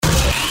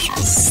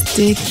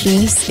Stick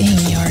this in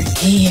your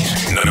ear.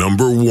 The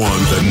number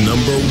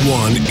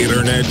one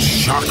internet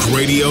shock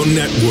radio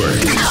network.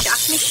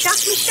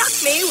 Shock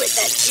me with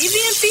that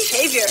deviant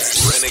behavior.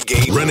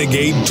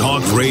 Renegade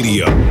Talk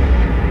Radio.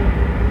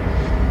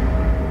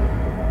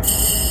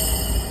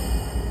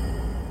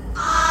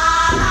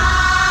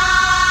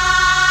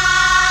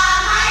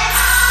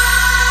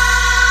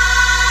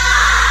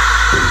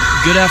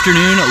 Good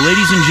afternoon,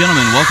 ladies and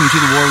gentlemen. Welcome to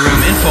the War Room,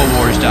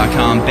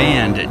 Infowars.com,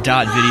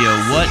 band.video.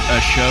 What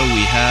a show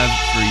we have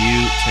for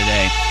you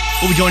today.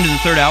 We'll be joined in the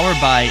third hour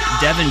by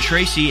Devin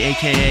Tracy,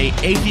 a.k.a.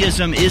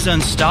 Atheism is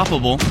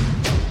Unstoppable.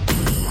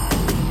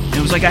 It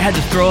was like I had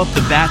to throw up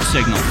the bat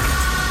signal.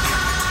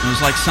 It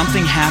was like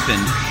something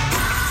happened.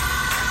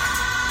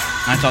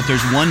 I thought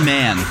there's one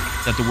man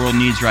that the world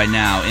needs right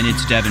now, and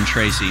it's Devin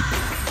Tracy.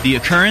 The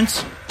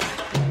occurrence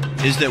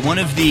is that one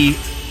of the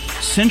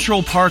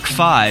Central Park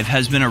 5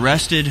 has been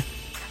has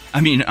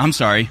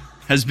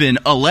been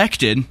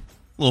elected, a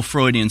little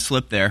Freudian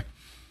slip there,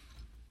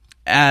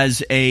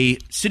 as a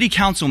city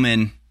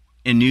councilman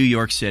in New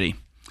York City.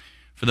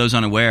 For those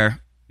unaware,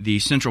 the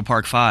Central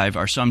Park 5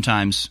 are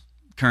sometimes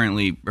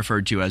currently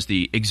referred to as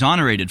the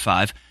Exonerated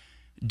 5,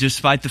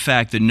 despite the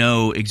fact that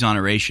no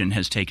exoneration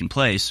has taken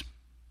place.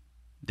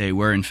 They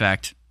were, in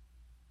fact,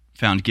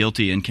 found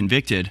guilty and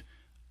convicted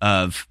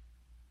of,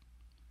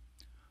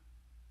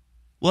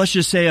 let's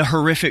just say, a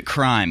horrific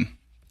crime.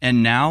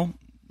 And now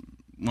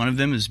one of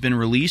them has been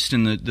released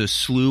in the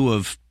slew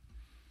of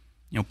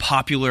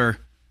popular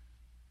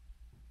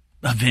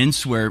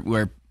events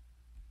where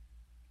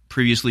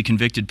previously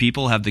convicted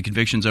people have the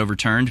convictions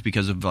overturned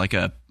because of like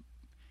a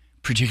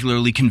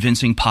particularly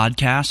convincing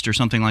podcast or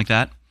something like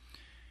that.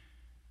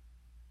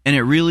 And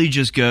it really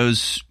just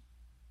goes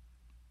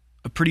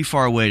a pretty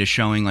far way to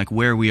showing like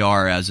where we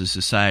are as a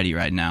society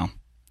right now.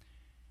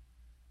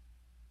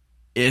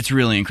 It's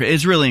really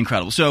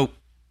incredible. So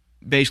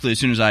basically, as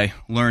soon as I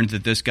learned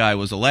that this guy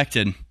was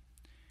elected,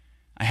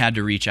 I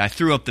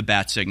threw up the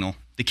bat signal,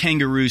 the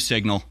kangaroo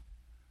signal,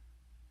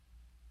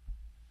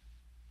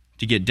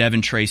 to get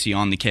Devin Tracy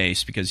on the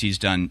case, because he's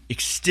done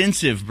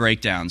extensive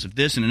breakdowns of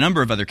this and a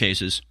number of other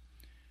cases,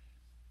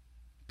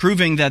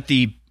 proving that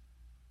the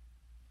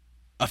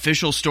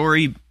official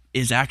story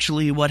is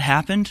actually what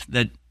happened,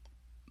 that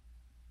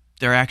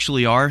there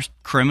actually are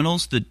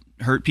criminals that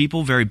hurt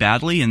people very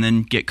badly and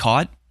then get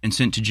caught and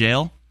sent to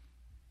jail.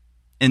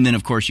 And then,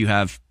 of course, you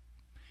have,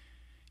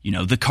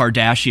 the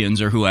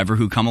Kardashians or whoever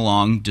who come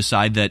along,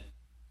 decide that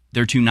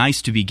they're too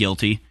nice to be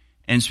guilty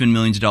and spend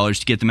millions of dollars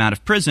to get them out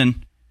of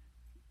prison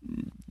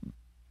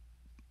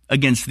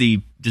against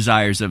the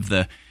desires of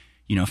the,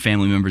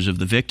 family members of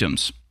the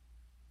victims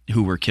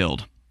who were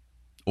killed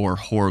or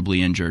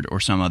horribly injured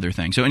or some other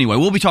thing. So anyway,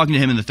 we'll be talking to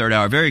him in the third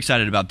hour. Very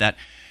excited about that.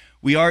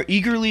 We are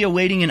eagerly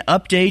awaiting an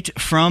update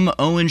from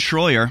Owen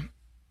Schroyer.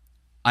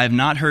 I have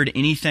not heard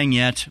anything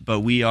yet,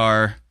 but we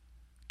are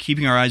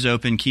keeping our eyes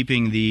open,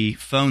 keeping the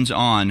phones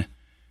on,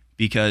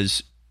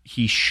 because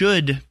he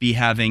should be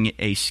having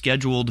a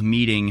scheduled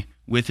meeting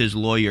with his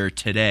lawyer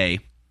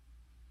today.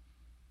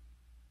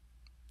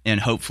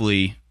 And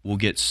hopefully we'll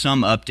get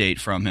some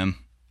update from him.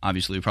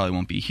 Obviously, we probably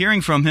won't be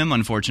hearing from him,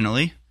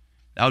 unfortunately.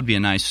 That would be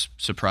a nice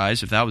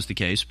surprise if that was the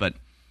case. But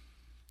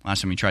last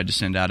time he tried to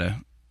send out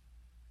a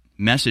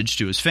message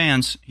to his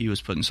fans, he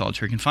was put in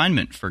solitary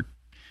confinement for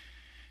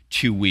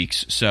 2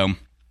 weeks. So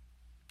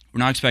we're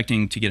not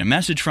expecting to get a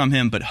message from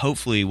him, but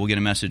hopefully we'll get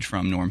a message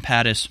from Norm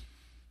Pattis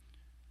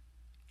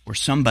or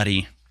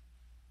somebody,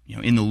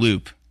 in the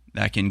loop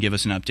that can give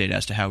us an update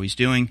as to how he's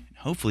doing.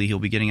 Hopefully he'll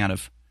be getting out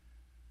of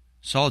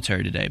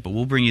solitary today, but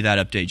we'll bring you that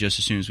update just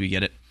as soon as we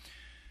get it.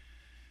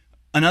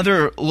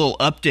 Another little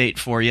update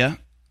for you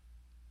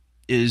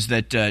is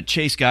that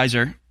Chase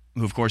Geiser,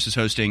 who of course is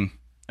hosting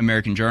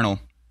American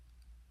Journal,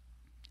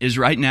 is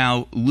right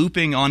now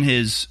looping on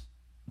his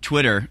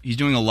Twitter. He's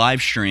doing a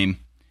live stream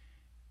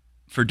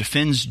for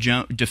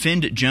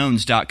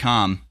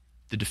DefendJones.com,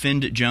 the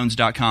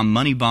DefendJones.com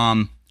Money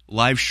Bomb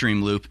live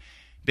stream loop.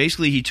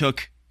 Basically, he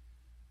took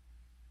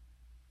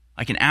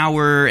like an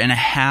hour and a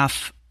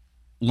half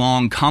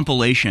long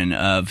compilation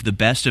of the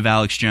best of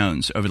Alex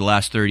Jones over the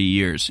last 30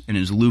 years and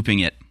is looping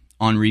it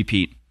on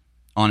repeat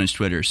on his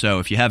Twitter. So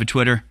if you have a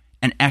Twitter,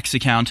 an X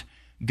account,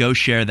 go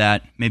share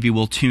that. Maybe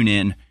we'll tune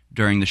in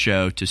during the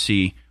show to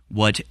see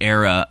what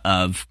era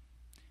of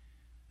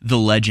the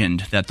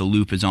legend that the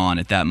loop is on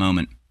at that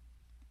moment.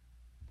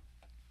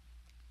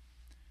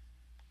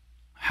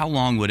 How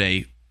long would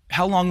a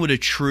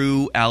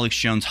true Alex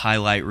Jones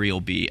highlight reel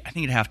be? I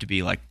think it'd have to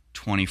be like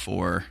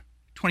 24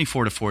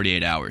 to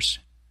 48 hours.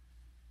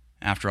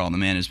 After all, the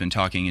man has been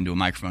talking into a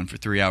microphone for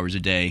 3 hours a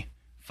day,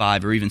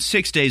 5 or even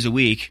 6 days a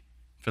week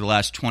for the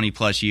last 20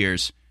 plus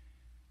years.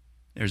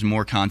 There's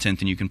more content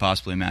than you can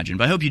possibly imagine.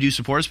 But I hope you do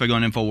support us by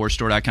going to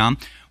InfoWarsStore.com.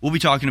 We'll be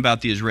talking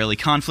about the Israeli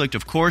conflict,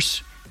 of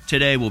course.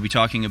 Today we'll be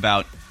talking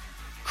about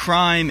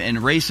crime and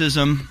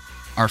racism,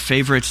 our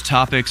favorite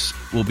topics.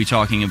 We'll be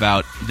talking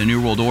about the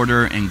New World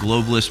Order and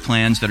globalist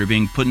plans that are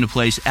being put into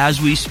place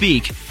as we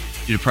speak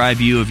to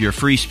deprive you of your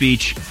free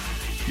speech,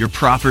 your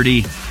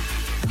property,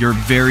 your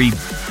very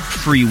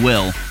free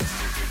will,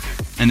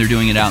 and they're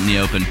doing it out in the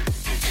open.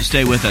 So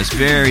stay with us.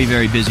 Very,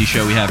 very busy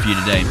show we have for you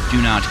today.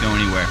 Do not go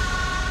anywhere.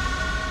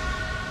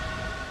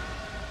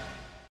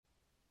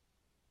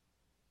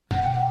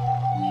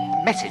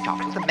 Message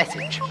after the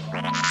message.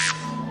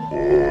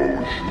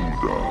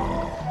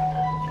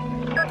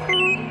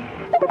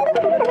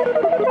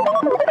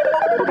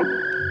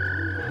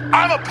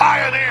 I'm a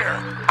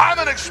pioneer. I'm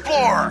an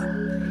explorer.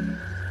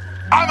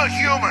 I'm a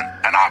human,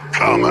 and I'm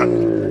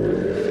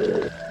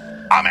coming.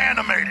 I'm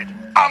animated.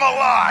 I'm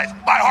alive.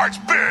 My heart's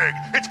big.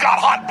 It's got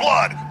hot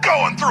blood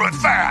going through it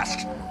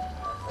fast.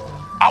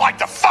 I like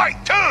to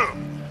fight, too.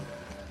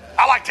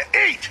 I like to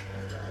eat.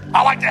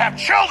 I like to have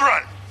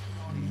children.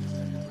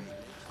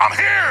 I'm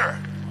here.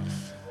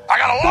 I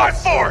got a life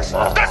force.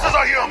 This is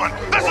a human.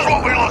 This is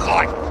what we look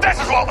like.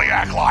 This is what we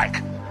act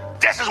like.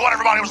 This is what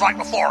everybody was like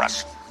before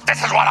us.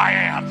 This is what I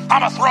am.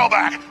 I'm a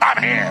throwback.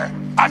 I'm here.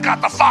 I've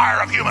got the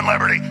fire of human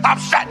liberty. I'm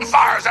setting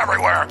fires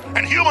everywhere,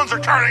 and humans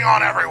are turning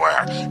on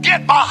everywhere.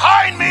 Get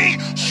behind me,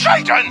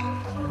 Satan!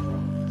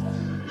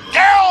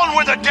 Down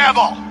with the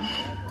devil!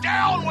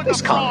 Down with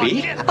This the can't fraud.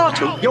 be. Get Artu,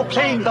 down. you're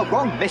playing the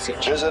wrong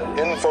message. Visit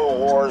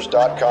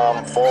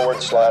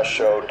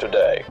Infowars.com/show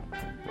today.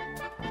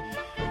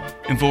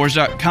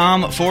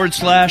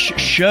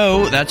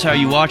 Infowars.com/show. That's how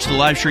you watch the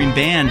live stream.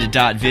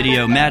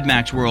 Band.video,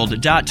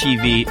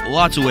 MadMaxWorld.tv.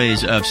 Lots of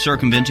ways of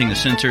circumventing the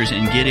censors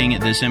and getting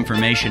this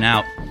information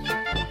out.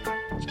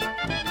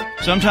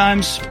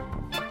 Sometimes,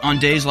 on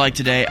days like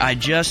today, I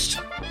just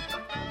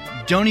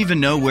don't even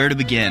know where to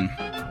begin.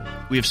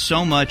 We have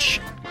so much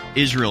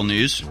Israel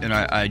news, and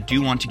I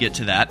do want to get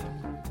to that.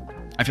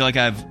 I feel like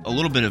I have a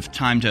little bit of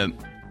time to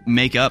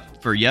make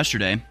up for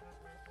yesterday,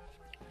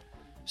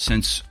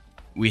 since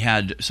we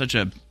had such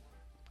a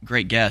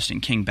great guest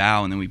in King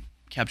Bao, and then we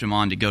kept him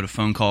on to go to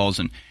phone calls,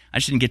 and I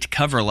just didn't get to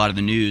cover a lot of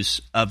the news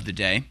of the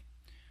day.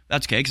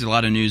 That's okay, because a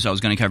lot of news I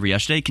was going to cover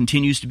yesterday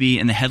continues to be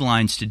in the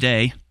headlines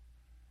today,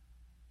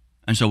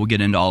 and so we'll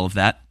get into all of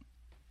that.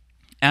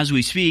 As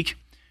we speak,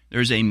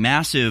 there's a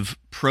massive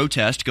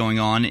protest going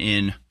on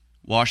in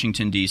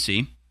Washington,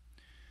 D.C.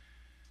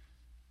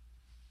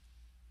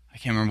 I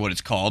can't remember what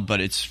it's called, but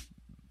it's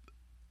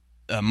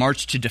a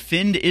march to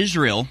defend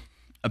Israel,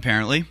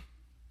 apparently.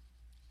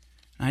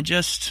 I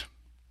just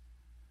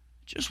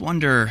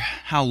wonder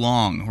how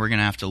long we're going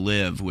to have to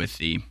live with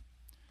the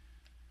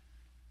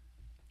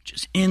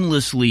just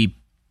endlessly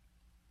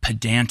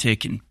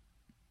pedantic and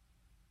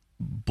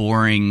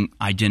boring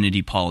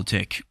identity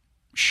politic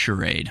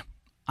charade.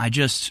 I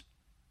just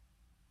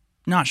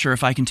not sure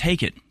if I can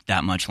take it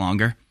that much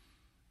longer.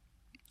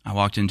 I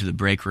walked into the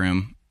break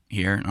room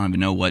here. I don't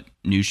even know what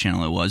news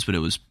channel it was, but it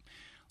was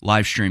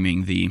live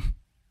streaming the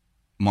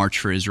March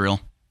for Israel.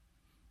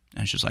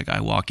 And it's just like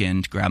I walk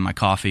in to grab my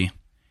coffee,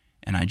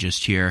 and I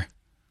just hear,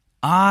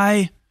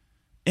 "I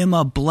am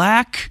a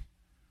black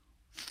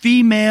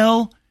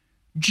female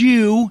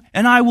Jew,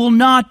 and I will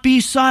not be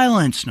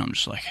silenced." And I'm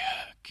just like,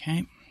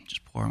 okay,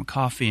 just pour my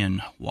coffee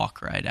and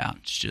walk right out.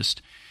 It's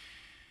just,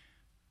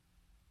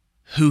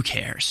 who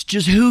cares?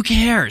 Just who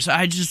cares?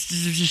 I just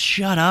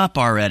shut up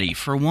already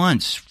for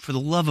once, for the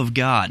love of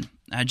God.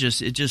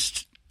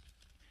 It's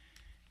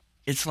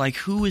like,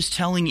 who is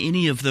telling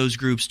any of those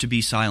groups to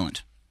be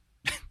silent?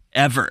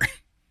 Ever.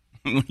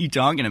 What are you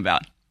talking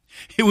about?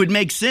 It would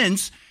make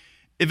sense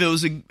if it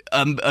was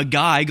a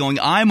guy going,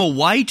 "I'm a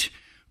white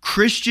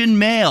Christian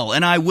male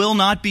and I will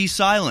not be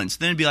silenced."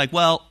 Then it'd be like,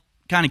 well,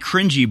 kind of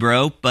cringy,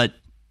 bro, but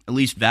at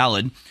least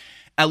valid.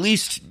 At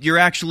least you're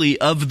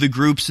actually of the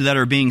groups that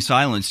are being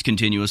silenced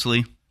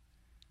continuously.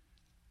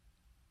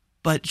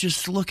 But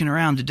just looking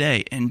around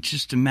today and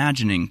just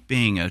imagining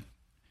being a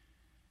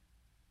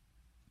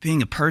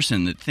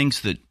person that thinks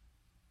that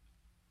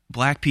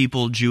black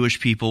people,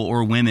 Jewish people,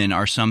 or women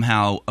are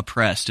somehow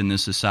oppressed in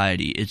this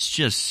society, it's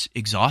just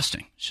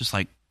exhausting. It's just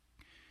like,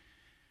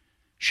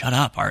 shut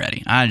up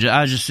already.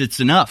 It's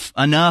enough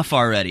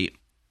already.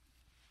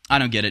 I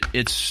don't get it.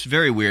 It's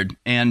very weird.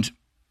 And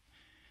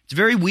it's a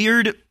very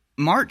weird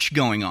march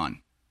going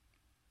on.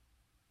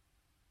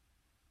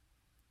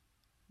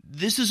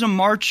 This is a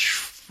march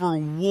for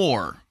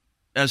war,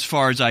 as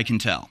far as I can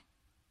tell.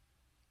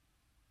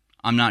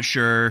 I'm not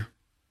sure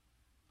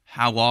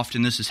how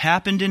often this has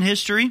happened in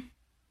history.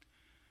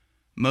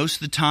 Most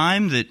of the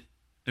time that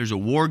there's a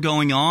war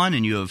going on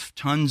and you have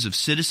tons of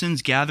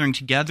citizens gathering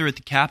together at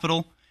the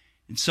Capitol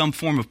in some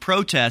form of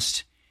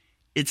protest,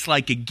 it's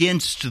like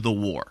against the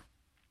war.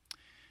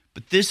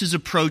 But this is a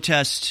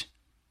protest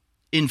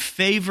in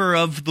favor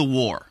of the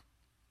war.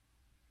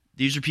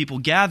 These are people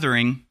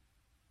gathering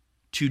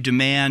to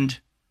demand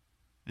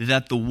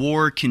that the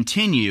war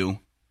continue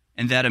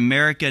and that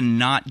America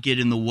not get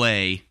in the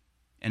way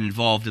and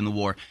involved in the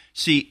war.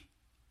 See,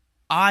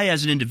 I,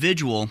 as an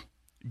individual,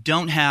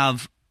 don't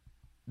have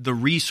the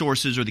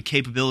resources or the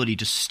capability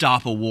to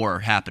stop a war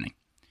happening.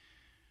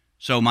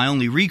 So my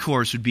only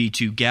recourse would be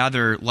to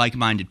gather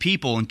like-minded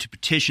people and to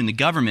petition the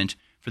government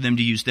for them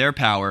to use their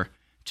power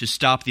to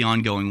stop the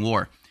ongoing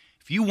war.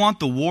 If you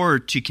want the war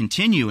to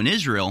continue in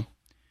Israel,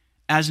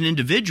 as an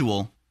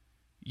individual,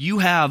 You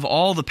have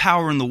all the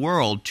power in the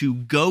world to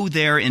go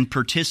there and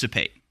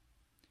participate.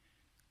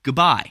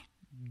 Goodbye.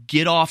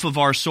 Get off of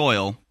our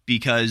soil,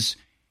 because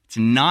it's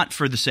not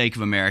for the sake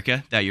of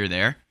America that you're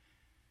there.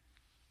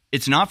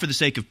 It's not for the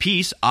sake of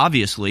peace,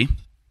 obviously.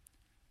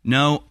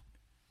 No,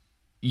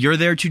 you're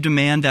there to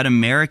demand that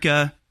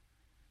America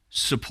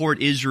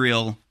support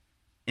Israel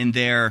in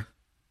their,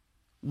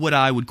 what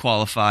I would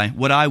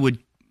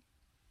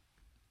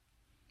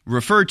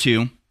refer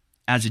to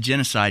as a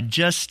genocide.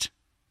 Just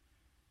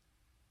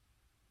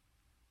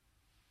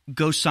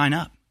go sign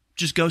up.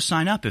 Just go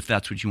sign up if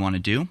that's what you want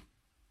to do.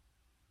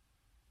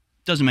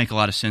 Doesn't make a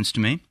lot of sense to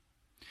me.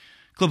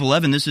 Clip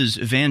 11, this is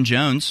Van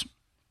Jones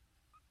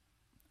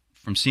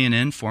from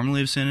CNN,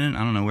 formerly of CNN. I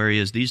don't know where he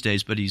is these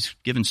days, but he's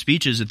given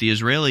speeches at the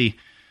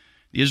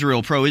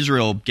Israel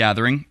pro-Israel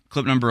gathering.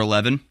 Clip number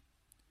 11.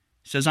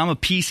 He says, I'm a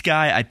peace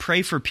guy. I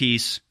pray for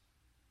peace.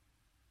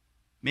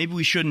 Maybe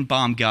we shouldn't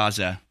bomb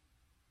Gaza.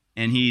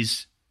 And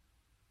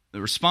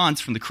the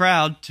response from the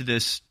crowd to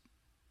this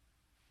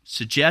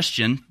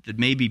suggestion that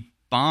maybe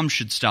bombs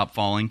should stop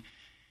falling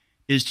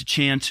is to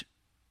chant,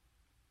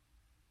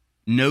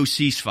 no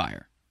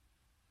ceasefire.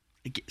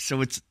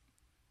 So it's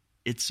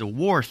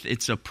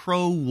a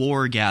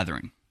pro-war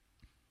gathering.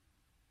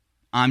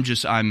 My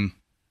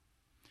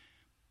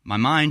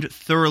mind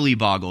thoroughly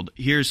boggled.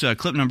 Here's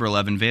clip number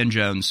 11, Van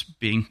Jones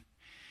being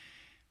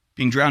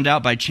drowned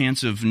out by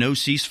chants of no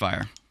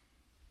ceasefire.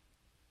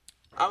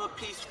 I'm a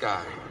peace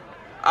guy.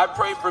 I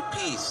pray for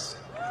peace.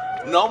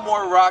 No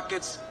more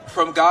rockets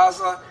from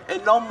Gaza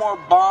and no more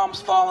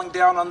bombs falling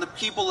down on the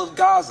people of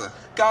Gaza.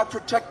 God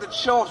protect the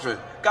children.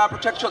 God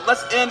protect children.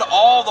 Let's end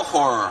all the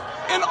horror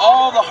and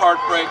all the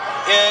heartbreak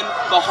in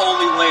the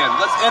Holy Land.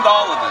 Let's end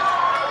all of it.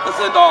 Let's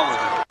end all of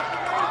it.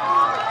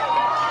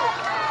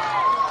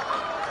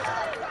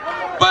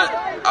 But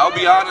I'll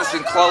be honest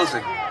in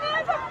closing.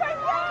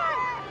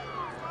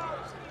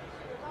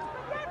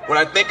 When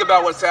I think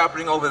about what's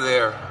happening over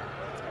there,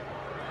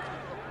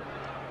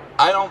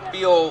 I don't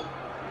feel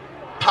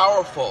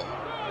powerful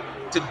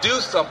to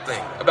do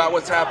something about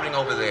what's happening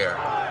over there.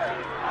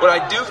 What I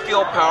do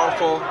feel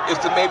powerful is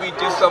to maybe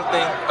do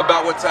something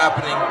about what's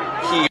happening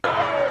here.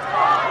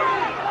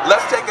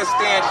 Let's take a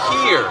stand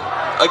here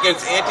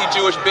against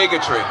anti-Jewish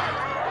bigotry.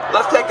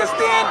 Let's take a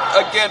stand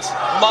against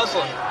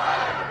Muslim.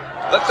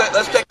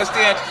 Let's take a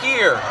stand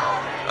here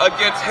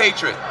against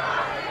hatred.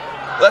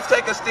 Let's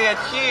take a stand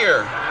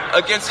here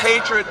against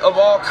hatred of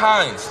all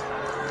kinds.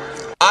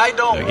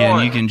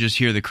 Again, you can just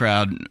hear the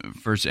crowd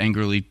first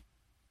angrily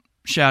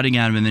shouting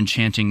at him and then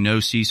chanting no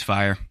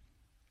ceasefire.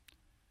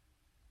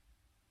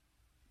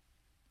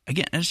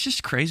 Again, it's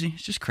just crazy.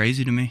 It's just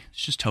crazy to me.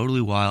 It's just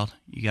totally wild.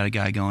 You got a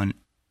guy going,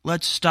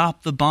 let's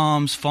stop the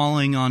bombs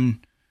falling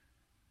on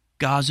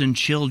Gazan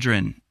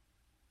children.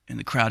 And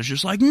the crowd is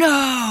just like,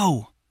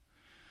 no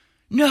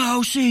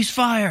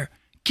ceasefire.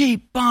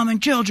 Keep bombing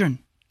children.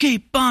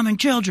 Keep bombing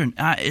children.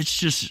 It's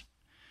just,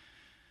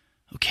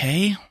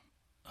 okay.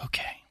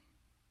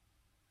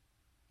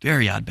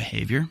 Very odd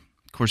behavior.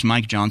 Of course,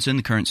 Mike Johnson,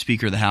 the current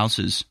Speaker of the House,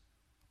 is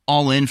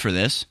all in for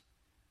this,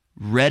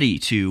 ready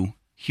to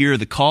hear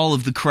the call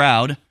of the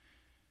crowd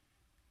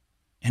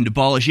and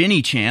abolish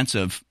any chance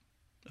of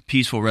a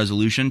peaceful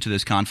resolution to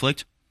this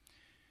conflict.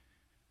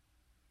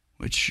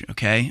 Which,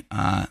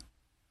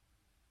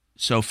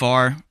 so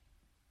far,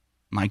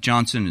 Mike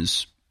Johnson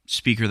is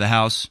Speaker of the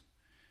House.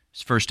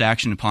 His first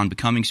action upon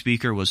becoming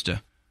Speaker was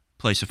to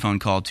place a phone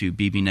call to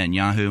Bibi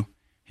Netanyahu.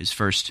 His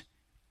first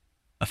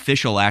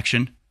official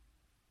action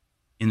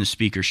in the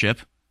speakership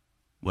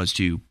was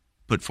to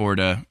put forward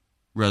a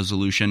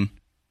resolution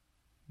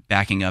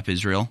backing up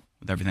Israel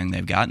with everything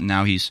they've got. And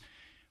now he's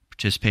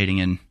participating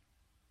in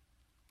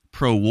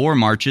pro-war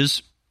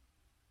marches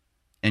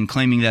and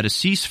claiming that a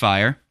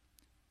ceasefire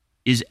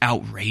is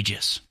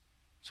outrageous.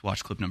 Let's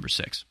watch clip number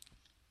 6.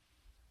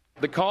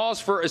 The calls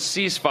for a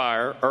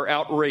ceasefire are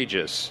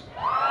outrageous.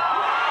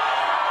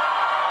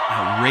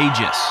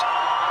 Outrageous.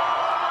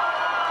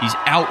 He's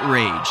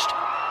outraged.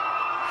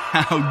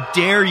 How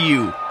dare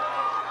you?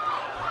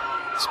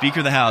 Speaker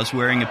of the House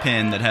wearing a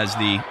pin that has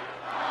the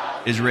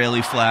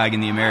Israeli flag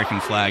and the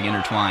American flag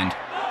intertwined.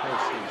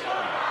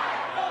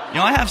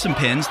 I have some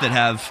pins that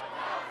have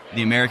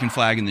the American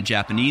flag and the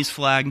Japanese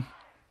flag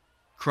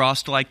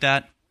crossed like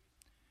that.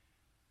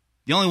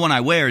 The only one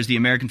I wear is the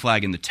American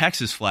flag and the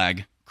Texas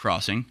flag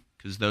crossing,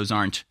 because those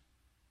aren't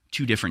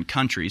two different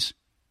countries.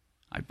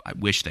 I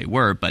wish they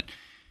were, but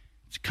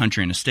it's a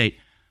country and a state.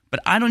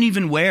 But I don't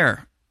even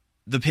wear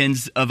the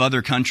pins of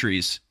other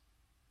countries.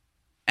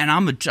 And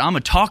I'm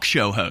a talk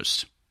show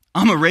host.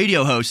 I'm a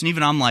radio host, and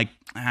even I'm like,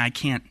 I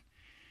can't.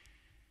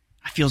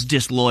 I feels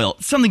disloyal.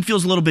 Something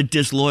feels a little bit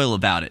disloyal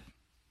about it.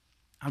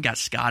 I've got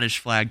Scottish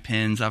flag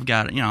pins. I've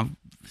got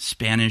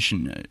Spanish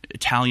and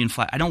Italian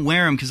flag. I don't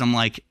wear them because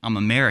I'm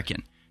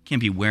American.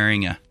 Can't be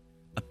wearing a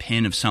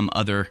pin of some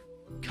other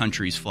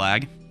country's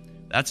flag.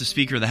 That's a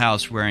Speaker of the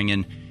House wearing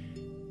an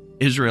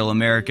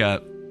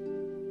Israel-America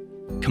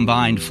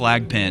combined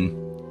flag pin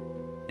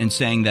and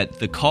saying that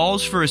the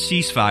calls for a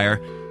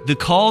ceasefire, the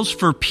calls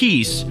for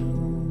peace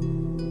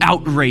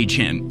outrage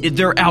him.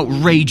 They're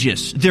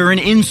outrageous. They're an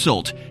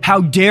insult.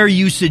 How dare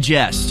you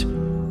suggest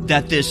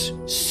that this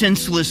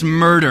senseless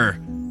murder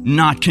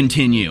not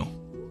continue?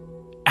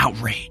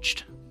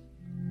 Outraged.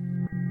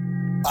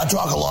 I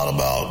talk a lot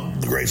about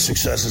the great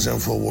successes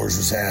InfoWars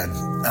has had.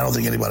 I don't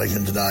think anybody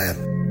can deny it.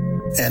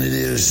 And it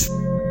is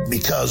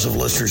because of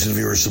listeners and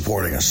viewers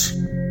supporting us.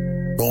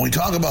 But when we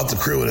talk about the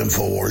crew at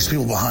InfoWars,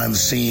 people behind the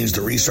scenes,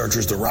 the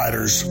researchers, the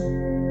writers,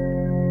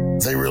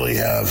 they really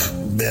have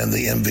been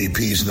the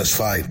MVPs in this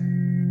fight.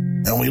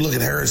 And when we look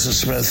at Harrison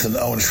Smith and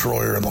Owen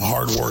Schroyer and the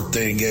hard work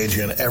they engage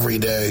in every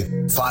day,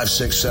 5,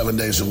 6, 7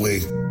 days a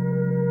week,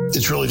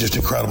 it's really just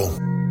incredible.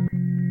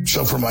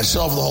 So for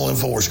myself and the whole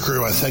InfoWars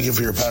crew, I thank you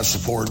for your past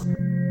support.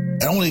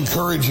 And I want to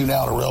encourage you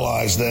now to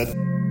realize that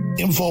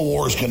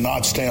InfoWars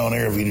cannot stay on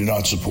air if you do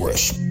not support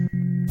us.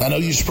 I know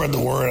you spread the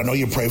word. I know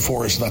you pray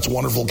for us, and that's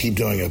wonderful. Keep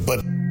doing it.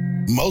 But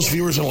most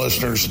viewers and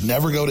listeners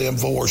never go to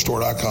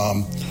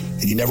InfoWarsStore.com,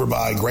 and you never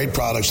buy great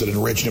products that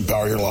enrich and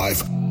empower your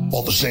life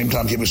while at the same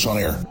time keep us on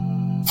air.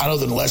 I know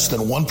that less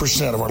than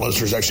 1% of our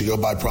listeners actually go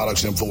buy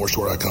products at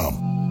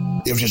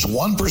InfoWarsStore.com. If just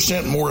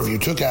 1% more of you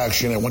took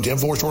action and went to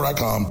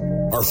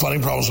InfoWarsStore.com, our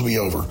funding problems will be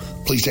over.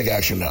 Please take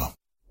action now.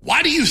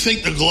 Why do you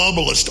think the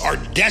globalists are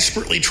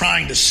desperately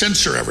trying to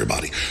censor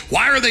everybody?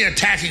 Why are they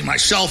attacking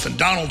myself and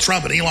Donald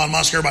Trump and Elon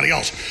Musk and everybody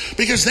else?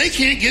 Because they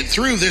can't get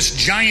through this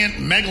giant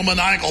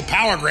megalomaniacal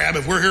power grab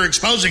if we're here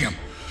exposing them.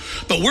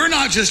 But we're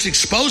not just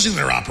exposing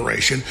their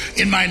operation.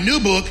 In my new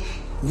book,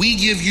 we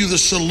give you the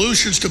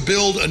solutions to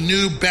build a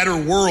new, better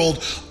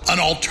world, an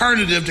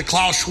alternative to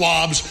Klaus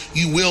Schwab's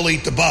 "you will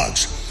eat the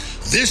bugs."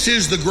 This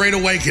is the Great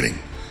Awakening,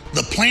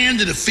 the plan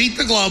to defeat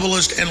the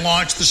globalists and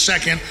launch the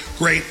second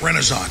great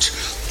renaissance.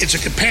 It's a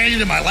companion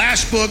to my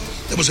last book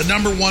that was a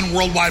 #1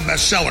 worldwide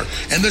bestseller.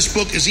 And this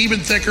book is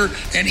even thicker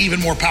and even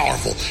more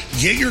powerful.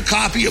 Get your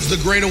copy of The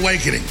Great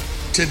Awakening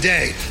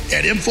today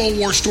at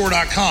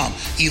InfoWarsStore.com,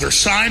 either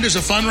signed as a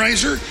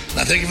fundraiser, and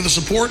I thank you for the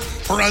support,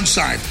 or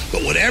unsigned.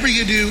 But whatever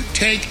you do,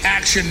 take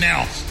action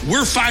now.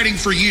 We're fighting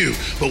for you,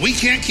 but we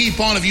can't keep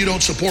on if you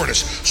don't support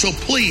us. So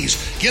please,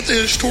 get the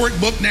historic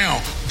book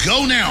now.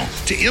 Go now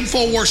to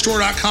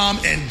InfoWarsStore.com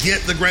and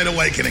get The Great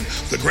Awakening.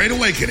 The Great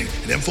Awakening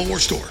at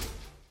InfoWars Store.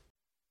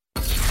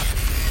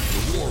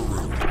 The War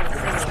Room.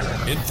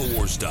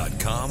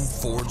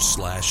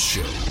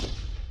 InfoWars.com/show.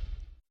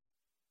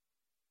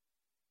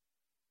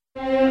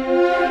 All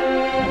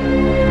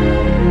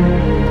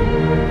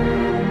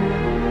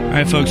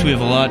right, folks, we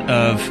have a lot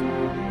of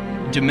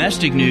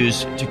domestic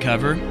news to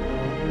cover.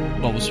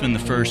 Well, we'll spend the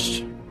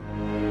first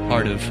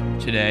part of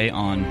today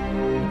on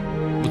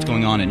what's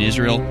going on in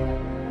Israel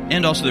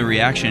and also the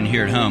reaction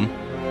here at home.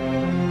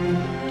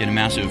 Get a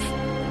massive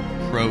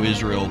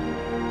pro-Israel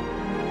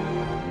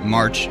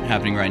march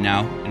happening right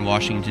now in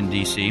Washington,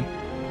 D.C.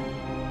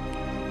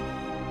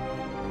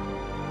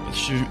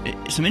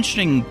 Some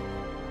interesting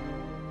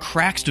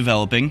cracks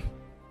developing.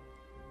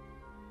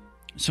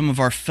 Some of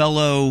our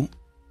fellow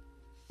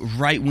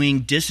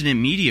right-wing dissident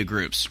media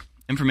groups.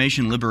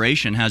 Information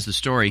Liberation has the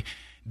story.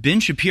 Ben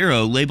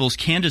Shapiro labels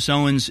Candace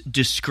Owens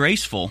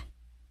disgraceful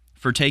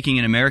for taking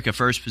an America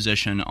First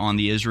position on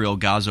the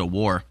Israel-Gaza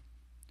war.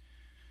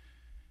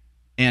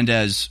 And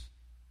as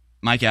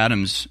Mike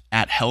Adams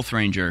at Health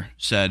Ranger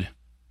said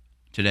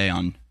today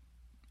on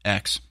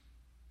X,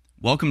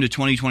 welcome to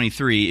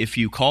 2023. If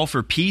you call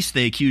for peace,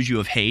 they accuse you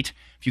of hate.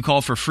 If you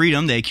call for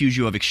freedom, they accuse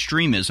you of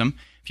extremism.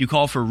 If you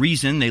call for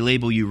reason, they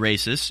label you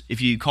racist.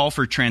 If you call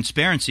for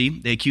transparency,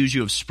 they accuse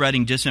you of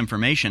spreading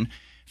disinformation.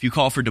 If you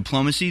call for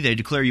diplomacy, they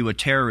declare you a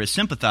terrorist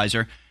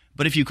sympathizer.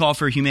 But if you call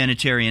for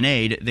humanitarian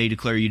aid, they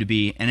declare you to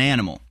be an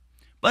animal.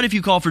 But if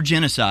you call for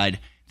genocide,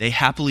 they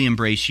happily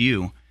embrace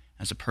you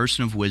as a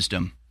person of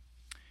wisdom.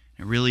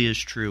 It really is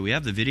true. We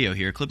have the video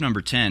here, clip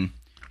number 10.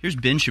 Here's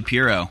Ben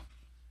Shapiro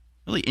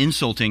really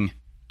insulting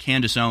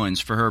Candace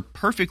Owens for her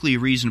perfectly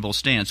reasonable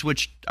stance,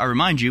 which, I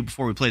remind you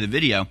before we play the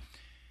video,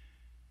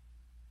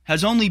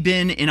 has only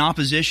been in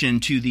opposition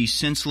to the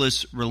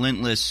senseless,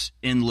 relentless,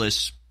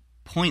 endless,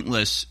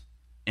 pointless,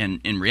 and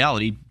in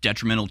reality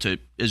detrimental to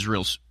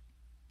Israel's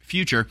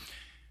future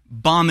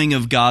bombing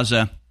of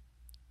Gaza,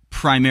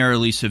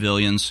 primarily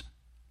civilians.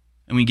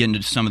 And we get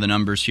into some of the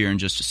numbers here in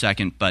just a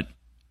second, but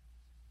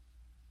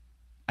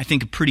I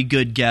think a pretty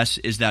good guess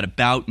is that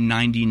about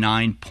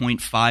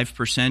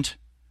 99.5%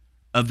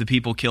 of the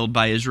people killed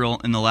by Israel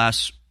in the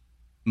last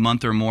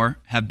month or more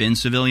have been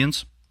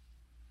civilians.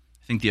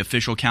 I think the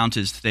official count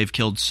is they've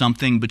killed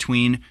something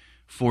between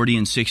 40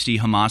 and 60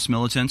 Hamas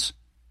militants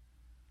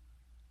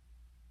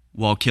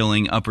while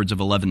killing upwards of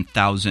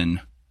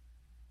 11,000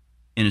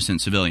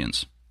 innocent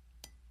civilians.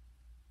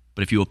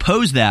 But if you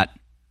oppose that,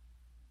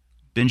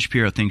 Ben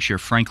Shapiro thinks you're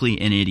frankly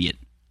an idiot.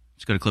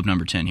 Let's go to clip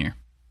number 10 here.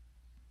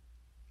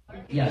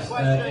 Yes,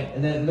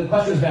 the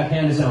question was about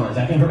Candace Owens.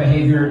 I think her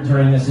behavior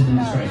during this has been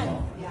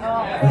disgraceful.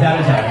 Without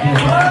a doubt.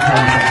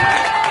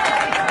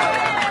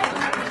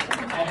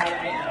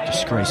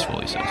 Disgraceful,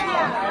 he says.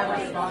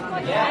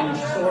 Yeah, and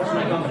she still works for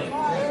my company.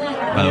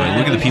 By the way,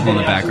 look at the people in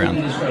the background.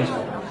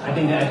 I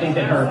think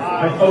that her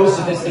faux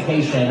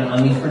sophistication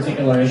on these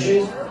particular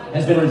issues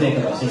has been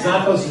ridiculous. It's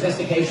not faux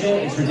sophistication,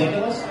 it's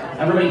ridiculous.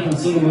 Everybody can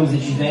see the moves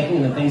that she's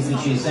making and the things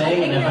that she's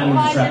saying, and I find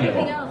them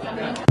disreputable.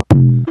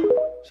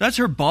 So that's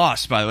her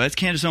boss, by the way. That's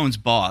Candace Owens'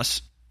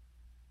 boss,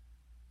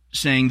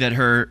 saying that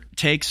her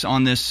takes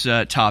on this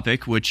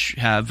topic, which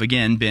have,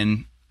 again,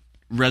 been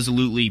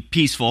resolutely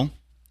peaceful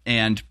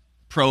and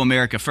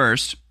pro-America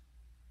first,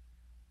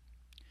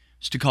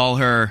 is to call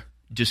her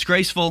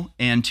disgraceful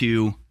and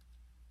to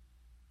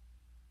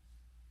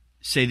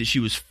say that she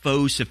was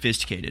faux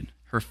sophisticated,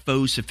 her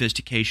faux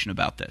sophistication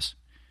about this,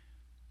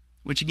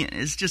 which, again,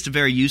 is just a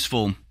very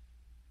useful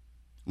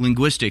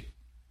linguistic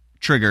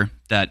trigger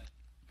that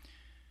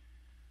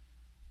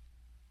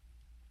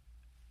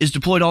is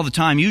deployed all the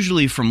time,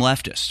 usually from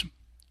leftists,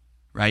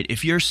 right?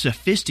 If you're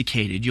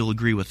sophisticated, you'll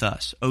agree with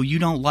us. Oh, you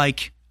don't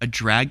like a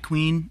drag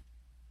queen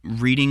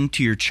reading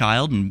to your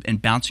child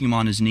and bouncing him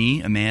on his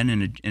knee, a man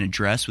in a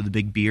dress with a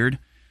big beard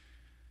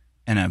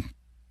and a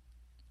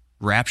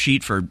rap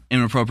sheet for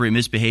inappropriate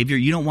misbehavior.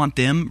 You don't want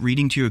them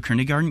reading to your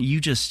kindergarten.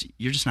 You're just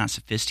not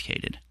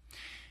sophisticated.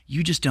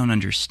 You just don't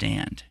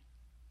understand.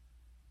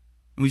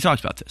 And we've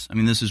talked about this. I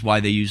mean, this is why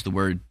they use the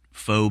word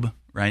phobe,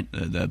 right?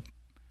 The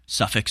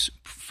suffix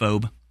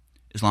phobe,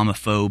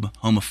 Islamophobe,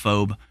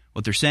 homophobe.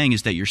 What they're saying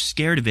is that you're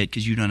scared of it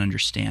because you don't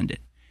understand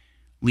it,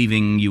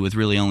 leaving you with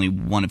really only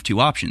one of two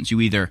options. You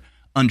either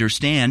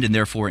understand and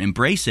therefore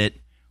embrace it,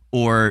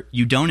 or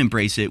you don't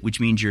embrace it, which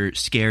means you're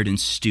scared and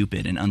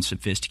stupid and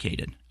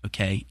unsophisticated,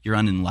 okay? You're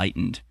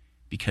unenlightened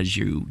because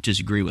you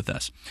disagree with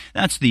us.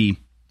 That's the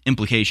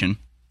implication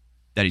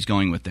that he's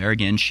going with there.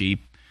 Again,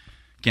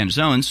 Candace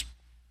Owens,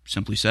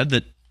 simply said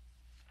that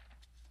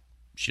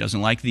she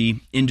doesn't like the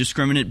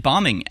indiscriminate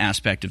bombing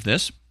aspect of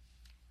this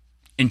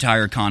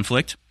entire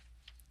conflict.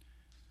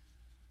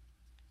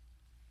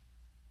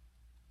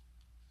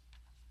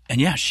 And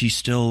yeah, she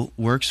still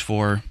works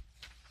for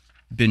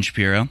Ben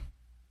Shapiro.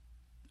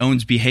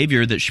 Owens'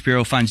 behavior that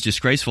Shapiro finds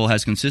disgraceful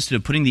has consisted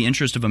of putting the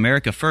interest of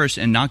America first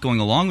and not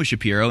going along with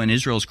Shapiro and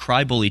Israel's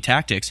cry-bully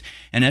tactics,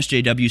 an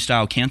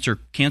SJW-style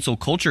cancel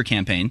culture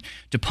campaign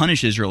to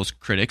punish Israel's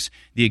critics,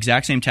 the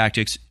exact same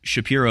tactics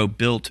Shapiro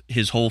built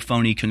his whole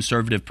phony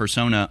conservative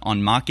persona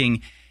on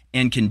mocking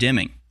and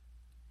condemning.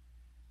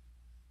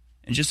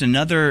 And just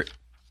another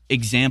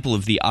example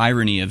of the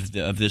irony of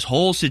this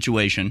whole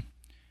situation,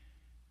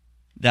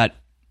 that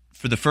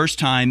for the first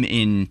time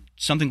in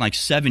something like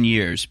 7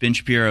 years, Ben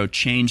Shapiro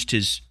changed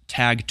his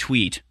tag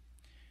tweet,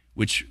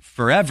 which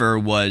forever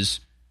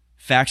was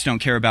 "facts don't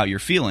care about your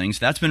feelings."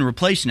 That's been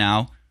replaced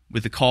now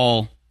with a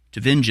call to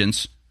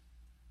vengeance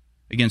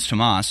against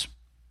Hamas.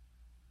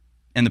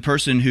 And the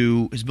person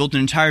who has built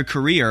an entire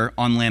career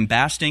on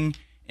lambasting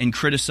and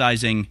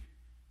criticizing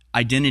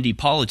identity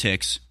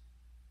politics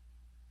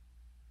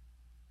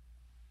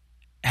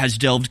has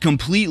delved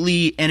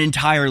completely and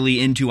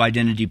entirely into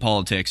identity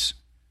politics,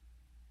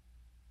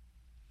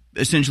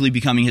 essentially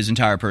becoming his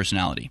entire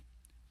personality.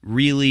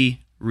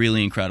 Really,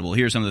 really incredible.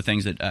 Here are some of the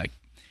things that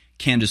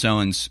Candace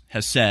Owens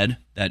has said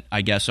that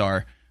I guess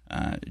are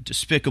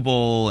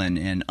despicable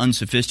and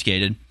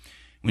unsophisticated.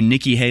 When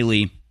Nikki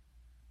Haley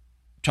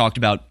talked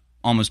about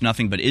almost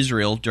nothing but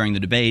Israel during the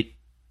debate,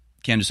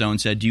 Candace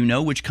Owens said, "Do you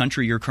know which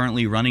country you're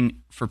currently running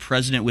for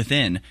president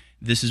within?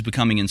 This is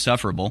becoming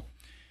insufferable."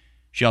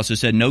 She also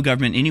said, "No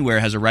government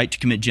anywhere has a right to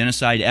commit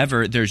genocide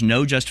ever. There's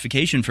no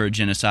justification for a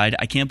genocide.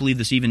 I can't believe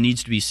this even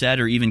needs to be said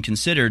or even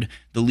considered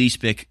the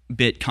least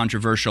bit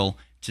controversial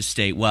to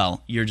state."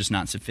 Well, you're just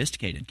not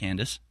sophisticated,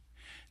 Candace.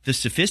 The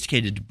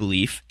sophisticated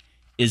belief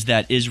is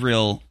that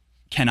Israel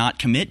cannot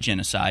commit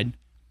genocide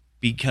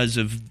because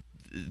of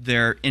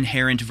their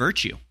inherent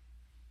virtue.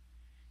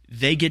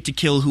 They get to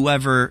kill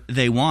whoever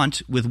they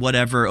want with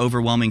whatever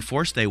overwhelming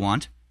force they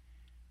want.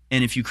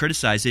 And if you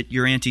criticize it,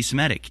 you're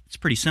anti-Semitic. It's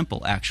pretty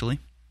simple, actually.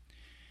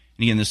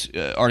 And again, this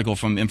article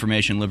from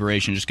Information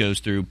Liberation just goes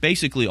through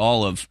basically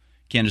all of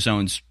Candace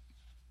Owens'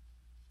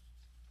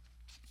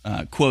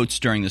 quotes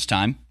during this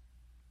time.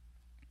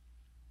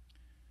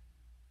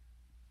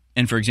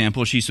 And for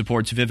example, she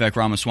supports Vivek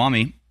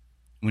Ramaswamy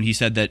when he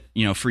said that,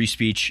 free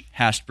speech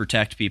has to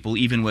protect people,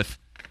 even with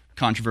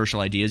controversial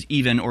ideas,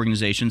 even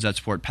organizations that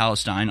support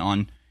Palestine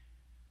on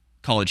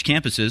college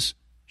campuses.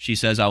 She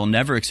says, "I will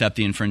never accept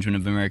the infringement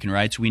of American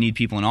rights. We need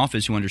people in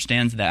office who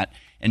understand that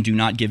and do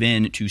not give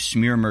in to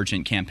smear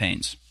merchant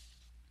campaigns."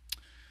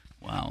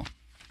 Wow.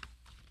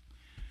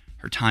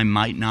 Her time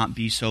might not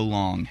be so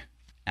long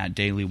at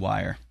Daily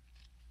Wire.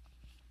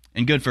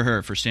 And good for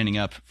her for standing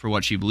up for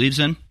what she believes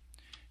in.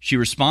 She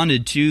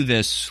responded to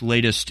this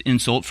latest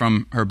insult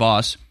from her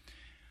boss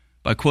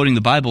by quoting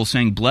the Bible,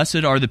 saying,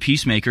 "Blessed are the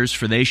peacemakers,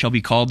 for they shall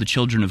be called the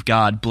children of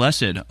God.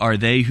 Blessed are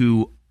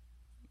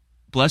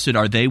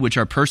they which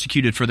are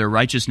persecuted for their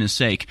righteousness'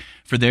 sake,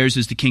 for theirs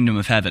is the kingdom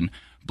of heaven.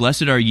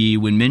 Blessed are ye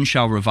when men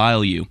shall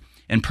revile you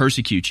and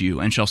persecute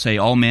you, and shall say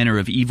all manner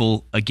of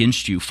evil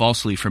against you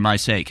falsely for my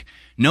sake.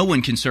 No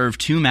one can serve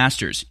two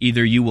masters.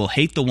 Either you will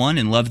hate the one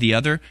and love the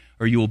other,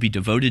 or you will be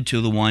devoted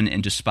to the one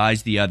and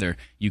despise the other.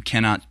 You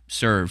cannot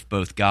serve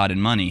both God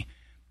and money."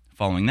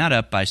 Following that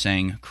up by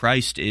saying,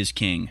 "Christ is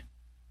king."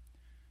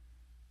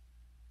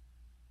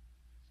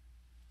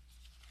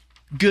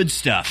 Good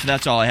stuff.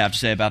 That's all I have to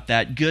say about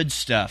that. Good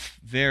stuff.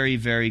 Very,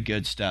 very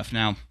good stuff.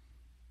 Now, of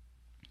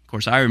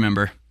course, I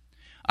remember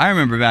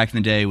back in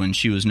the day when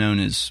she was known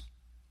as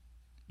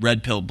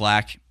Red Pill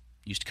Black,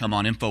 used to come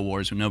on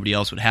InfoWars when nobody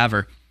else would have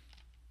her.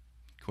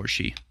 Of course,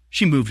 she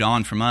moved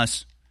on from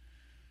us.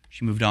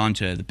 She moved on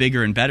to the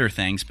bigger and better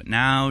things, but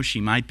now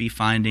she might be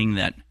finding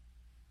that,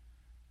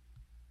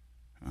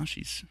 well,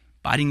 she's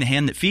biting the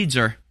hand that feeds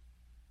her,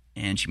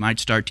 and she might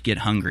start to get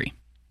hungry.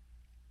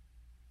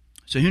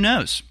 So who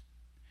knows?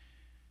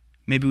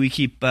 Maybe we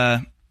keep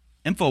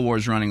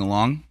InfoWars running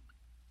along,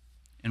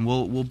 and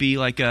we'll be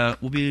like a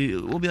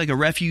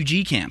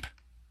refugee camp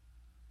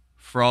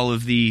for all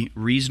of the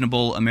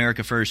reasonable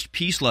America First,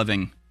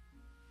 peace-loving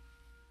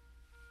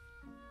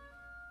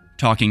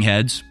talking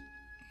heads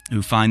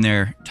who find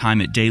their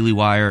time at Daily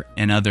Wire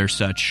and other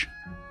such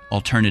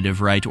alternative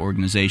right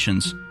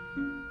organizations.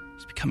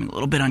 It's becoming a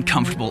little bit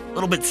uncomfortable, a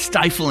little bit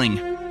stifling.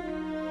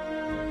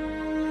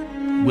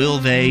 Will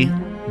they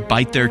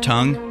bite their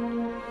tongue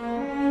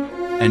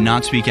and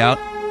not speak out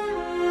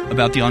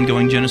about the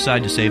ongoing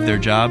genocide to save their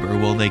job, or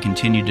will they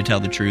continue to tell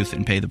the truth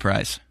and pay the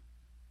price?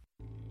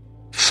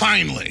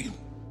 Finally,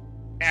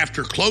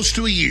 after close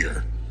to a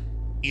year,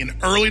 in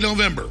early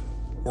November,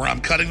 where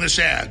I'm cutting this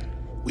ad,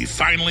 we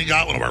finally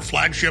got one of our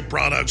flagship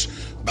products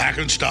back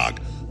in stock,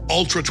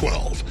 Ultra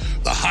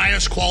 12, the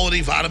highest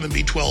quality vitamin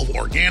B12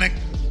 organic.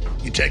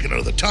 You take it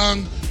under the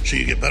tongue so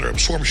you get better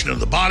absorption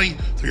of the body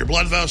through your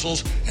blood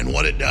vessels, and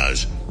what it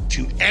does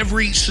to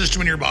every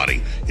system in your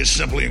body is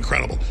simply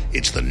incredible.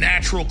 It's the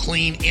natural,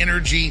 clean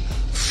energy,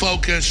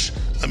 focus,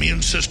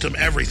 immune system,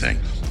 everything.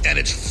 And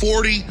it's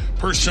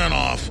 40%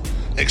 off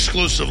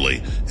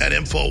exclusively at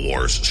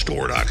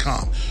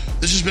InfoWarsStore.com.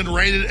 This has been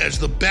rated as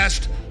the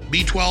best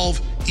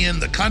B12 in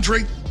the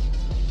country.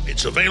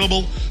 It's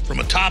available from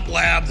a top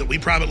lab that we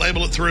private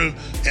label it through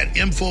at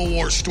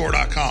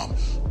InfoWarsStore.com.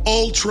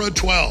 Ultra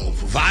 12,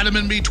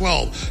 vitamin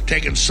B12,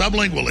 taken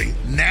sublingually,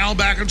 now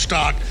back in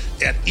stock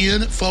at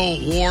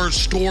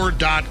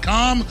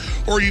InfoWarsStore.com,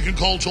 or you can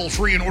call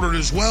toll-free and order it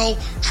as well,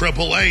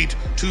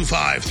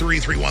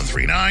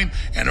 888-253-3139,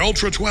 and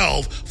Ultra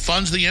 12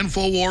 funds the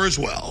InfoWar as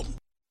well.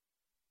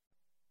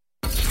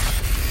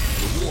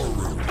 The War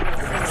Room,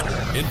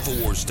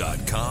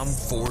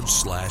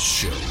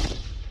 InfoWars.com/show.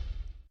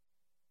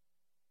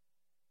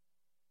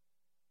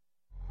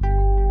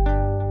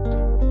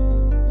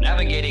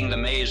 Navigating the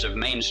maze of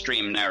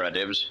mainstream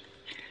narratives,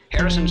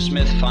 Harrison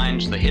Smith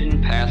finds the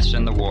hidden paths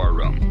in the war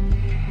room.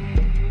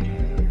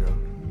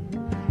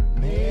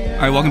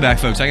 All right, welcome back,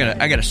 folks.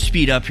 I gotta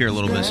speed up here a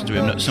little bit since we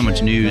have so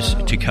much news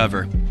to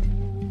cover.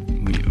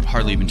 We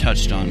hardly even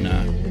touched on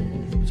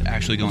what's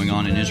actually going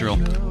on in Israel.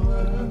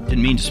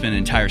 Didn't mean to spend an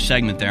entire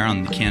segment there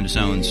on the Candace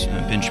Owens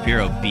Ben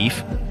Shapiro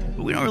beef,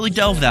 but we don't really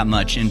delve that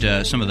much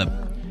into some of the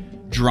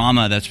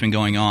drama that's been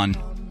going on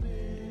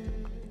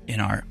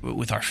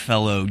with our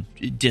fellow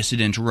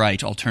dissident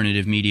right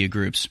alternative media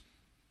groups.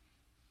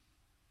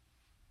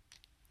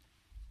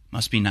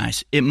 Must be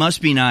nice. It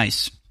must be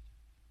nice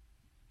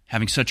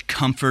having such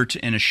comfort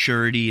and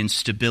assurity and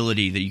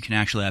stability that you can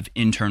actually have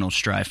internal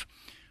strife.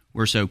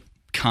 We're so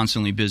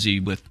constantly busy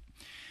with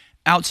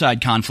outside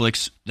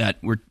conflicts that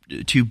we're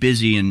too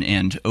busy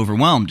and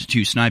overwhelmed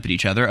to snipe at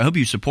each other. I hope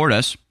you support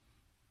us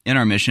in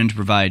our mission to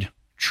provide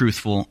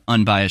truthful,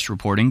 unbiased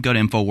reporting. Go to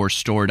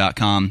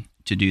InfoWarsStore.com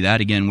to do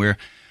that. Again, we're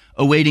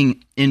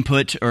awaiting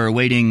input or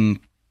awaiting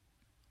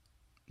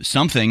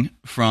something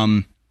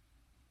from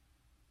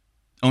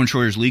Owen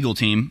Schroyer's legal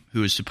team,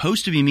 who is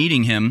supposed to be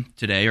meeting him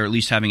today, or at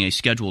least having a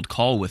scheduled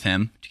call with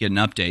him to get an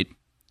update.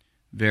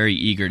 Very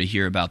eager to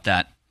hear about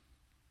that.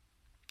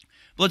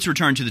 But let's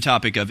return to the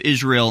topic of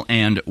Israel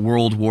and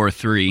World War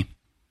III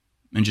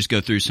and just go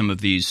through some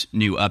of these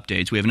new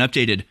updates. We have an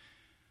updated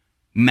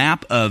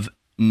map of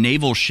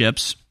naval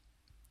ships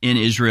in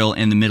Israel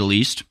and the Middle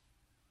East,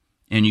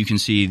 and you can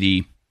see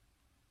the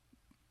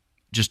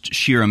just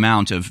sheer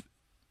amount of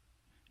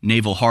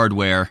naval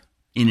hardware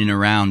in and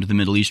around the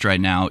Middle East right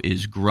now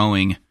is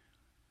growing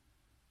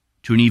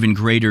to an even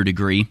greater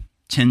degree.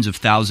 Tens of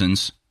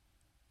thousands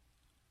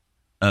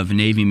of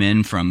Navy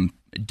men from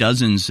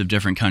dozens of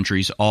different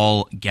countries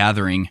all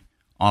gathering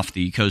off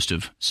the coast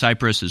of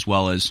Cyprus, as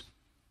well as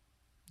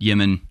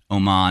Yemen,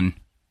 Oman,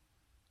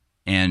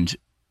 and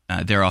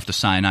there off the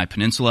Sinai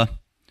Peninsula.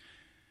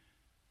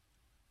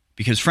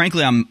 Because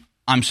frankly,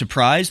 I'm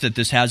surprised that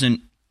this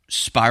hasn't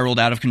spiraled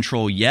out of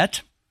control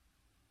yet,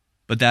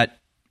 but that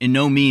in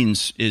no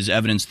means is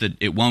evidence that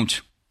it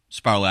won't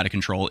spiral out of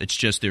control. It's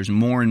just there's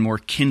more and more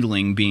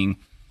kindling being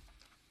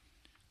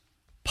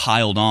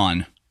piled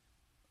on,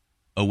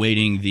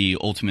 awaiting the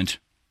ultimate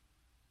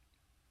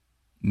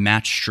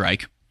match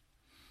strike.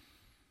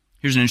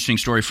 Here's an interesting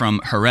story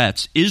from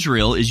Haaretz.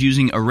 Israel is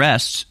using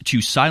arrests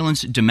to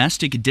silence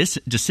domestic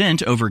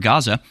dissent over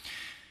Gaza.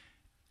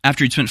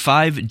 After he'd spent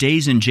 5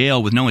 days in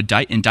jail with no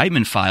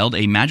indictment filed,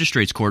 a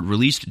magistrate's court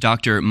released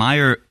Dr.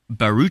 Meir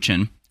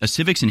Baruchin, a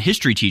civics and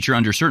history teacher,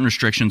 under certain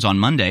restrictions on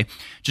Monday.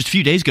 Just a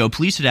few days ago,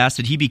 police had asked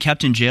that he be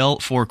kept in jail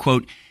for,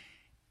 quote,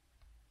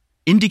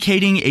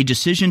 indicating a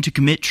decision to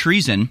commit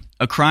treason,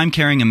 a crime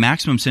carrying a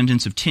maximum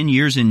sentence of 10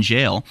 years in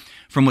jail,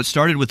 from what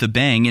started with a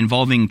bang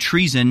involving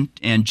treason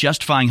and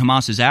justifying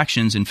Hamas's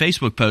actions in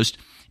Facebook post,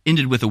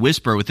 ended with a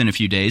whisper within a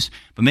few days.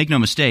 But make no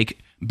mistake,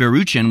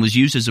 Baruchin was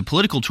used as a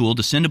political tool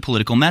to send a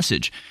political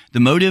message. The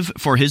motive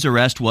for his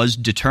arrest was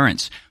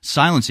deterrence,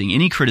 silencing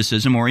any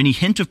criticism or any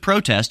hint of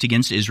protest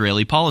against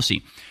Israeli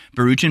policy.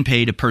 Baruchin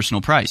paid a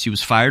personal price. He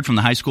was fired from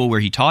the high school where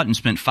he taught and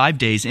spent 5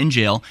 days in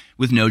jail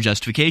with no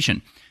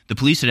justification. The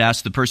police had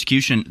asked the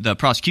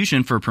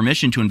prosecution for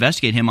permission to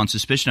investigate him on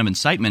suspicion of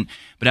incitement,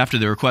 but after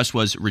the request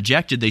was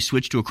rejected, they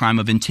switched to a crime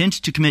of intent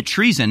to commit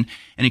treason,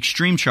 an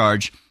extreme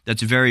charge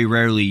that's very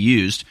rarely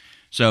used.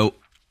 So,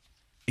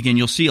 again,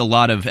 you'll see a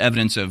lot of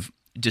evidence of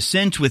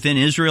dissent within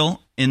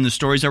Israel in the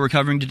stories that we're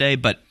covering today,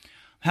 but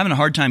I'm having a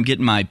hard time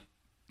getting my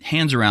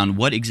hands around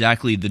what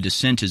exactly the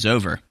dissent is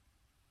over.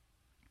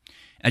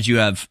 As you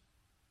have,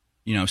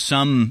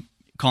 some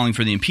calling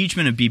for the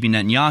impeachment of Bibi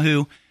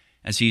Netanyahu,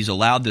 as he's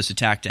allowed this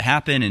attack to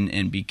happen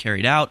and be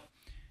carried out.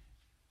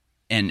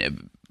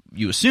 And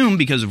you assume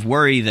because of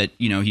worry that,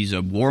 he's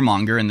a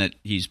warmonger and that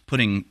he's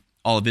putting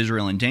all of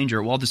Israel in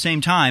danger. Well, at the same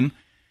time,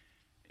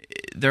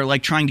 they're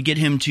like trying to get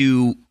him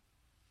to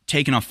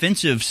take an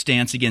offensive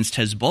stance against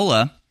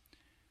Hezbollah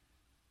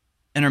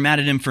and are mad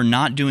at him for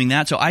not doing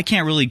that. So I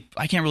can't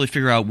really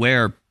figure out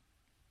where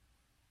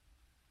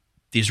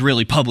the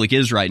Israeli public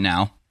is right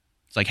now.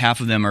 It's like half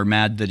of them are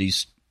mad that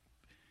he's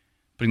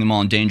putting them all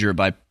in danger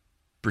by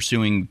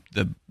pursuing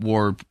the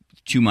war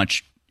with too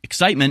much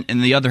excitement,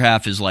 and the other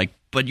half is like,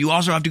 but you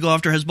also have to go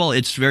after Hezbollah.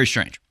 It's very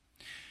strange.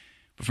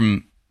 But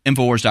from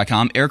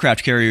Infowars.com,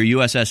 aircraft carrier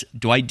USS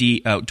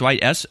Dwight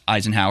S.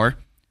 Eisenhower,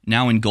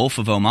 now in Gulf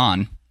of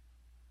Oman.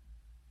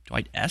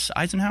 Dwight S.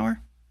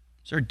 Eisenhower?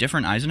 Is there a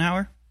different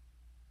Eisenhower? Am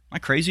I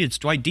crazy? It's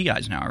Dwight D.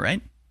 Eisenhower,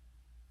 right?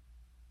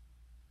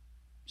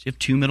 Does he have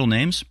two middle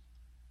names?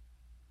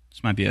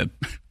 This might be a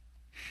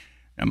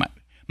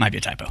might be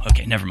a typo.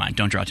 Okay, never mind.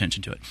 Don't draw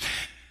attention to it.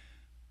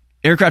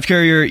 Aircraft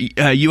carrier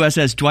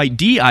USS Dwight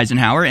D.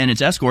 Eisenhower and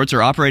its escorts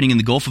are operating in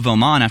the Gulf of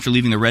Oman after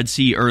leaving the Red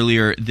Sea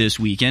earlier this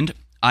weekend.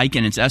 Ike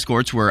and its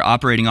escorts were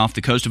operating off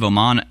the coast of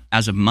Oman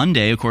as of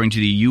Monday, according to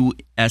the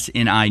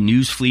USNI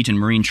News Fleet and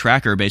Marine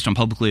Tracker, based on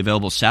publicly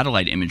available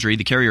satellite imagery.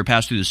 The carrier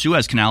passed through the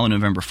Suez Canal on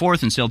November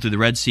 4th and sailed through the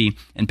Red Sea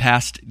and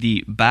passed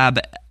the Bab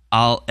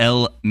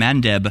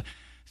al-Mandeb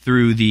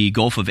through the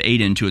Gulf of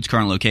Aden to its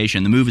current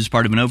location. The move is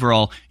part of an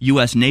overall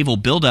U.S. naval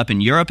buildup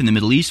in Europe and the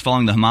Middle East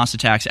following the Hamas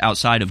attacks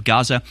outside of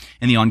Gaza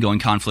and the ongoing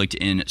conflict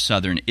in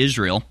southern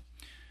Israel.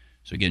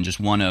 So again, just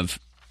one of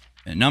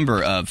a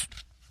number of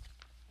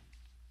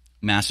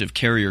massive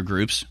carrier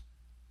groups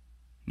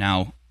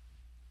now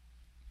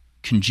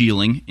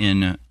congealing in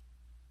the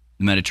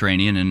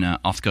Mediterranean and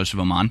off the coast of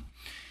Oman.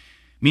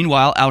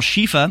 Meanwhile,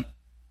 Al-Shifa,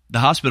 the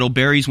hospital,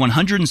 buries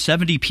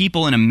 170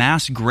 people in a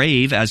mass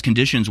grave as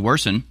conditions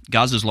worsen.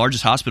 Gaza's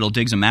largest hospital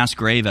digs a mass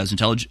grave as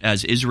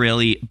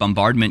Israeli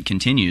bombardment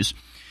continues.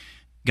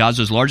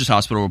 Gaza's largest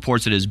hospital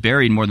reports it has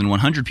buried more than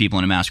 100 people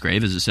in a mass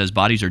grave. As it says,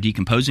 bodies are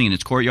decomposing in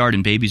its courtyard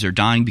and babies are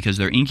dying because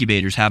their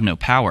incubators have no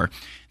power.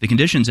 The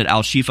conditions at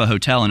Al-Shifa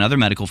Hotel and other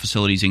medical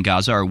facilities in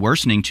Gaza are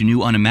worsening to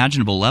new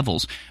unimaginable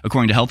levels,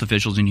 according to health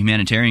officials and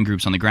humanitarian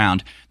groups on the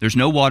ground. There's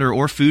no water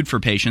or food for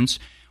patients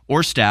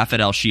or staff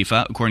at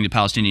Al-Shifa, according to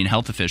Palestinian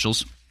health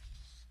officials.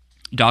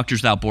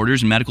 Doctors Without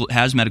Borders and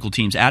medical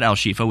teams at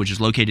Al-Shifa, which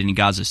is located in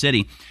Gaza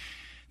City,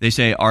 they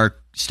say our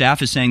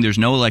staff is saying there's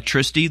no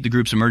electricity. The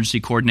group's emergency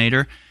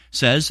coordinator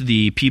says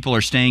the people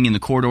are staying in the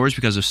corridors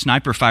because of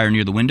sniper fire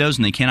near the windows,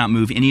 and they cannot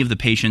move any of the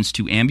patients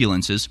to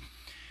ambulances.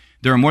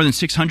 There are more than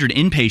 600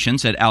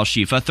 inpatients at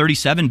Al-Shifa,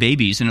 37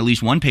 babies, and at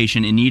least one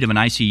patient in need of an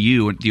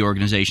ICU, the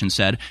organization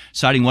said.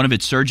 Citing one of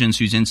its surgeons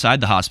who's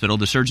inside the hospital,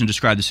 the surgeon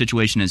described the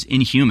situation as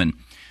inhuman.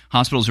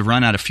 Hospitals have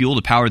run out of fuel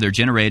to power their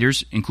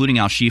generators, including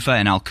Al-Shifa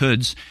and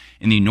Al-Quds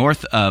in the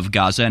north of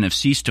Gaza, and have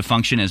ceased to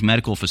function as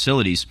medical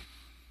facilities.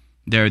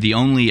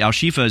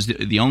 Al-Shifa is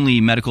the only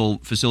medical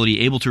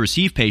facility able to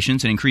receive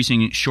patients, and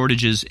increasing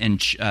shortages and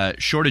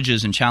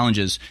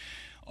challenges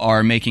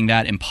are making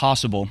that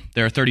impossible.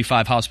 There are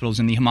 35 hospitals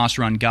in the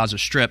Hamas-run Gaza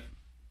Strip.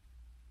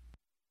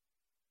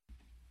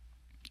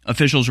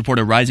 Officials report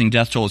a rising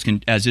death toll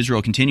as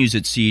Israel continues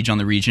its siege on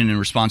the region in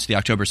response to the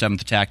October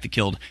 7th attack that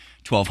killed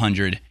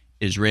 1,200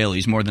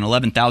 Israelis. More than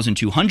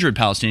 11,200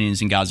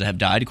 Palestinians in Gaza have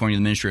died, according to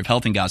the Ministry of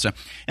Health in Gaza.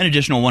 An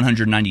additional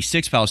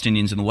 196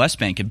 Palestinians in the West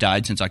Bank have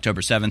died since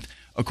October 7th,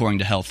 according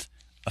to health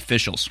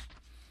officials.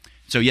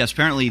 So yes,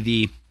 apparently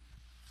the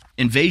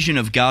invasion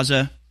of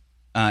Gaza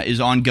is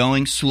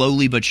ongoing,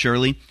 slowly but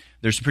surely.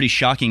 There's some pretty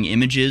shocking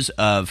images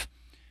of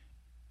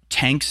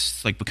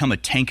tanks, like become a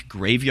tank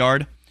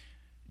graveyard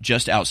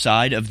just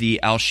outside of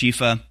the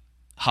Al-Shifa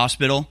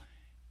hospital.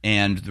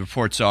 And the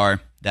reports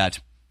are that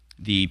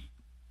the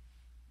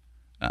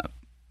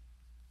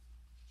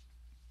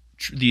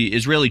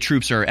Israeli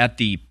troops are at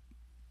the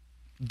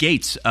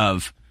gates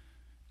of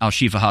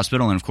Al-Shifa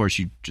Hospital, and of course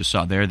you just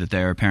saw there that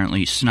they're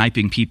apparently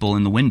sniping people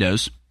in the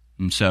windows,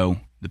 and so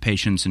the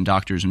patients and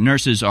doctors and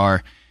nurses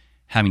are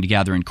having to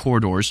gather in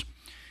corridors.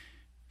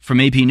 From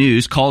AP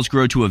News, calls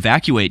grow to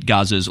evacuate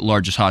Gaza's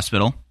largest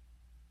hospital.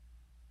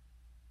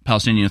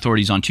 Palestinian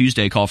authorities on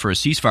Tuesday call for a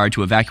ceasefire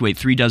to evacuate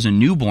 36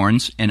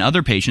 newborns and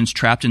other patients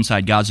trapped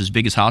inside Gaza's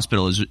biggest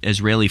hospital as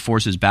Israeli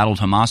forces battled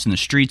Hamas in the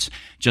streets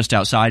just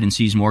outside and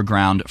seized more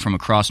ground from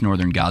across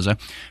northern Gaza.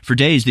 For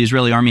days, the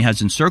Israeli army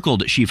has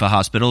encircled Shifa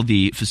Hospital,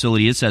 the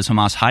facility it says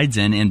Hamas hides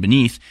in and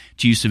beneath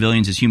to use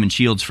civilians as human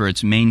shields for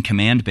its main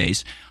command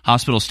base.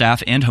 Hospital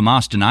staff and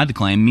Hamas denied the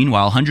claim.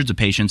 Meanwhile, hundreds of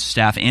patients,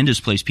 staff, and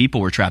displaced people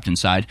were trapped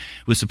inside,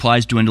 with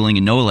supplies dwindling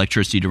and no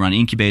electricity to run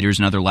incubators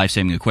and other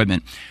life-saving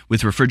equipment.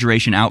 With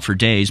refrigeration out for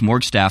days,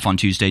 morgue staff on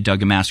Tuesday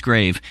dug a mass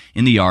grave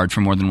in the yard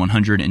for more than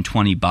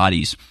 120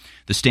 bodies.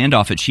 The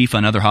standoff at Shifa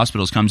and other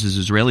hospitals comes as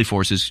Israeli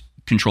forces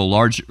control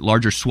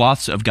larger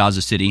swaths of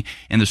Gaza City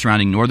and the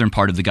surrounding northern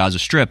part of the Gaza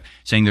Strip,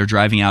 saying they're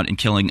driving out and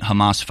killing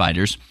Hamas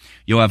fighters.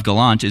 Yoav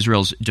Gallant,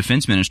 Israel's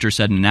defense minister,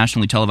 said in a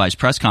nationally televised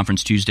press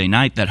conference Tuesday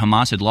night that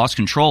Hamas had lost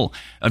control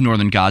of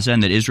northern Gaza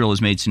and that Israel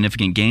has made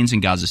significant gains in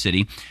Gaza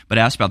City. But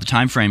asked about the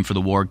time frame for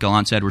the war,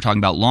 Gallant said, "We're talking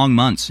about long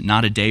months,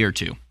 not a day or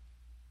two."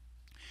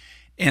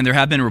 And there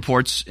have been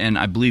reports, and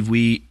I believe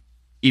we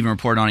even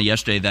reported on it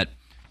yesterday, that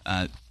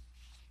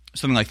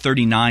something like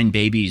 39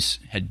 babies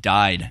had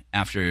died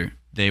after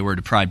they were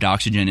deprived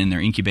oxygen in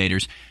their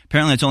incubators.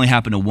 Apparently that's only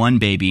happened to one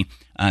baby.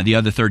 The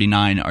other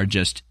 39 are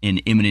just in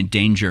imminent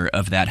danger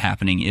of that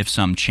happening if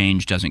some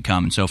change doesn't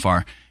come. And so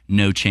far,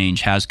 no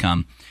change has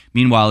come.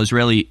 Meanwhile,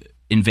 Israeli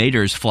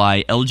invaders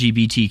fly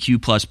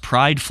LGBTQ plus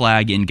pride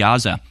flag in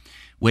Gaza,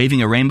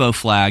 waving a rainbow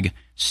flag,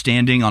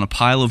 standing on a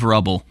pile of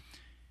rubble.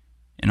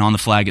 And on the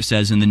flag it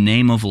says, "In the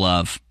name of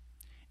love."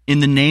 In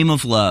the name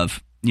of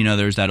love. You know,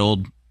 there's that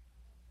old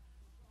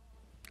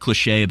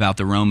cliche about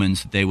the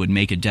Romans that they would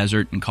make a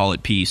desert and call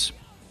it peace.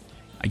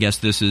 I guess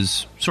this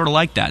is sort of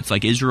like that. It's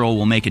like Israel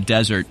will make a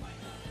desert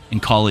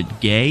and call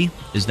it gay.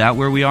 Is that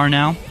where we are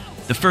now?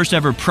 The first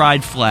ever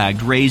pride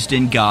flag raised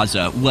in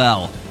Gaza.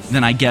 Well,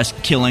 then I guess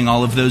killing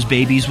all of those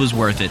babies was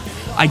worth it.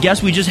 I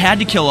guess we just had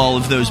to kill all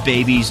of those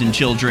babies and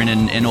children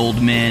and old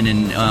men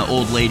and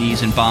old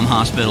ladies and bomb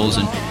hospitals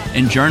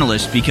and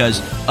journalists,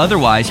 because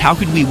otherwise, how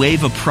could we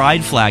wave a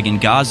pride flag in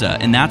Gaza?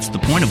 And that's the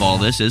point of all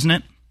this, isn't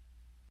it?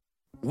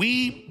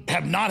 We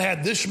have not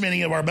had this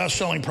many of our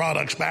best-selling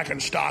products back in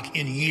stock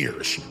in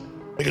years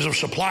because of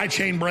supply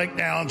chain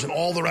breakdowns and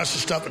all the rest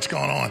of the stuff that's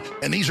going on.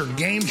 And these are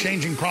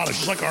game-changing products.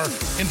 Just like our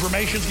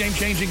information's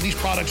game-changing, these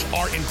products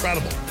are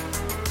incredible.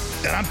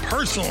 And I'm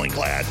personally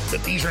glad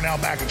that these are now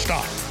back in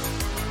stock.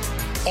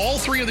 All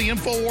three of the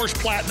InfoWars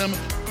Platinum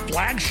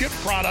flagship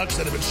products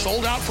that have been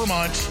sold out for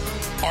months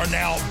are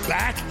now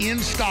back in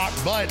stock,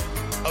 but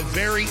a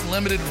very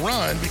limited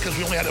run because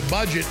we only had a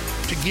budget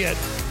to get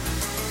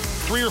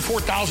 3,000 or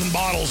 4,000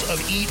 bottles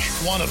of each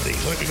one of these. I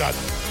think we got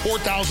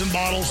 4,000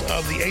 bottles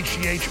of the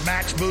HGH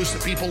Max Boost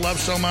that people love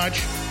so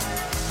much.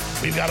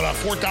 We've got about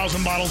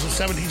 4,000 bottles of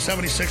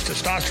 1776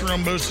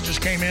 Testosterone Boost that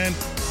just came in.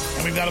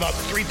 And we've got about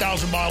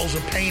 3,000 bottles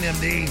of Pain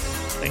MD,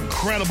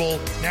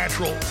 incredible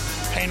natural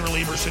pain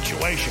reliever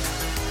situation.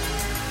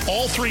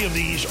 All three of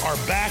these are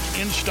back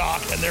in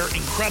stock, and they're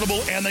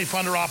incredible, and they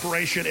fund our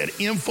operation at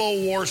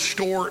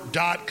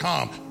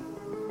InfoWarsStore.com.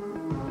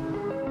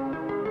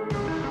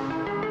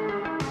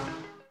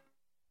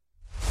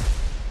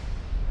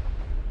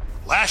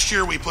 Last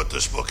year, we put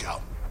this book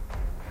out,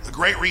 The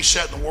Great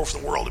Reset and the War for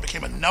the World. It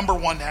became a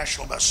 #1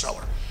 national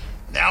bestseller.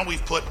 Now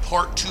we've put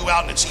part 2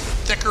 out, and it's even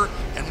thicker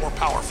and more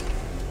powerful.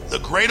 The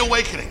Great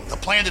Awakening, the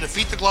plan to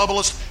defeat the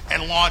globalists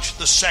and launch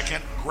the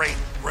second Great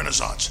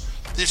Renaissance.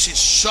 This is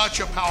such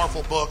a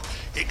powerful book.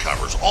 It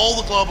covers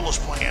all the globalist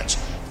plans,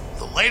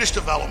 the latest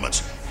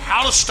developments,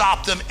 how to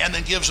stop them, and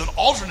then gives an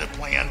alternate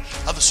plan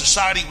of the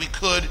society we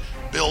could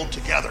build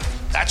together.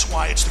 That's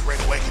why it's the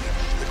Great Awakening.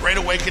 The Great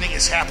Awakening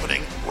is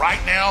happening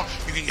right now.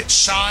 You can get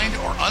signed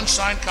or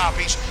unsigned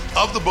copies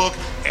of the book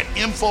at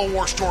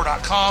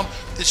InfoWarsStore.com.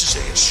 This is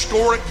a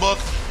historic book.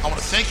 I want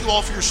to thank you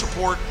all for your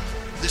support.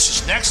 This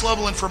is next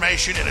level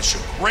information, and it's a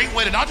great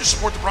way to not just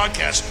support the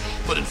broadcast,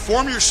 but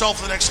inform yourself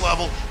to the next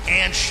level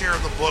and share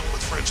the book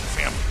with friends and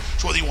family.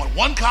 So whether you want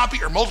one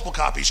copy or multiple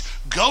copies,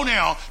 go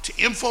now to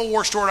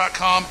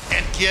InfoWarsStore.com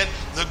and get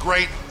The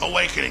Great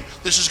Awakening.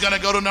 This is going to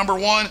go to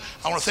 #1.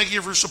 I want to thank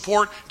you for your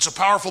support. It's a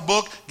powerful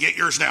book. Get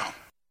yours now.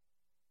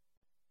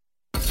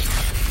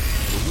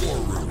 The War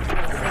Room.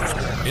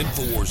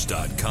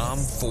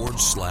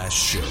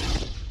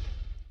 InfoWars.com/show.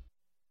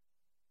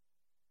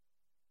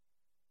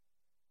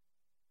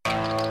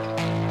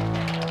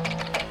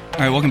 All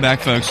right, welcome back,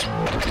 folks.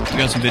 We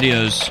got some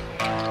videos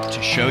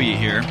to show you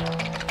here.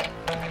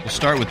 We'll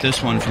start with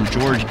this one from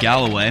George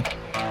Galloway.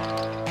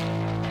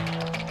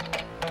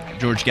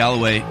 George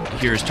Galloway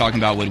here is talking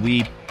about what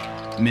we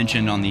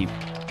mentioned on the,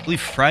 I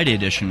believe, Friday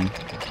edition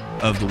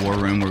of the War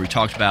Room, where we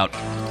talked about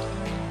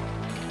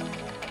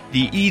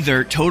the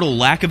either total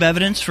lack of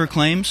evidence for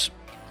claims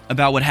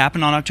about what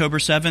happened on October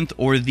 7th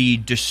or the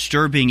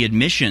disturbing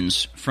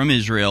admissions from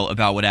Israel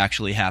about what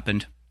actually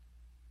happened,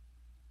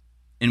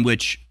 in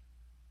which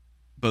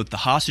both the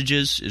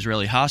hostages,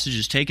 Israeli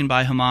hostages taken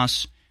by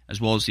Hamas, as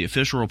well as the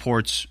official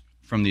reports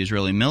from the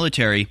Israeli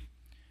military,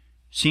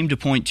 seem to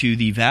point to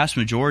the vast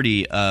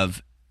majority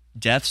of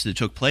deaths that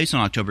took place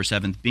on October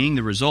 7th being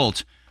the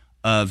result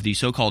of the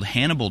so-called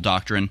Hannibal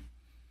Doctrine,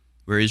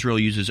 where Israel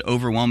uses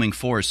overwhelming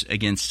force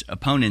against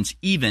opponents,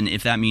 even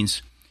if that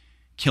means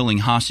killing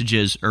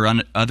hostages or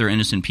other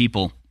innocent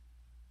people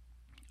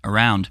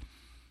around.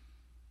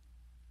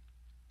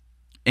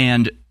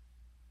 And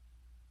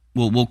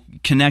we'll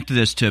connect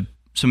this to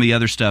some of the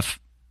other stuff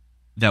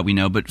that we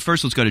know. But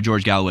first, let's go to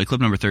George Galloway,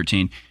 clip number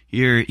 13.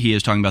 Here he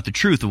is talking about the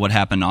truth of what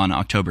happened on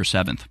October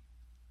 7th.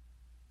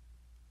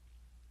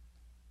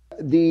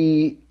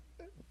 The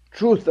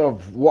truth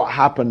of what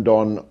happened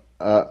on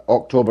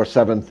October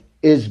 7th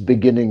is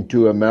beginning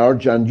to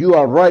emerge, and you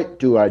are right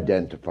to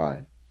identify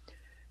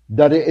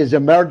that it is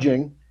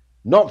emerging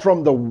not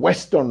from the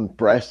Western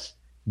press,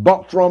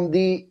 but from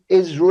the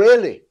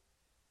Israeli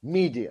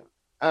media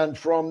and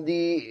from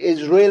the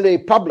Israeli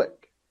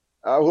public,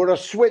 who are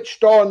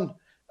switched on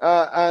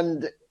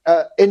and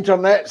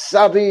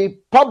internet-savvy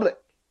public.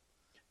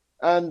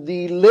 And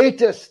the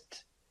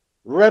latest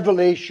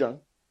revelation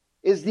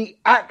is the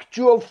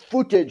actual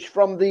footage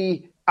from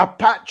the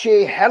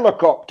Apache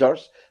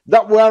helicopters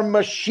that were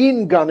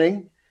machine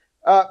gunning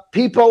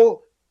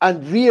people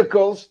and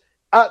vehicles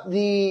at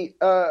the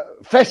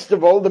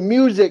festival, the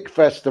music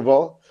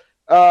festival,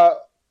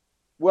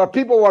 where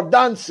people were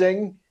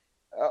dancing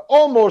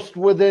almost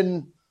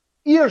within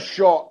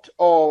earshot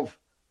of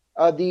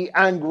the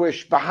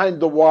anguish behind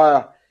the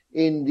wire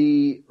in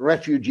the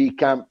refugee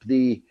camp,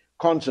 the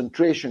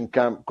concentration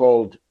camp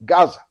called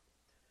Gaza.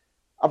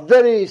 A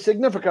very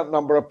significant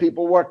number of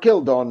people were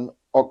killed on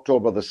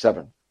October the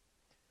 7th.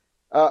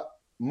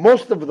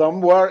 Most of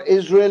them were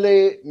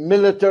Israeli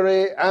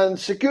military and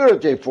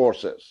security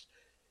forces.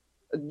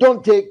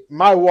 Don't take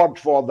my word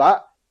for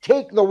that.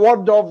 Take the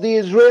word of the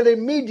Israeli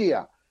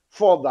media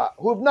for that,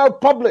 who've now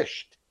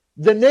published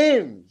the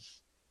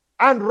names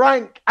and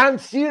rank and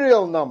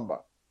serial number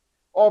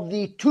of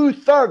the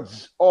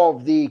 2/3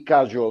 of the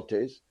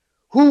casualties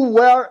who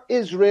were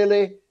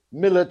Israeli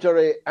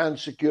military and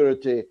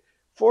security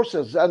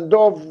forces. And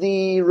of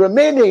the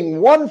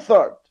remaining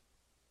 1/3,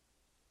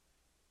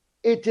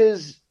 it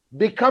is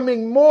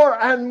becoming more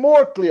and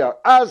more clear,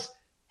 as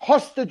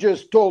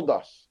hostages told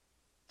us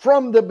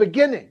from the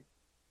beginning,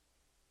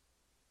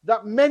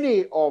 that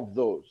many of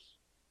those,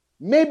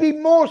 maybe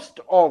most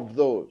of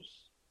those,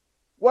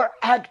 were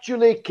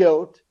actually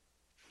killed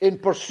in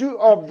pursuit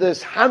of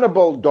this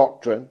Hannibal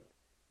Doctrine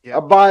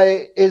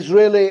by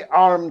Israeli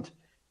armed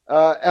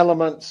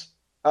elements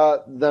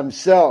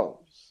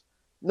themselves.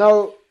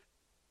 Now,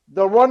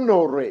 there were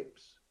no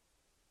rapes.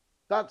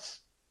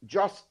 That's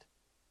just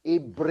a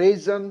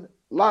brazen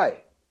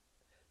lie.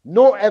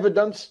 No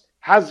evidence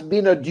has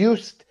been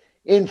adduced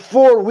in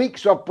 4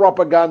 weeks of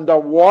propaganda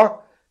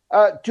war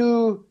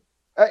to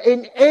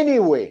in any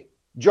way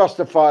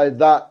justify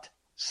that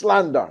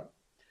slander.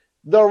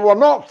 There were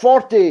not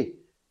 40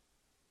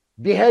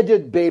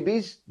 beheaded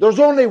babies. There's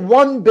only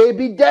one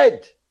baby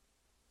dead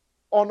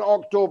on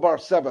October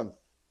 7th.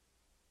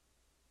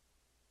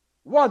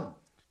 One.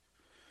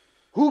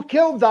 Who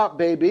killed that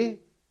baby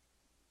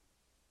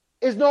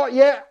is not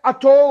yet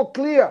at all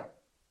clear.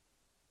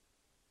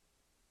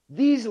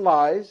 These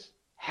lies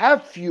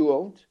have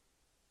fueled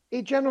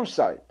a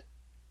genocide.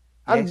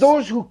 And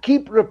those who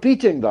keep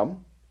repeating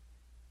them,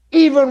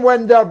 even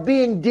when they're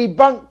being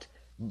debunked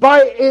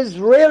by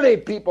Israeli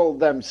people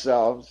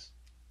themselves,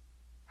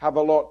 have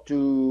a lot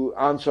to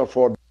answer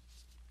for.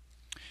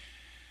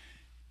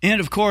 And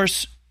of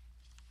course,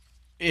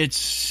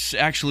 it's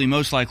actually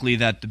most likely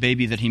that the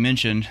baby that he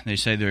mentioned, they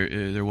say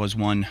there was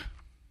one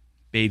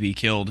baby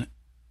killed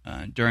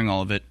during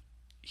all of it,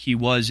 he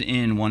was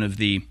in one of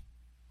the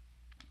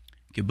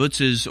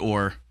kibbutzes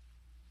or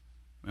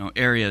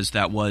areas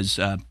that was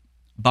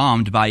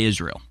bombed by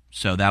Israel.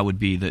 So that would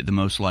be the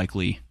most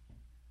likely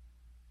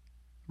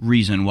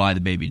reason why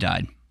the baby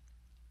died.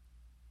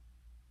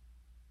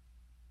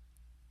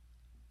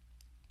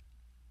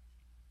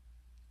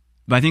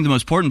 But I think the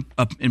most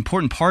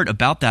important part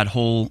about that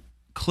whole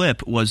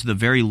clip was the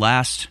very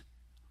last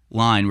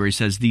line where he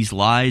says, "These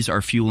lies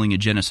are fueling a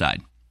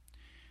genocide."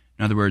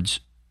 In other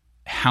words,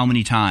 how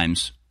many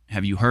times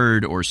have you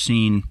heard or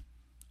seen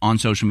on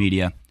social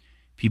media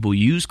people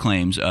use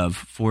claims of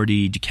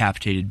 40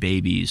 decapitated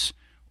babies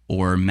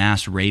or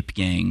mass rape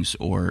gangs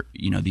or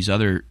these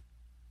other,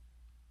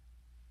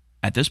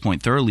 at this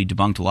point, thoroughly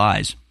debunked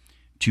lies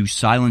to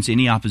silence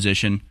any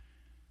opposition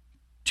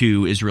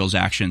to Israel's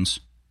actions,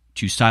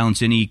 to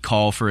silence any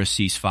call for a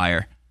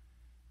ceasefire,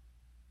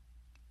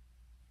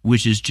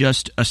 which is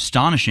just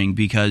astonishing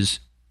because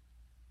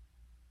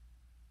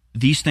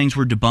these things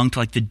were debunked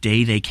like the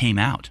day they came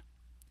out.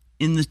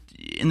 In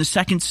the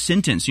second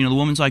sentence, the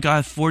woman's like, I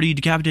have 40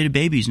 decapitated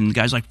babies, and the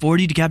guy's like,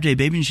 40 decapitated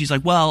babies? And she's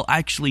like, well,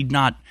 actually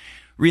not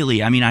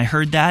really. I mean, I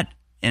heard that,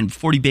 and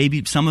 40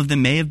 babies, some of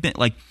them may have been,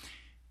 but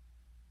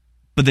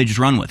they just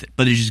run with it.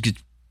 But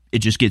it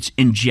just gets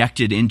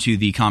injected into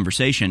the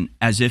conversation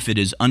as if it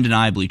is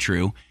undeniably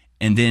true,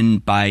 and then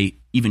by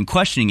even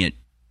questioning it,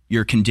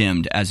 you're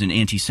condemned as an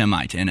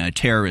anti-Semite and a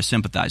terrorist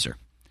sympathizer.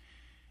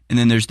 And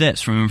then there's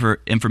this from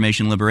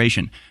Information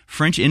Liberation.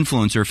 French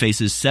influencer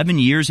faces 7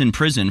 years in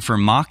prison for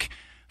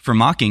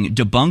mocking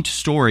debunked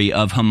story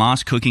of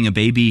Hamas cooking a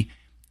baby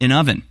in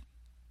oven.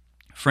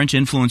 French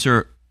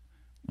influencer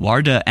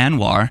Warda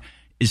Anwar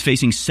is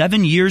facing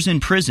 7 years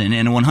in prison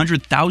and a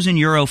 100,000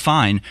 euro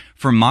fine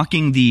for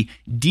mocking the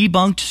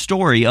debunked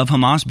story of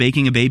Hamas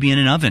baking a baby in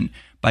an oven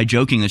by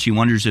joking that she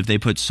wonders if they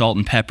put salt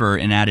and pepper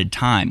and added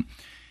thyme.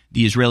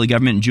 The Israeli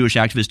government and Jewish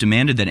activists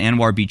demanded that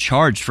Anwar be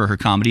charged for her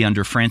comedy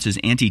under France's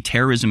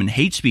anti-terrorism and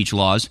hate speech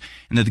laws,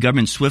 and that the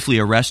government swiftly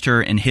arrest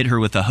her and hit her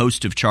with a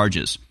host of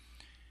charges.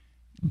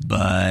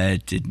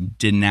 But it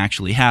didn't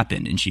actually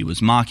happen, and she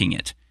was mocking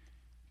it.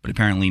 But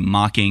apparently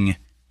mocking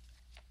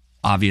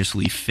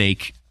obviously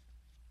fake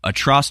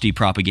atrocity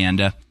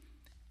propaganda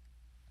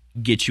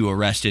gets you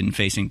arrested and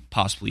facing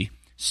possibly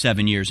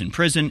 7 years in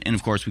prison. And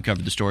of course, we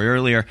covered the story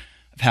earlier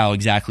of how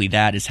exactly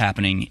that is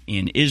happening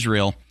in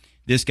Israel.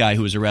 This guy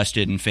who was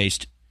arrested and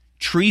faced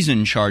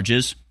treason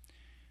charges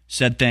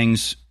said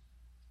things,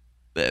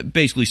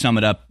 basically sum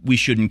it up, we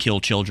shouldn't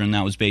kill children.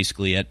 That was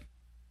basically it.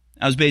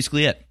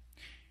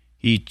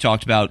 He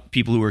talked about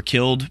people who were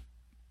killed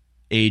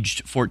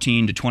aged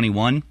 14 to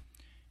 21,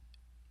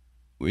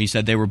 where he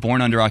said they were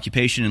born under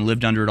occupation and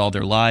lived under it all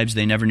their lives.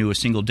 They never knew a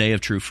single day of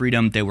true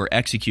freedom. They were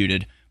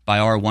executed by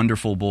our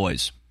wonderful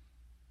boys.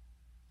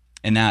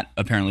 And that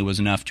apparently was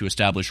enough to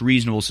establish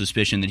reasonable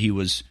suspicion that he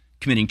was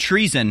committing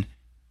treason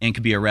and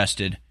could be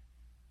arrested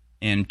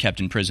and kept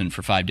in prison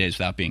for 5 days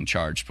without being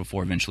charged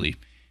before eventually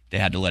they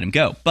had to let him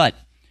go. But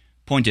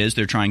point is,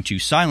 they're trying to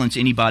silence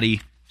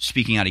anybody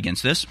speaking out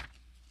against this,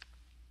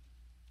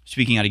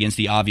 speaking out against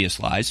the obvious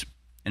lies.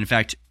 And in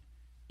fact,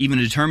 even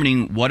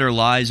determining what are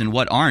lies and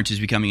what aren't is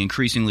becoming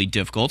increasingly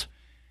difficult,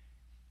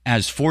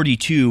 as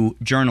 42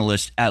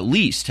 journalists at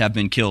least have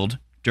been killed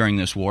during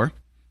this war.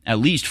 At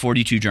least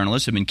 42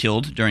 journalists have been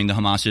killed during the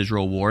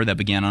Hamas-Israel war that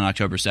began on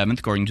October 7th,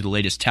 according to the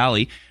latest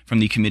tally from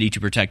the Committee to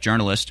Protect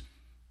Journalists,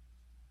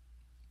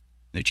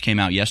 which came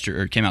out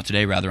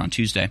today on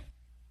Tuesday.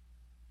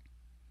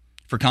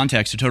 For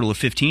context, a total of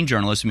 15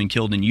 journalists have been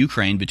killed in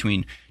Ukraine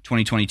between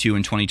 2022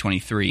 and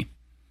 2023.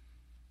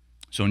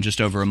 So in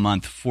just over a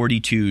month,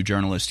 42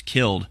 journalists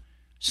killed,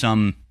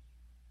 some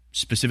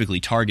specifically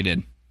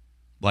targeted,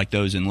 like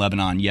those in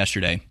Lebanon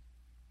yesterday,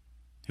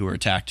 who were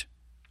attacked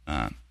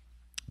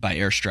by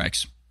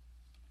airstrikes.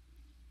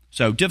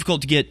 So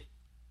difficult to get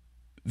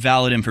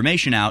valid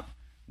information out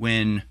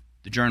when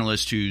the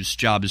journalists whose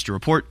job is to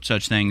report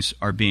such things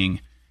are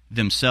being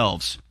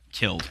themselves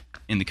killed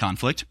in the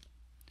conflict.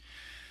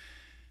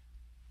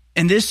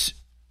 And this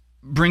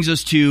brings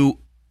us to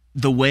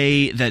the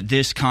way that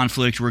this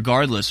conflict,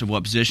 regardless of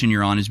what position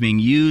you're on, is being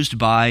used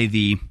by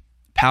the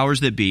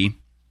powers that be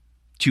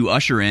to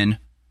usher in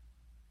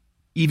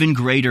even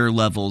greater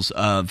levels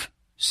of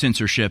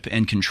censorship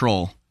and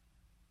control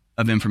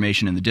of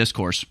information in the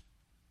discourse.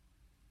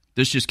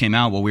 This just came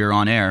out while we were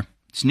on air.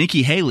 It's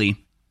Nikki Haley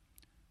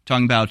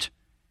talking about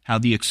how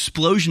the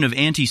explosion of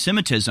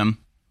anti-Semitism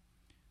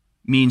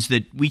means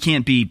that we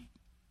can't be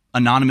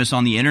anonymous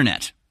on the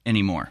internet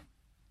anymore.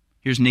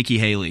 Here's Nikki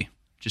Haley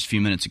just a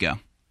few minutes ago.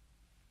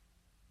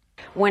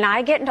 When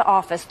I get into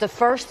office, the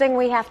first thing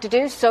we have to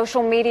do,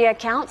 social media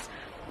accounts,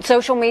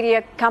 social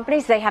media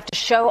companies, they have to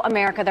show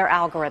America their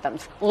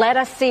algorithms. Let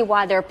us see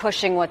why they're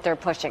pushing what they're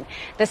pushing.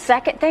 The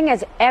second thing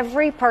is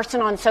every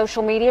person on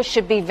social media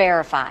should be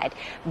verified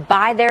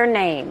by their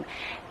name.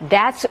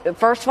 That's,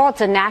 first of all,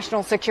 it's a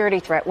national security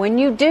threat. When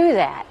you do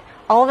that,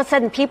 all of a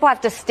sudden people have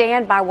to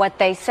stand by what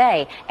they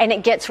say, and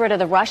it gets rid of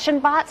the Russian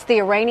bots, the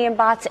Iranian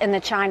bots, and the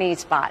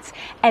Chinese bots.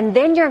 And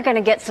then you're going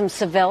to get some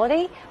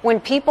civility when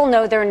people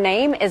know their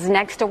name is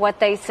next to what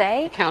they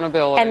say.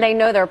 Accountability. And they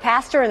know their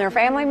pastor and their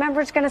family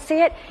member is going to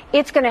see it.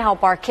 It's going to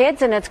help our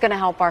kids, and it's going to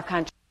help our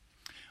country.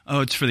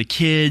 Oh, it's for the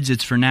kids.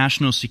 It's for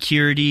national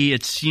security.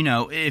 It's,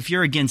 if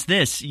you're against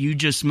this, you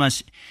just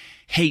must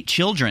hate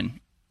children.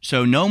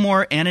 So no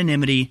more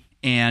anonymity.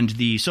 And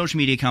the social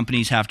media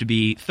companies have to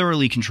be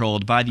thoroughly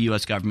controlled by the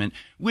U.S. government,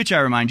 which I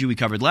remind you we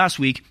covered last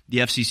week. The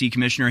FCC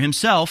commissioner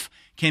himself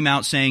came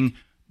out saying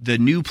the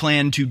new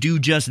plan to do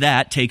just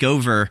that, take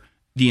over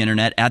the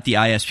internet at the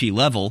ISP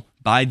level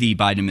by the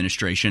Biden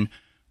administration,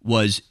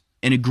 was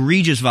an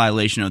egregious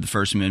violation of the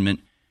First Amendment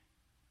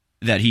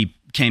that he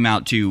came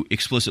out to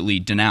explicitly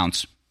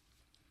denounce.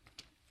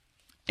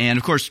 And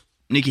of course,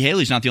 Nikki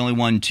Haley's not the only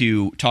one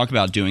to talk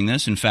about doing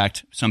this. In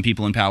fact, some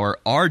people in power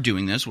are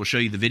doing this. We'll show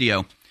you the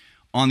video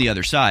on the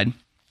other side.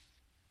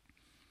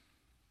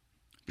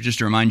 But just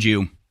to remind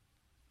you,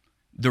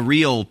 the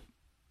real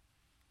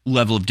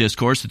level of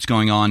discourse that's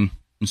going on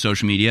in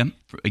social media,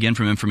 again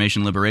from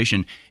Information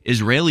Liberation,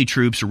 Israeli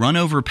troops run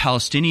over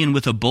Palestinian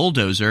with a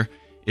bulldozer.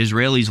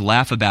 Israelis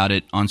laugh about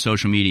it on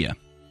social media.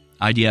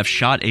 IDF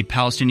shot a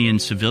Palestinian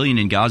civilian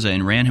in Gaza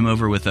and ran him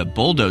over with a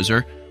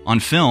bulldozer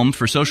on film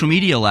for social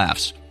media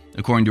laughs,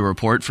 according to a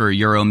report for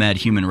Euromed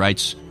Human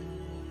Rights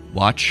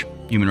Watch,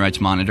 Human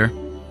Rights Monitor.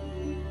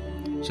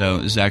 So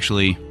this is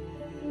actually,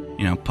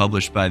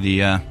 published by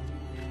the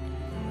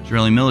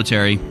Israeli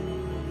military.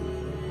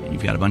 And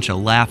you've got a bunch of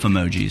laugh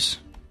emojis.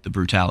 The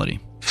brutality.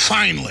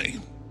 finally,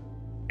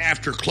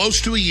 after close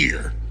to a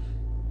year,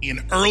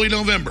 in early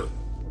November,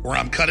 where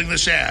I'm cutting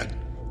this ad,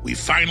 we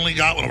finally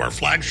got one of our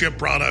flagship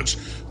products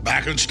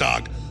back in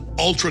stock,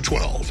 Ultra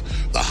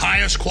 12, the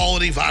highest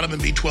quality vitamin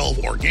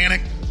B12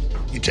 organic.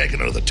 You take it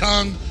under the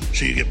tongue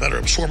so you get better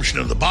absorption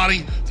into the body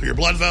through your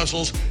blood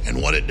vessels, and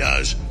what it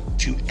does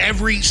to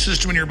every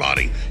system in your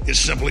body is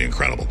simply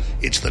incredible.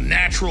 It's the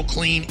natural,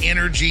 clean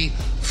energy,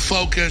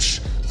 focus,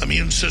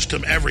 immune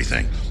system,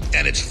 everything.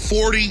 And it's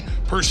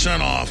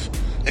 40% off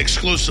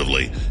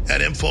exclusively at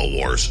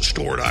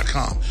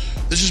InfoWarsStore.com.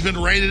 This has been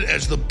rated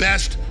as the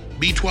best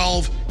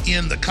B12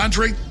 in the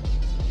country.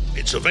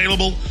 It's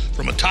available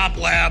from a top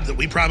lab that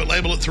we private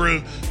label it through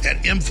at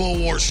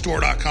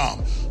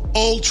InfoWarsStore.com.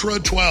 Ultra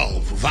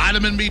 12,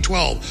 vitamin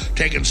B12,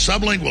 taken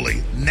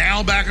sublingually,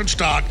 now back in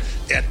stock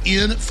at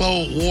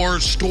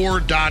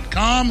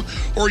InfoWarsStore.com,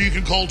 or you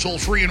can call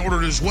toll-free and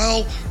order it as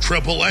well,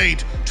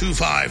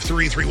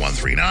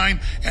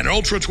 888-253-3139, and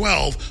Ultra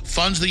 12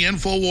 funds the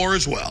InfoWar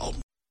as well.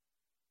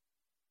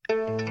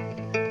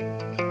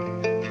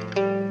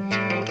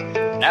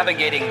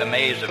 Navigating the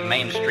maze of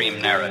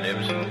mainstream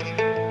narratives,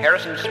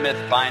 Harrison Smith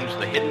finds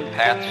the hidden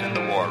paths in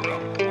the war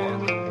room.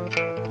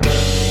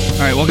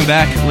 All right, welcome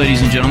back,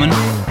 ladies and gentlemen. I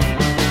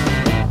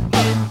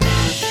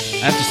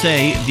have to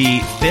say, the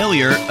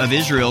failure of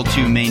Israel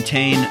to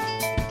maintain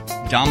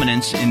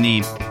dominance in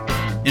the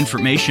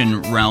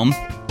information realm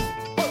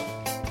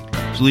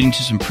is leading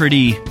to some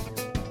pretty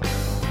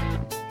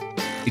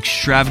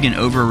extravagant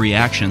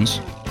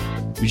overreactions.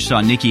 We just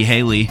saw Nikki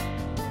Haley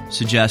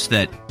suggest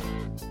that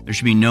there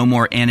should be no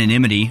more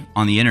anonymity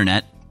on the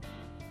internet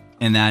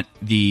and that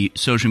the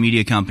social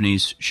media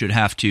companies should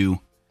have to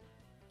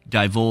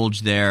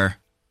divulge their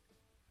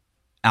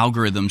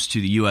algorithms to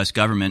the U.S.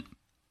 government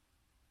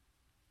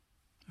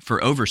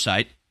for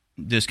oversight.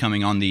 This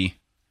coming on the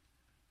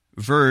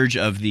verge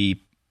of the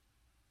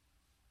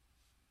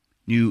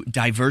new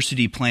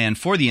diversity plan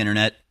for the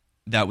internet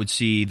that would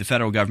see the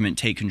federal government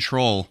take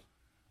control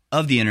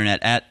of the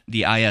internet at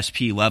the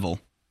ISP level.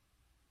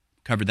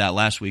 Covered that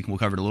last week, and we'll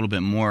cover it a little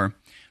bit more.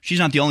 She's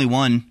not the only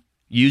one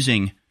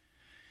using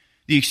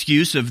the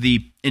excuse of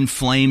the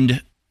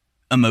inflamed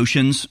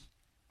emotions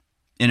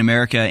in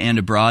America and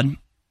abroad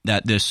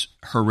that this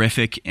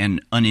horrific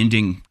and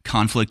unending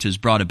conflict has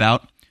brought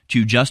about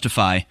to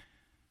justify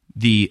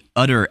the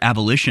utter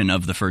abolition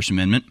of the First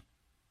Amendment.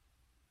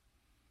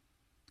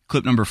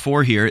 Clip number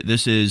 4 here.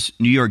 This is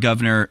New York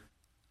Governor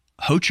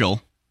Hochul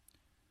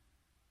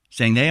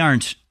saying they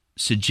aren't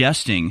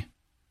suggesting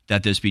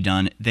that this be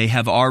done. They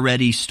have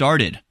already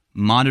started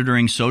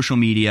monitoring social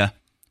media,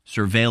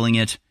 surveilling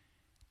it,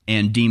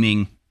 and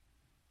deeming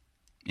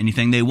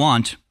anything they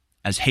want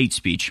as hate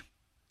speech.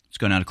 Let's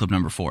go now to clip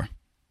number 4.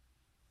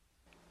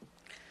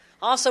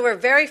 Also, we're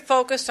very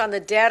focused on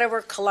the data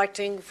we're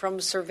collecting from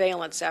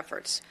surveillance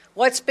efforts,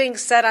 what's being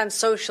said on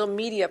social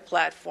media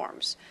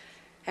platforms.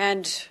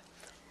 And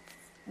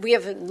we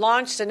have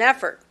launched an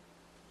effort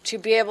to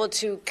be able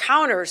to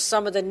counter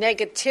some of the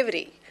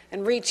negativity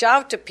and reach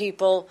out to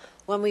people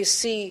when we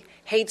see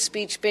hate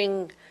speech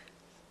being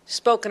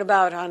spoken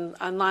about on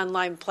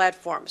online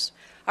platforms.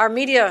 Our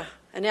media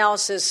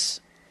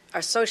analysis,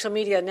 our social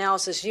media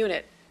analysis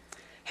unit,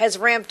 has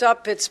ramped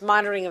up its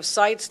monitoring of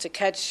sites to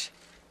catch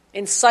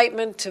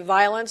incitement to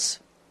violence,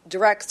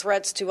 direct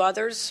threats to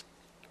others.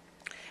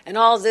 And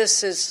all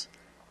this is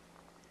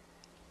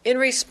in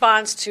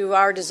response to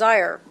our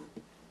desire,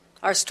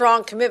 our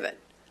strong commitment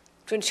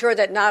to ensure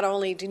that not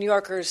only do New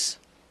Yorkers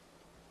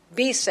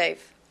be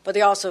safe, but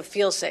they also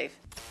feel safe.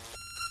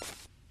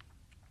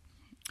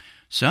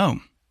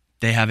 So,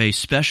 they have a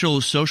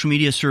special social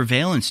media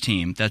surveillance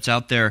team that's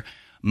out there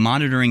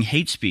monitoring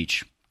hate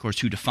speech. Of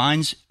course, who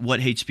defines what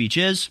hate speech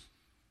is,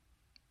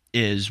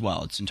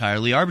 well, it's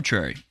entirely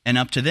arbitrary and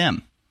up to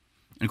them.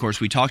 And, of course,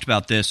 we talked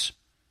about this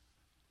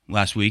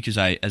last week, as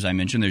I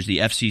mentioned. There's the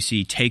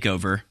FCC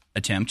takeover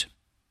attempt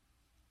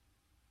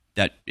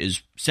that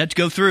is set to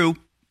go through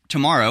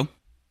tomorrow.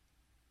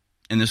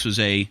 And this was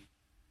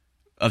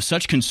of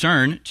such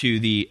concern to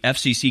the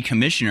FCC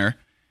commissioner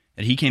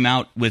that he came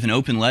out with an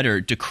open letter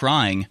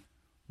decrying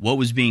what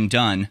was being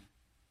done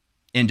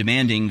and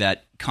demanding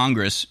that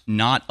Congress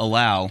not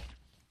allow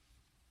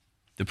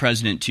the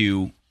president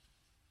to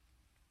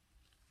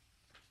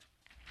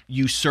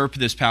usurp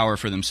this power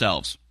for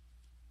themselves.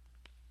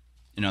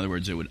 In other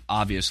words, it would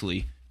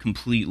obviously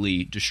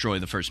completely destroy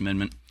the First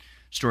Amendment.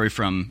 Story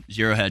from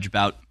Zero Hedge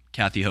about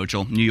Kathy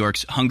Hochul. New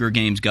York's Hunger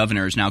Games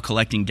governor is now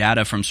collecting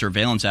data from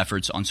surveillance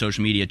efforts on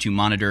social media to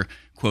monitor,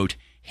 quote,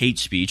 hate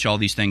speech. All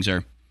these things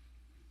are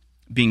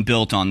being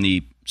built on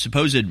the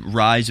supposed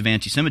rise of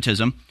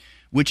anti-Semitism,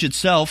 which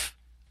itself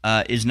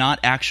is not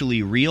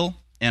actually real,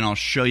 and I'll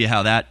show you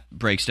how that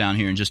breaks down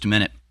here in just a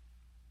minute.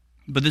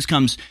 But this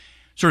comes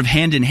sort of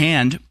hand in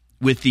hand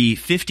with the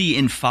 50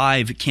 in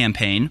 5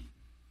 campaign.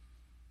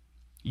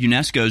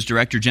 UNESCO's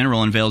Director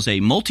General unveils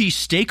a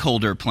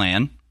multi-stakeholder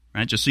plan,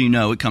 right? Just so you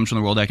know, it comes from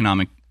the World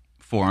Economic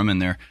Forum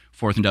and their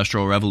Fourth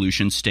Industrial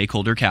Revolution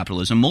stakeholder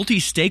capitalism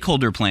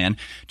multi-stakeholder plan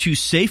to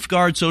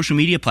safeguard social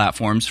media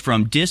platforms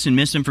from dis and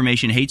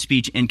misinformation, hate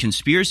speech, and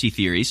conspiracy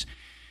theories.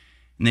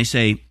 And they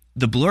say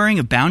the blurring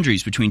of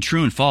boundaries between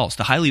true and false,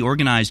 the highly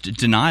organized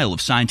denial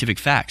of scientific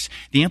facts,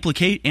 the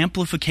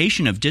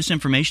amplification of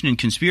disinformation and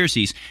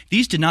conspiracies,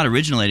 these did not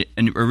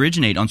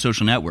originate on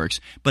social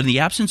networks, but in the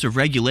absence of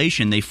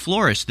regulation, they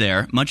flourished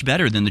there much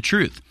better than the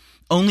truth.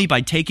 Only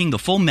by taking the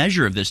full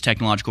measure of this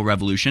technological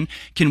revolution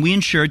can we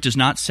ensure it does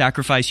not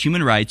sacrifice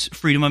human rights,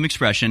 freedom of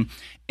expression,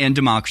 and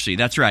democracy.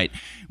 That's right.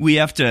 We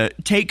have to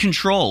take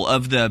control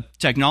of the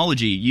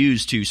technology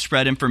used to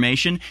spread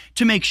information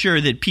to make sure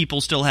that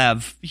people still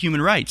have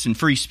human rights and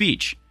free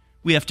speech.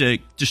 We have to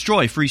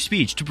destroy free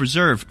speech to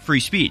preserve free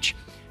speech.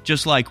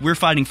 Just like we're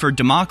fighting for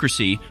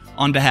democracy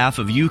on behalf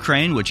of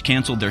Ukraine, which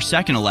canceled their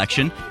second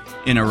election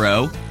in a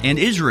row, and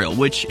Israel,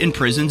 which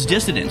imprisons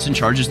dissidents and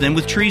charges them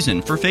with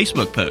treason for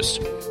Facebook posts.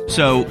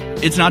 So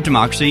it's not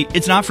democracy,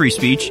 it's not free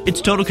speech,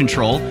 it's total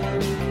control,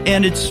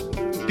 and it's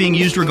being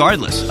used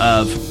regardless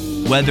of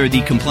whether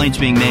the complaints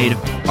being made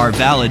are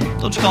valid.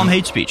 They'll just call them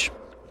hate speech.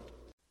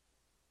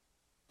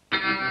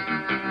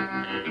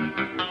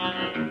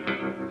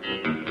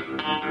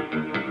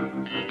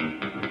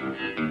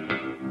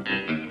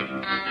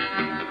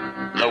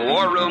 The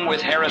War Room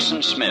with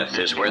Harrison Smith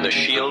is where the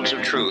shields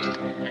of truth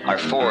are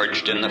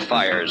forged in the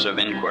fires of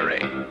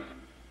inquiry.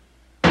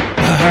 All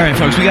right,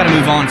 folks, we got to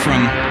move on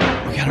from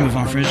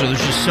Israel.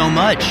 There's just so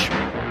much.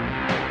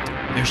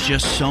 There's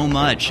just so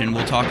much, and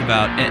we'll talk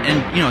about.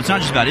 And you know, it's not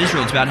just about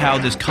Israel. It's about how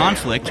this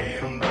conflict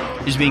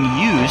is being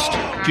used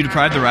to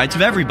deprive the rights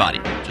of everybody,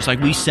 just like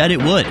we said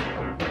it would,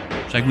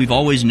 just like we've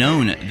always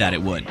known that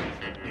it would.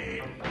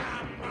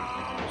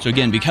 So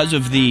again, because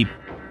of the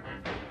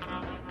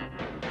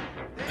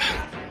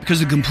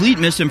complete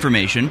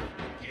misinformation,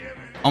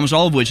 almost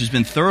all of which has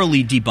been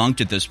thoroughly debunked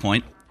at this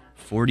point.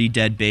 40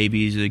 dead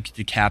babies,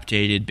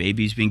 decapitated,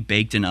 babies being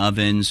baked in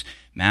ovens,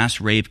 mass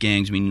rape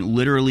gangs. I mean,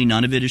 literally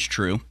none of it is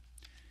true.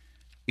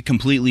 It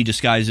completely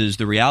disguises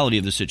the reality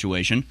of the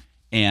situation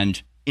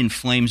and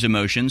inflames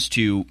emotions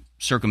to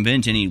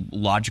circumvent any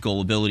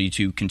logical ability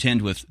to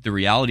contend with the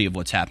reality of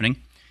what's happening.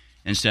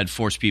 Instead,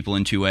 force people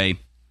into a,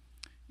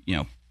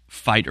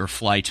 fight or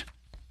flight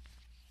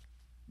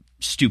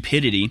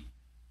stupidity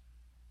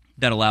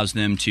that allows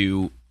them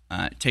to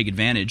take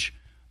advantage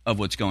of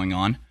what's going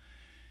on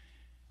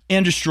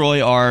and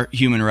destroy our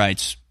human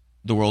rights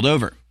the world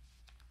over.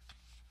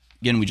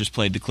 Again, we just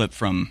played the clip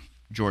from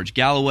George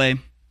Galloway.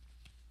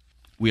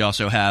 We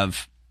also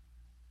have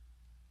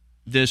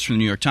this from the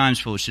New York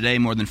Times, published today.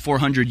 More than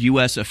 400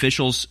 U.S.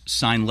 officials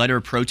signed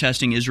letter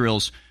protesting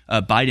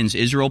Biden's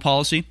Israel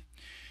policy.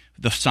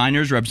 The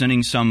signers,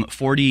 representing some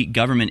 40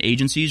 government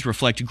agencies,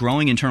 reflect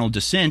growing internal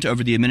dissent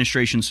over the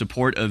administration's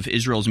support of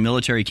Israel's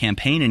military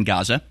campaign in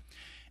Gaza.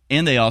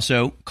 And they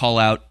also call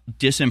out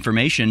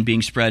disinformation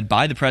being spread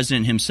by the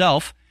president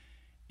himself,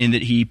 in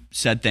that he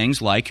said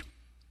things like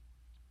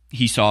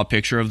he saw a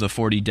picture of the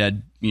 40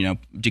 dead,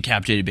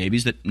 decapitated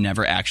babies that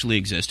never actually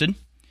existed.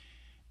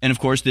 And of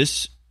course,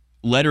 this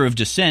letter of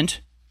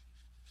dissent,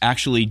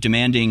 actually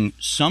demanding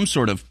some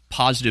sort of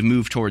positive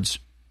move towards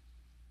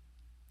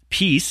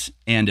peace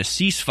and a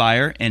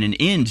ceasefire and an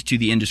end to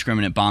the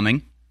indiscriminate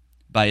bombing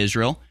by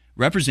Israel,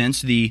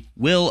 represents the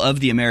will of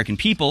the American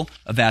people,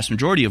 a vast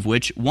majority of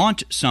which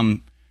want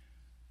some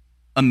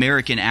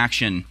American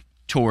action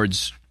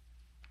towards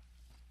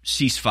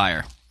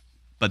ceasefire.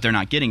 But they're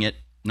not getting it.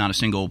 Not a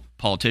single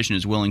politician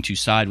is willing to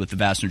side with the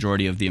vast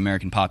majority of the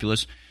American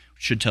populace,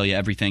 which should tell you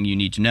everything you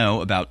need to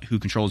know about who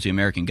controls the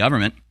American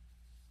government.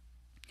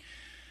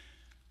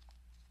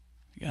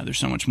 Yeah, there's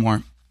so much more.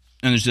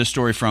 And there's this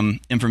story from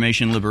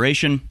Information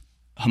Liberation.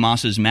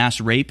 Hamas's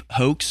mass rape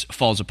hoax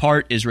falls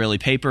apart. Israeli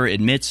paper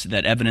admits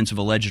that evidence of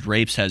alleged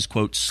rapes has,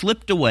 quote,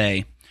 slipped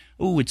away.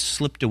 Oh, it's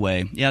slipped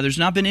away. Yeah, there's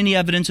not been any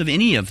evidence of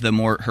any of the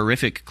more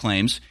horrific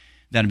claims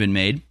that have been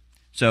made.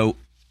 So,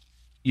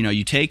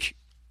 you take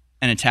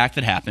an attack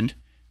that happened,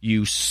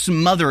 you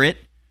smother it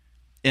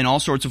in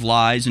all sorts of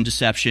lies and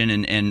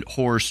deception and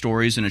horror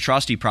stories and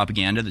atrocity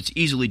propaganda that's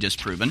easily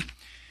disproven.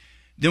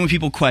 Then when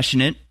people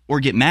question it or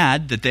get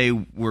mad that they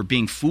were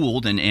being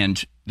fooled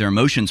and their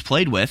emotions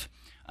played with,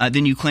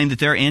 then you claim that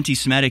they're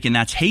anti-Semitic and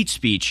that's hate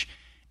speech,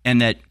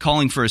 and that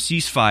calling for a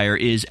ceasefire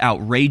is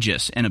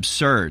outrageous and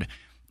absurd.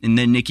 And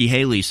then Nikki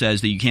Haley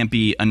says that you can't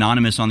be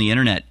anonymous on the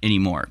internet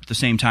anymore. At the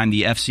same time,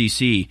 the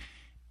FCC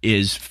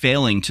is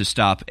failing to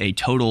stop a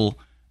total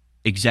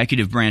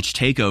executive branch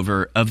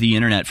takeover of the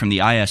internet from the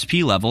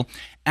ISP level,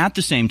 at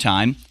the same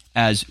time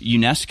as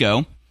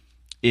UNESCO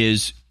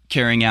is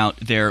carrying out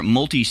their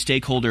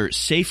multi-stakeholder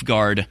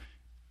safeguard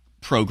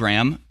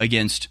program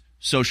against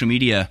social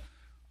media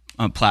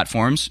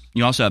platforms.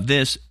 You also have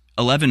this: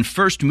 11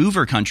 first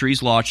mover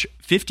countries launch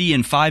 50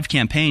 in 5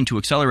 campaign to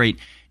accelerate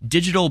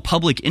digital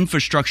public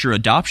infrastructure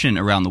adoption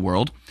around the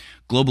world.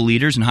 Global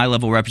leaders and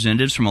high-level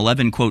representatives from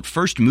 11, quote,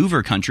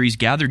 first-mover countries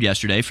gathered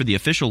yesterday for the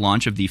official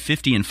launch of the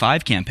 50 in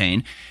 5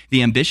 campaign.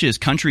 The ambitious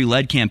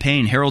country-led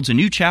campaign heralds a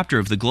new chapter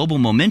of the global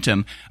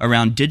momentum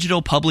around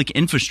digital public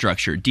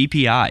infrastructure,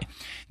 DPI,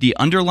 the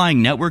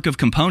underlying network of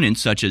components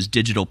such as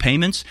digital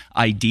payments,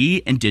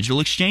 ID, and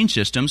digital exchange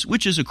systems,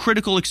 which is a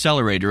critical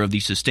accelerator of the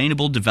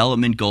Sustainable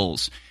Development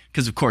Goals.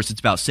 Because, of course, it's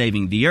about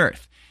saving the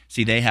earth.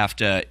 See, they have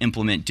to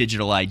implement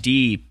digital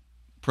ID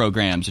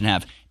programs and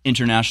have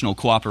international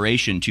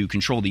cooperation to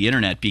control the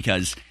internet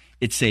because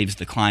it saves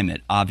the climate,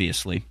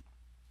 obviously.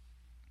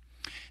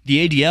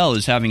 The ADL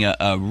is having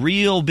a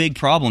real big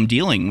problem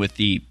dealing with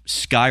the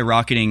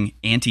skyrocketing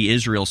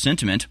anti-Israel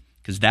sentiment,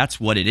 because that's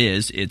what it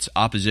is. It's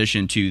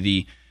opposition to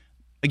the,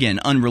 again,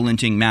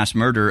 unrelenting mass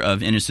murder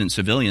of innocent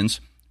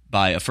civilians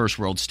by a first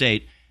world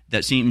state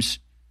that seems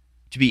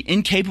to be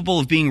incapable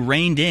of being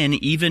reined in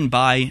even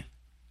by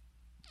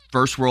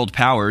first world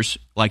powers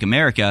like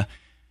America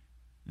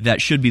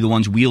that should be the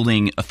ones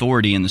wielding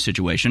authority in the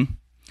situation.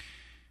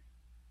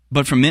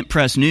 But from Mint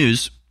Press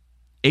News,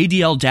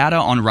 ADL data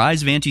on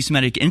rise of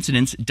anti-Semitic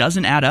incidents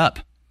doesn't add up.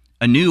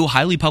 A new,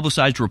 highly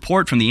publicized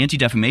report from the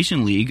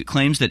Anti-Defamation League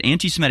claims that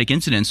anti-Semitic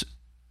incidents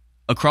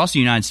across the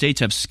United States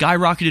have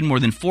skyrocketed more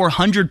than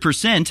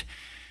 400%,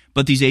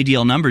 but these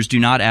ADL numbers do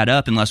not add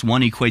up unless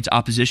one equates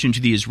opposition to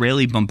the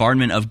Israeli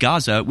bombardment of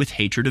Gaza with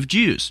hatred of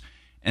Jews.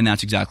 And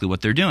that's exactly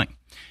what they're doing.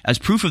 As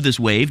proof of this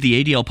wave,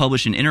 the ADL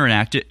published an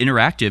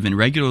interactive and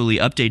regularly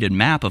updated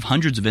map of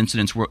hundreds of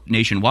incidents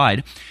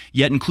nationwide,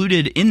 yet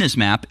included in this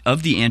map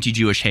of the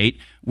anti-Jewish hate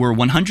were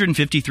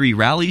 153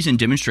 rallies and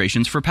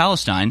demonstrations for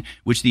Palestine,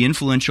 which the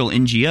influential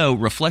NGO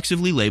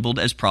reflexively labeled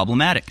as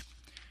problematic.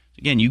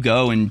 Again, you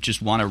go and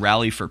just want to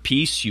rally for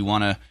peace, you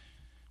want to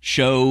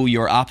show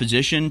your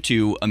opposition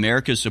to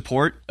America's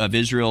support of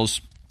Israel's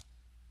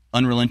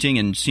unrelenting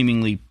and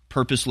seemingly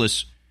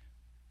purposeless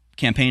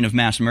campaign of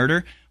mass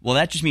murder, well,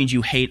 that just means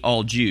you hate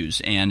all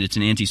Jews, and it's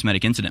an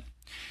anti-Semitic incident.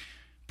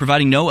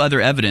 Providing no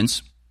other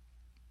evidence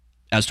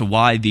as to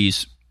why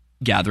these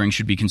gatherings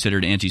should be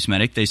considered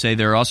anti-Semitic, they say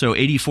there are also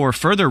 84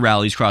 further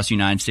rallies across the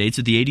United States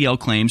that the ADL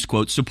claims,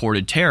 quote,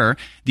 supported terror.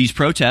 These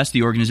protests,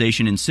 the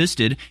organization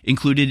insisted,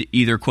 included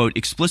either, quote,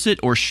 explicit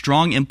or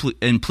strong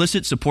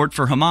implicit support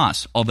for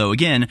Hamas, although,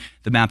 again,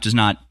 the map does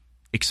not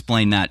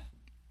explain that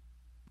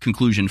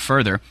conclusion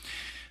further.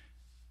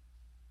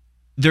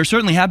 There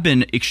certainly have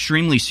been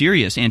extremely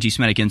serious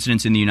anti-Semitic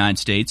incidents in the United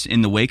States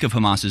in the wake of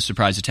Hamas's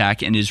surprise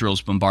attack and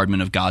Israel's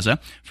bombardment of Gaza.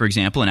 For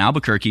example, in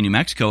Albuquerque, New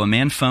Mexico, a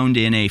man phoned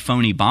in a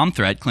phony bomb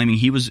threat claiming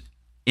he was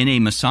in a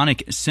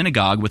Masonic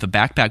synagogue with a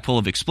backpack full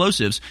of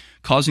explosives,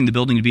 causing the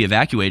building to be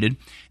evacuated.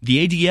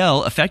 The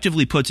ADL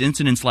effectively puts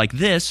incidents like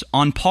this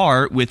on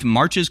par with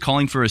marches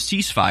calling for a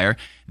ceasefire,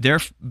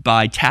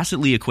 thereby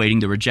tacitly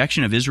equating the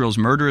rejection of Israel's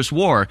murderous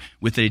war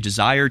with a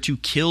desire to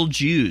kill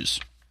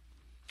Jews.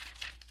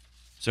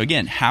 So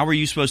again, how are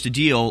you supposed to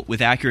deal with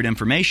accurate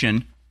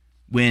information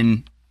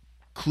when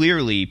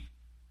clearly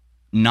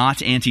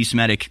not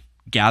anti-Semitic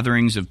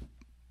gatherings of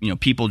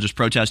people just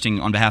protesting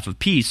on behalf of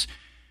peace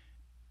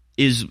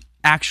is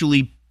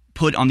actually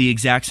put on the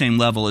exact same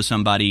level as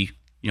somebody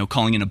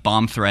calling in a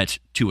bomb threat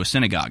to a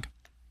synagogue?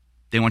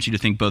 They want you to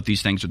think both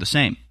these things are the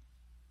same.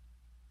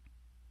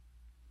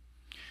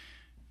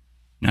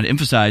 Now, to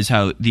emphasize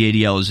how the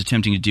ADL is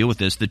attempting to deal with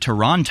this, the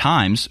Tehran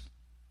Times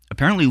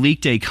apparently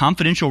leaked a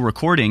confidential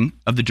recording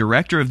of the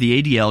director of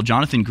the ADL,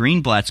 Jonathan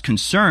Greenblatt's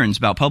concerns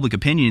about public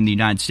opinion in the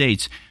United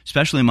States,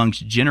 especially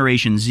amongst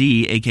Generation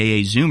Z,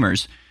 aka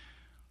Zoomers.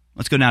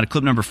 Let's go now to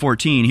clip number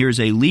 14. Here's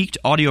a leaked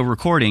audio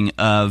recording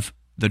of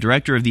the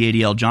director of the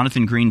ADL,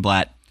 Jonathan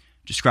Greenblatt,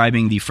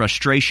 describing the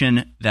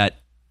frustration that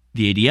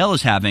the ADL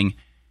is having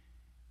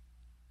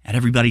at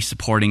everybody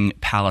supporting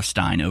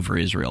Palestine over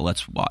Israel.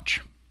 Let's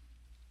watch.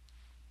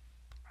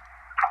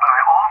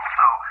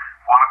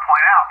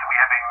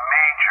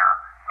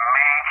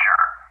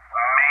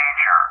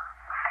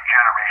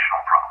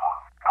 generational problem.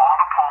 All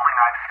the polling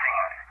I've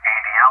seen,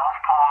 ADL's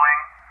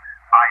polling,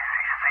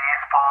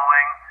 ICC's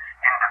polling,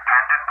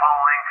 independent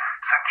polling,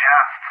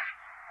 suggests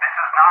this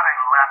is not a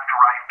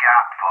left-right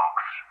gap,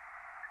 folks.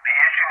 The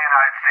issue in the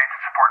United States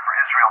of support for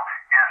Israel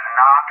is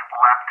not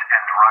left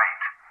and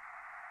right.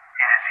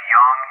 It is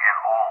young and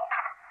old.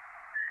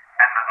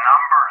 And the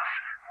numbers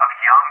of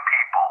young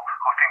people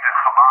who think that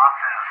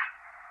Hamas's,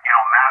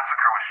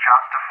 massacre was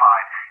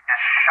justified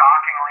is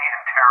shockingly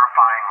and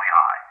terrifyingly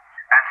high.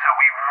 And so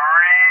we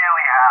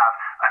really have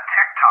a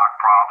TikTok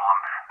problem,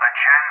 a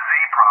Gen Z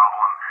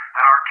problem,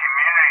 that our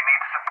community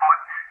needs to put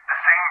the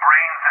same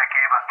brains that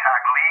gave us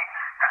Taglit,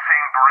 the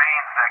same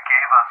brains that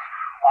gave us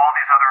all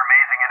these other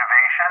amazing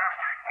innovations,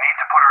 need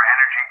to put our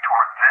energy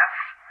toward this,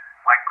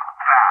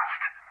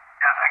 fast.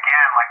 Because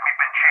again, we've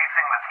been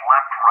chasing this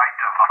left-right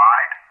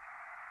divide.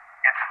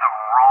 It's the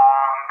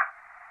wrong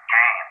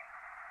game.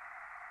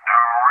 The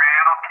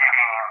real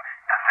game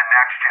is the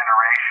next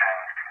generation,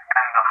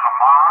 and the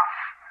Hamas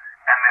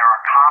and their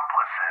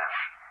accomplices,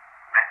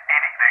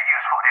 the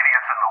useful idiots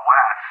giants in the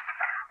West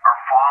are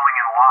falling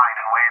in line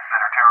in ways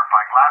that are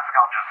terrifying. Last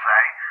thing I'll just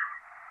say,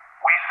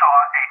 we saw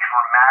a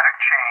dramatic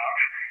change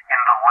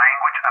in the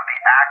language of the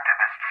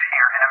activists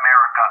here in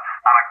America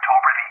on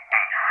October the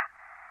 8th.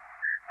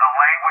 The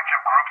language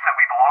of groups that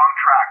we've long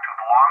tracked,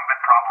 who've long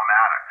been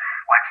problematic,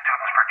 like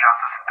Students for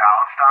Justice in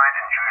Palestine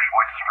and Jewish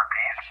Voices for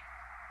Peace,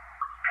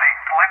 they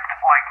flipped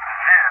like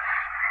this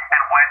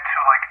and went to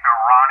like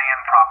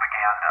Iranian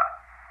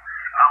propaganda.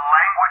 The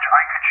language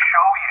I could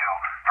show you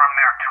from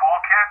their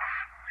toolkits,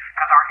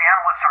 because our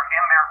analysts are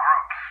in their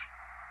groups.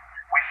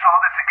 We saw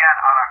this again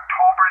on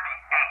October the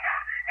 8th.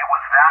 It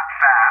was that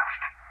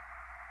fast.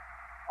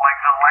 Like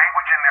the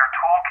language in their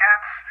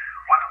toolkits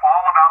was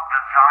all about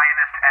the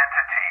Zionist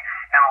entity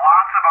and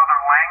lots of other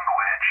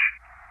language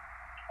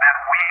that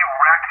we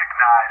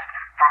recognized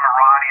from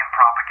Iranian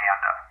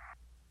propaganda.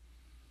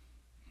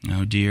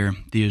 Oh dear,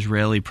 the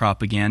Israeli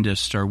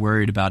propagandists are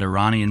worried about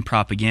Iranian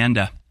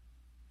propaganda.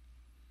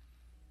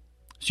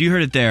 So you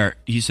heard it there.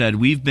 He said,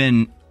 we've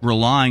been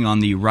relying on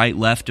the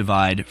right-left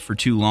divide for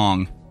too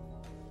long.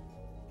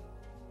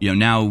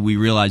 Now we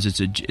realize it's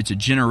a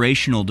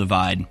generational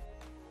divide.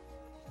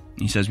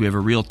 He says we have a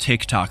real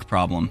TikTok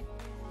problem.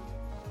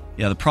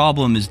 Yeah, the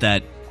problem is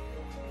that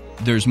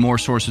there's more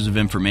sources of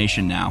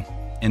information now,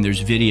 and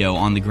there's video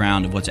on the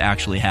ground of what's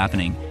actually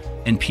happening,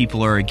 and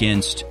people are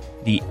against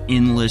the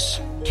endless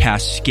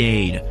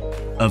cascade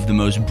of the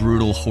most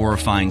brutal,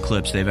 horrifying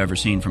clips they've ever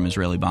seen from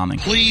Israeli bombing.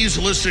 Please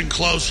listen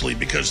closely,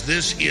 because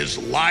this is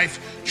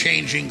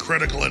life-changing,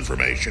 critical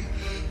information.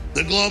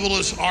 The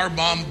globalists are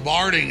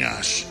bombarding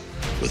us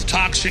with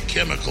toxic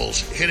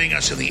chemicals hitting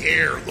us in the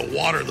air, the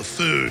water, the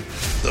food,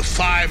 the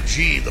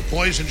 5G, the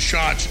poison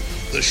shots,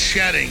 the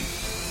shedding,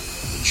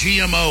 the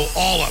GMO,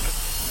 all of it.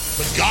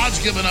 But God's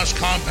given us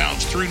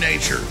compounds through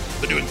nature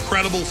that do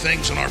incredible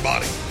things in our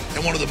body.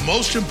 And one of the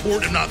most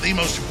important, if not the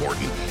most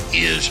important,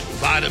 is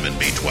vitamin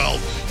B12.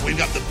 We've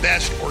got the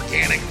best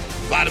organic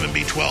vitamin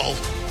B12,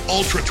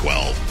 Ultra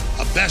 12,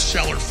 a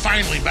bestseller,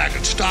 finally back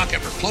in stock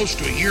after close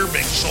to a year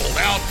being sold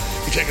out.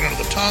 You take it under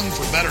the tongue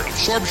for better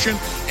absorption,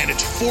 and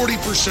it's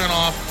 40%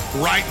 off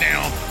right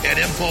now at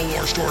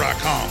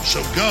InfoWarsStore.com.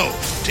 So go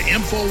to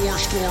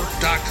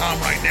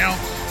InfoWarsStore.com right now.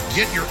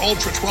 Get your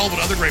Ultra 12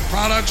 and other great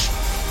products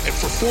and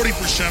for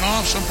 40%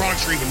 off. Some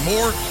products are even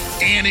more,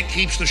 and it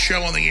keeps the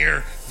show on the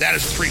air. That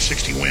is a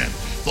 360 win.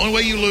 The only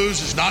way you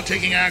lose is not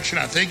taking action.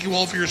 I thank you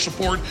all for your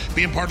support,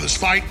 being part of this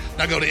fight.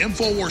 Now go to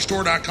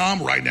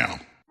InfoWarsStore.com right now.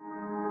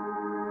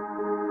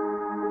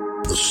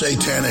 The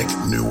satanic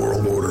New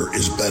World Order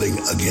is betting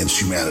against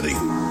humanity.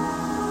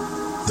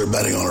 They're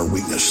betting on our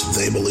weakness.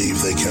 They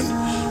believe they can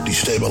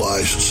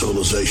destabilize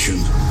civilization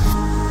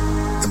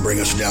and bring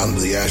us down into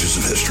the ashes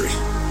of history.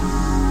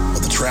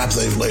 But the trap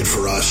they've laid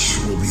for us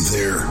will be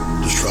their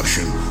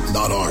destruction,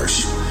 not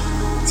ours.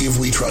 If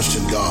we trust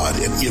in God,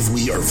 and if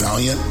we are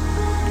valiant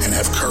and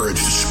have courage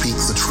to speak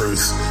the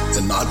truth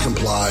and not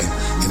comply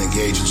and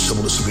engage in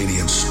civil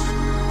disobedience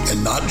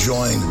and not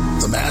join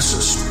the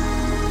masses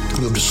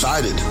who have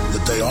decided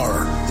that they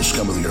are the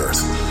scum of the earth,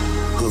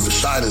 who have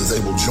decided that they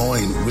will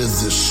join with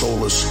this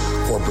soulless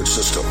corporate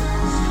system.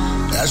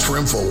 As for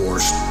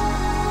InfoWars,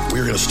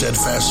 we are going to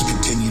steadfastly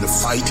continue to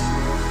fight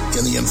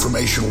in the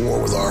information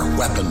war with our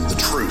weapon, the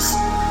truth,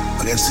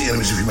 against the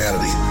enemies of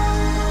humanity.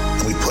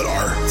 And we put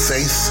our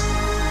faith,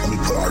 and we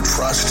put our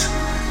trust,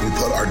 and we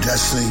put our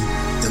destiny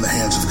in the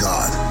hands of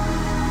God.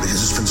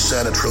 Because it's been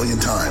said 1 trillion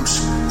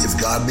times, if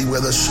God be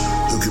with us,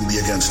 who can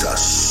be against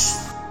us?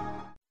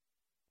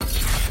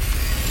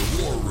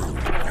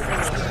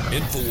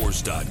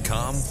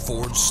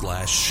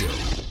 Infowars.com/show.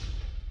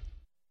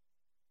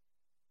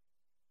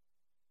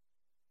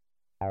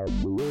 All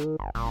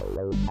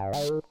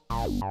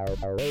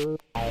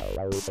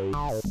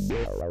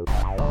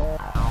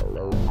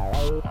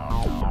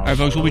right,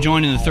 folks, we'll be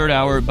joined in the third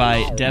hour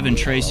by Devin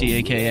Tracy,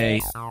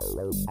 a.k.a.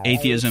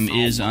 Atheism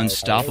is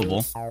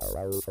Unstoppable.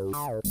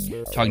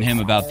 Talking to him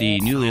about the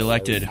newly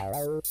elected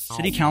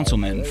city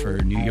councilman for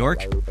New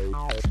York,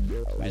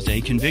 who is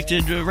a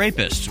convicted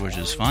rapist, which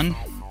is fun.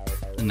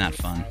 Isn't that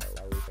fun?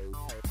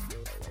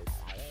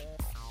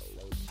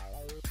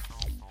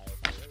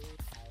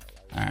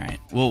 All right,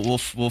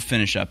 we'll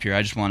finish up here.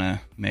 I just want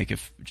to make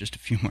just a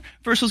few more.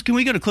 First, can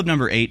we go to clip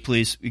number 8,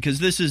 please? Because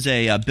this is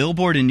a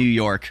billboard in New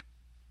York,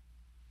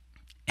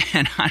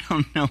 and I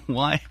don't know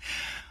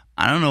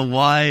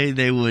why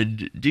they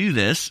would do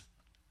this.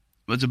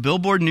 But it's a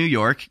billboard in New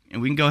York, and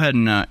we can go ahead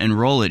and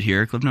roll it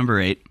here. Clip number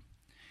 8,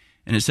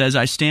 and it says,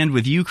 "I stand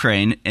with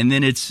Ukraine," and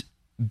then it's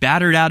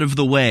battered out of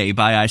the way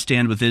by "I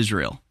stand with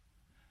Israel."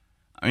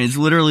 I mean, it's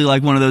literally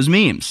like one of those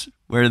memes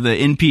where the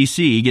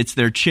NPC gets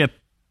their chip,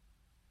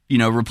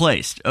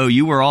 replaced. Oh,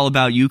 you were all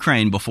about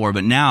Ukraine before,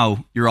 but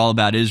now you're all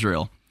about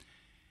Israel.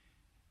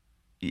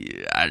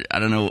 I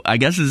don't know. I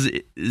guess is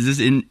this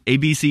in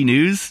ABC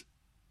News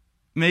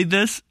made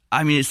this?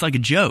 I mean, it's like a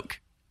joke.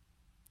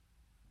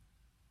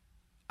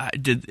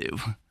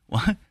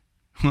 What?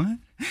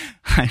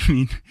 I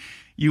mean,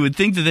 you would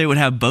think that they would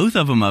have both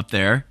of them up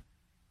there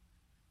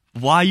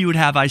why you would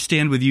have I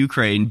Stand With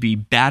Ukraine be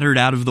battered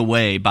out of the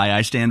way by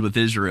I Stand With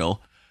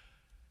Israel.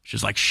 It's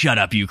just like, shut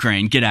up,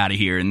 Ukraine, get out of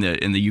here. And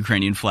the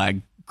Ukrainian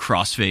flag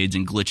crossfades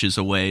and glitches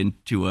away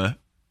into a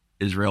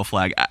Israel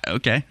flag.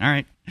 Okay, all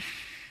right.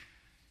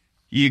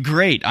 You're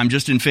great. I'm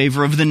just in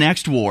favor of the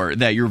next war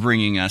that you're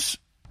bringing us.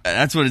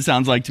 That's what it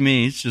sounds like to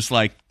me. It's just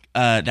like,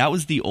 that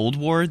was the old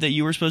war that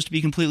you were supposed to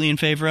be completely in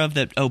favor of,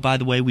 that, oh, by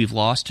the way, we've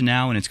lost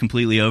now and it's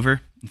completely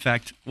over. In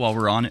fact, while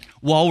we're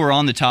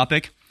on the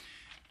topic,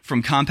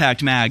 from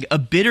Compact Mag, a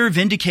bitter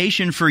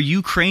vindication for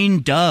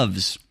Ukraine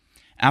doves.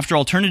 After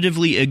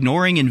alternatively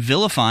ignoring and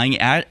vilifying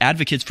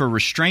advocates for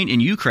restraint in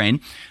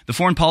Ukraine, the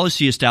foreign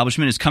policy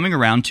establishment is coming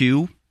around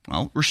to,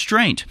 well,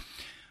 restraint.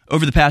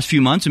 Over the past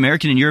few months,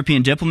 American and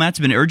European diplomats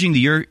have been urging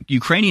the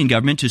Ukrainian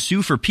government to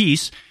sue for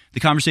peace. The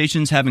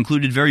conversations have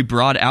included very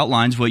broad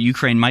outlines of what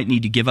Ukraine might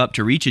need to give up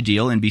to reach a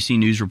deal, NBC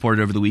News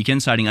reported over the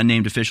weekend, citing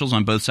unnamed officials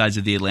on both sides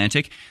of the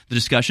Atlantic. The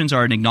discussions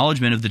are an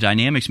acknowledgement of the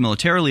dynamics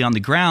militarily on the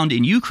ground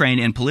in Ukraine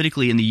and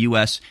politically in the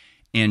U.S.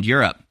 and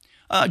Europe.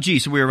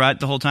 So we were right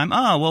the whole time?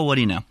 Oh, well, what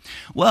do you know?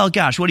 Well,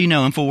 gosh, what do you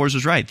know? InfoWars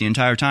was right the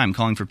entire time,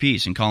 calling for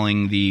peace and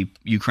calling the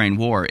Ukraine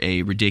war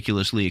a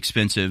ridiculously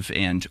expensive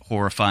and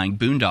horrifying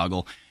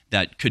boondoggle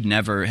that could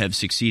never have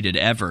succeeded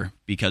ever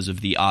because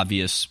of the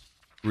obvious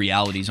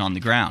realities on the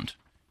ground.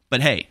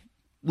 But hey,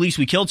 at least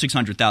we killed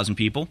 600,000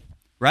 people,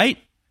 right?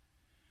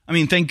 I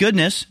mean, thank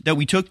goodness that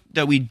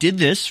we did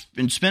this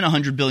and spent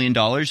 $100 billion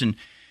and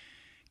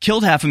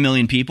killed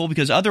 500,000 people,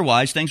 because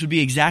otherwise things would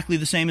be exactly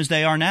the same as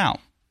they are now.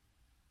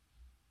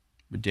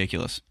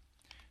 Ridiculous.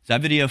 Is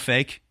that video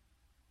fake?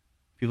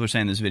 People are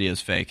saying this video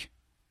is fake.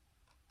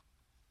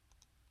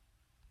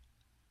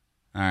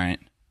 All right.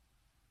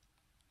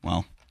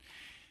 Well,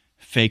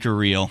 fake or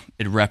real,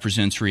 it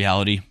represents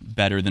reality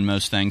better than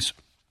most things.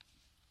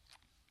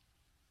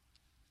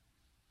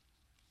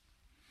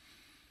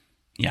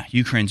 Yeah,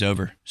 Ukraine's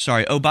over.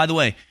 Sorry. Oh, by the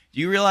way, do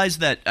you realize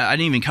that I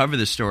didn't even cover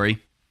this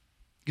story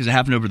because it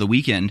happened over the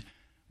weekend,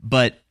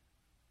 but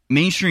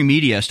mainstream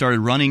media started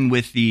running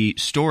with the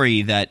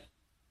story that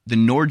the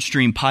Nord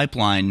Stream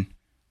pipeline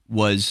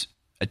was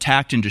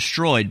attacked and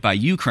destroyed by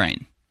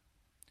Ukraine,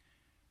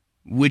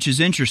 which is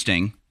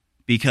interesting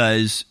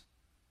because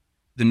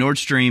the Nord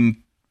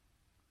Stream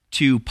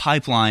 2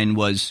 pipeline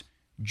was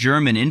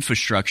German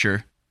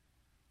infrastructure,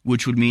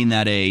 which would mean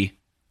that a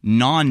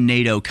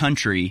non-NATO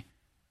country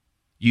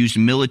used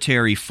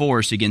military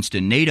force against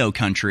a NATO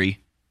country,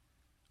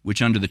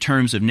 which under the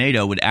terms of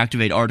NATO would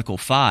activate Article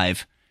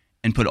 5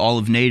 and put all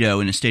of NATO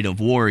in a state of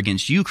war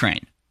against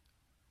Ukraine.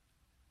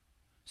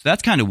 So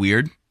that's kind of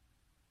weird.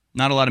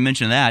 Not a lot of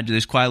mention of that. They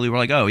just quietly were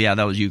like, oh, yeah,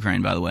 that was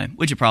Ukraine, by the way,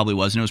 which it probably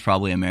wasn't. It was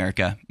probably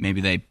America.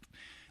 Maybe they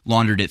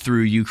laundered it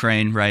through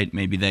Ukraine, right?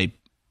 Maybe they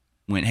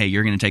went, hey,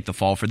 you're going to take the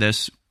fall for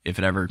this if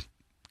it ever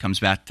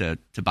comes back to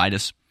bite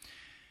us.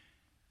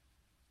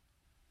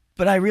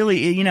 But I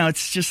really,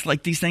 it's just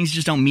like these things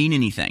just don't mean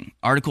anything.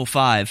 Article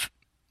 5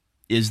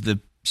 is the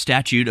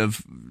statute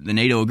of the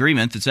NATO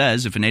agreement that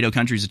says if a NATO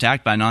country is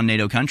attacked by a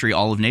non-NATO country,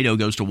 all of NATO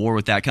goes to war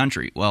with that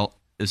country. Well,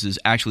 this is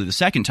actually the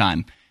second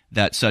time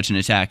that such an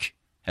attack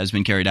has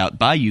been carried out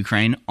by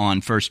Ukraine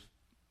on first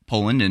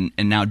Poland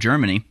and now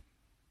Germany.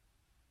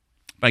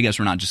 But I guess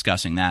we're not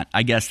discussing that.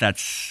 I guess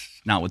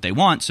that's not what they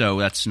want, so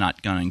that's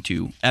not going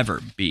to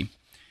ever be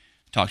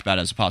talked about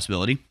as a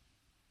possibility.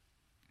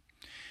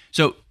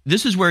 So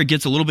this is where it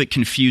gets a little bit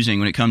confusing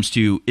when it comes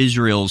to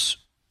Israel's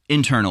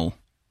internal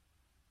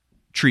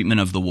treatment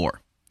of the war.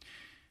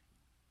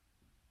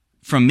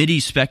 From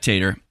Mideast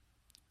Spectator,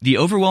 the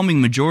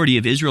overwhelming majority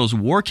of Israel's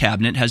war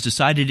cabinet has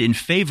decided in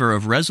favor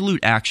of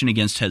resolute action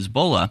against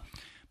Hezbollah,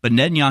 but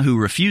Netanyahu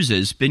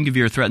refuses.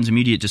 Ben-Gvir threatens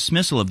immediate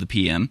dismissal of the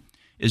PM.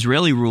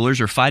 Israeli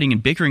rulers are fighting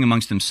and bickering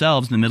amongst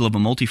themselves in the middle of a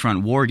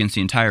multi-front war against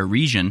the entire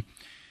region.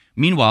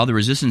 Meanwhile, the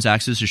resistance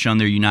axis has shown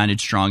they're united,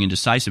 strong, and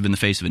decisive in the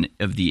face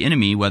of the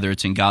enemy, whether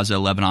it's in Gaza,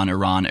 Lebanon,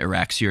 Iran,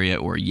 Iraq, Syria,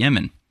 or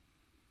Yemen.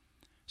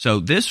 So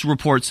this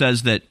report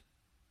says that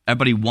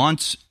everybody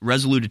wants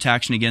resolute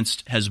action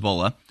against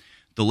Hezbollah.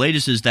 The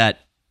latest is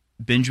that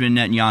Benjamin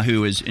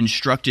Netanyahu has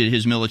instructed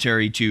his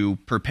military to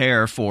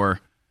prepare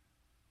for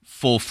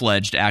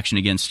full-fledged action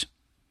against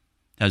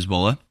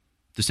Hezbollah.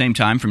 At the same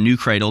time, from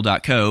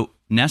newcradle.co,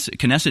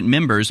 Knesset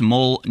members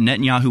mull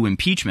Netanyahu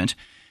impeachment.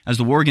 As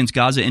the war against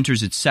Gaza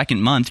enters its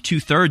second month,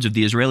 2/3 of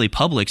the Israeli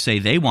public say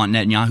they want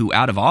Netanyahu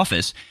out of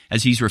office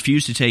as he's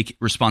refused to take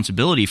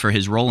responsibility for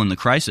his role in the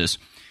crisis.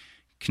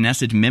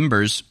 Knesset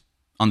members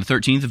on the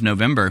 13th of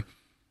November,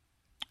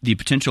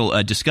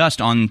 discussed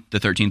on the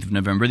 13th of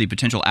November, the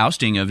potential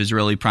ousting of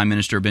Israeli Prime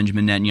Minister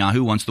Benjamin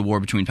Netanyahu once the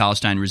war between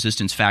Palestine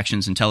resistance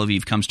factions in Tel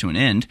Aviv comes to an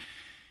end.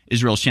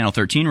 Israel's Channel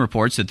 13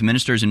 reports that the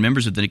ministers and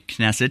members of the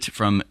Knesset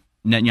from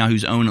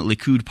Netanyahu's own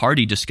Likud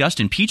party discussed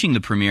impeaching the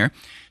premier,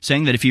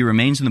 saying that if he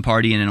remains in the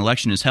party and an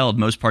election is held,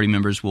 most party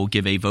members will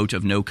give a vote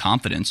of no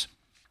confidence.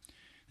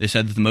 They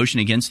said that the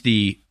motion against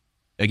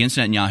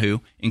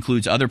Netanyahu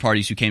includes other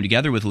parties who came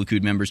together with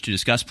Likud members to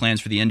discuss plans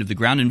for the end of the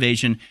ground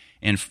invasion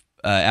and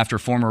after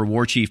former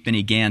war chief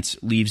Benny Gantz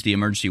leaves the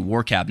emergency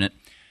war cabinet.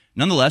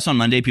 Nonetheless, on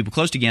Monday, people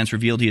close to Gantz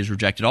revealed he has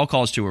rejected all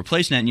calls to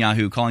replace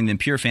Netanyahu, calling them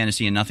pure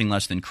fantasy and nothing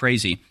less than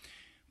crazy.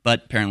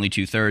 But apparently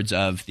 2/3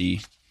 of the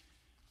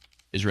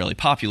Israeli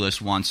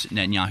populace wants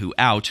Netanyahu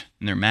out,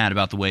 and they're mad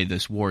about the way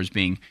this war is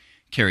being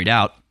carried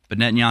out. But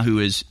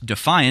Netanyahu is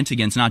defiant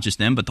against not just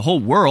them, but the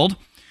whole world.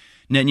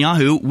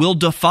 Netanyahu will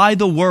defy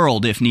the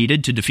world if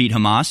needed to defeat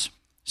Hamas,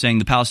 saying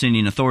the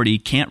Palestinian Authority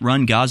can't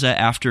run Gaza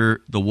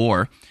after the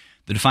war.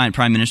 The defiant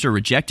prime minister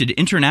rejected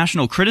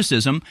international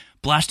criticism,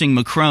 blasting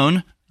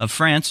Macron of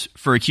France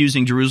for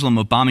accusing Jerusalem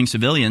of bombing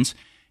civilians,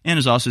 and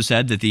has also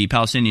said that the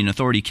Palestinian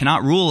Authority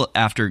cannot rule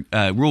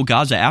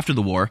Gaza after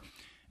the war.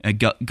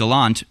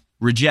 Gallant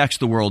rejects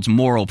the world's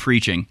moral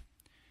preaching,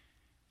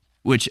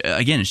 which,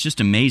 again, is just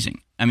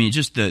amazing. I mean,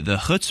 just the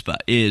chutzpah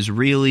is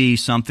really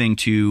something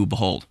to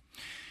behold.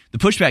 The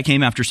pushback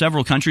came after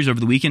several countries over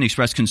the weekend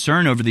expressed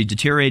concern over the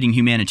deteriorating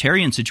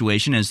humanitarian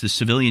situation as the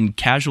civilian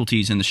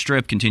casualties in the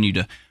Strip continue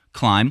to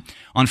climb.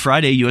 On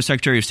Friday, U.S.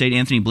 Secretary of State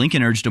Anthony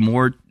Blinken urged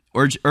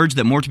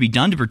that more to be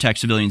done to protect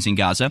civilians in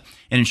Gaza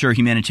and ensure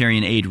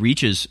humanitarian aid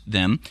reaches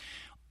them.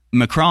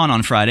 Macron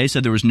on Friday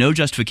said there was no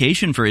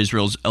justification for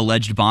Israel's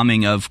alleged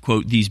bombing of,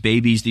 quote, these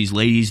babies, these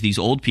ladies, these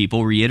old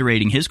people,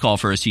 reiterating his call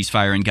for a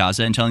ceasefire in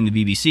Gaza and telling the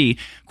BBC,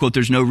 quote,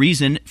 there's no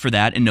reason for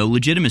that and no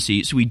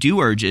legitimacy, so we do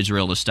urge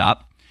Israel to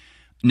stop.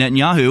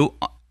 Netanyahu,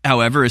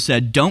 however, has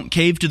said, don't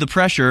cave to the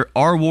pressure.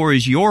 Our war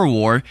is your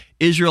war.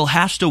 Israel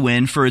has to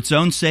win for its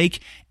own sake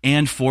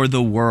and for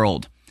the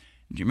world.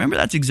 Do you remember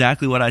that's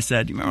exactly what I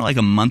said? Do you remember like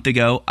a month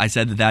ago I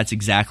said that that's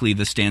exactly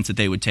the stance that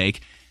they would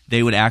take?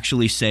 They would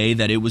actually say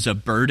that it was a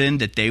burden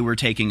that they were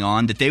taking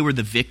on, that they were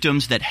the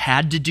victims that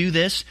had to do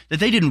this, that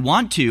they didn't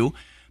want to,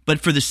 but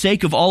for the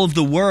sake of all of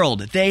the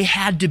world, they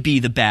had to be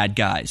the bad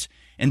guys.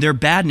 And their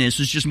badness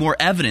is just more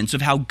evidence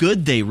of how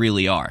good they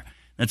really are.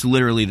 That's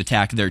literally the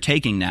tack they're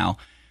taking now,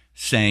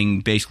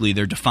 saying basically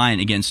they're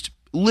defiant against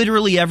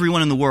literally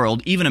everyone in the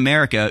world, even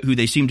America, who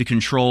they seem to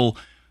control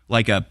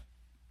like a,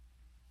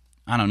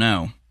 I don't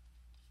know,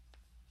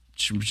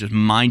 just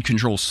mind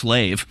control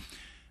slave.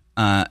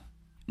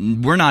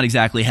 We're not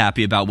exactly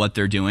happy about what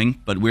they're doing,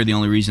 but we're the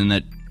only reason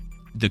that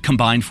the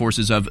combined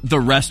forces of the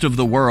rest of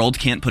the world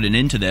can't put an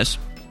end to this.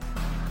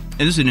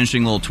 And this is an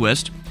interesting little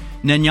twist.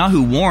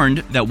 Netanyahu warned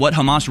that what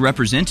Hamas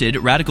represented,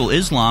 radical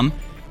Islam,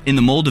 in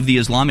the mold of the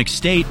Islamic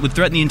State, would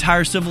threaten the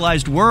entire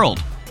civilized world.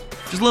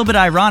 Which is a little bit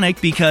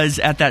ironic because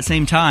at that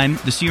same time,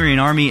 the Syrian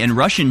army and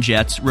Russian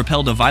jets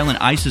repelled a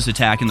violent ISIS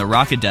attack in the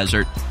Raqqa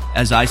Desert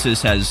as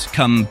ISIS has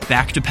come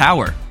back to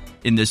power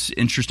in this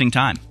interesting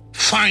time.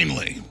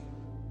 Finally,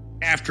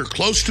 after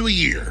close to a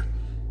year,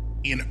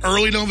 in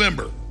early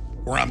November,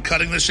 where I'm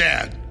cutting this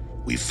ad,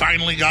 we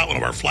finally got one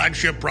of our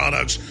flagship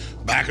products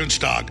back in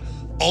stock,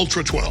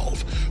 Ultra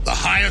 12, the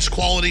highest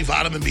quality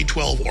vitamin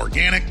B12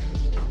 organic.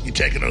 You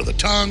take it under the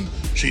tongue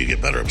so you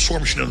get better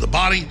absorption of the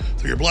body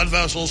through your blood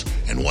vessels,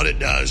 and what it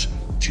does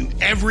to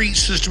every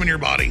system in your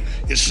body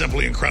is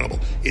simply incredible.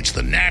 It's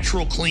the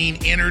natural, clean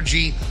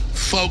energy,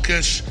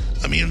 focus,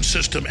 immune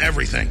system,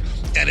 everything.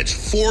 And it's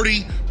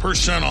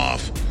 40%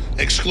 off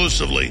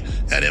exclusively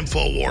at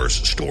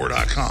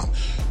InfoWarsStore.com.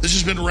 This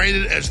has been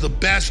rated as the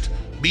best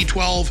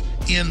B12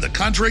 in the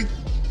country.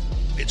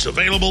 It's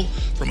available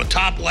from a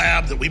top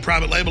lab that we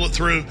private label it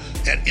through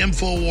at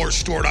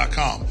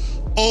InfoWarsStore.com.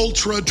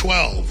 Ultra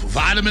 12,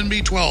 vitamin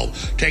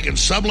B12, taken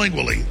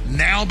sublingually,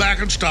 now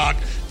back in stock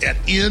at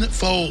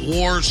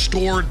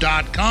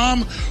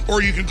InfoWarsStore.com,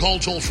 or you can call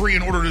toll-free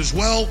and order it as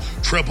well,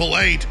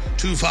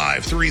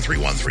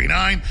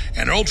 888-253-3139,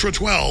 and Ultra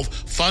 12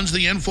 funds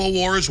the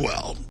InfoWar as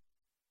well.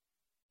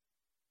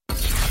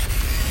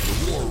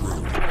 The War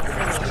Room,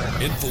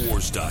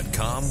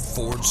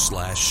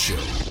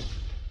 InfoWars.com/show.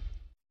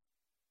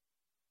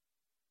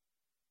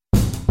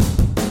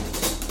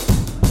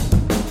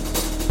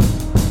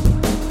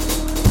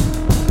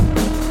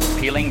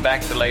 Peeling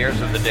back the layers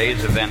of the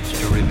day's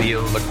events to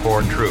reveal the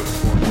core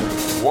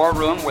truth. War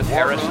Room with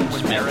Harrison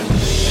Smith.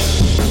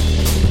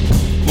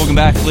 Welcome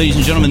back, ladies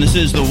and gentlemen. This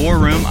is the War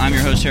Room. I'm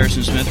your host,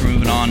 Harrison Smith. We're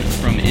moving on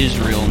from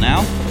Israel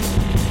now.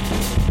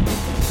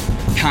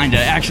 Kinda.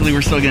 Actually,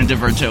 we're still going to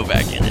dip our toe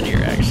back in it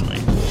here, actually,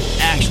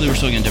 we're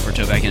still going to dip our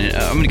toe back in it.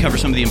 I'm going to cover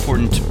some of the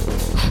important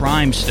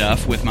crime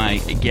stuff with my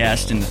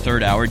guest in the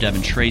third hour,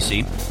 Devin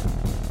Tracy.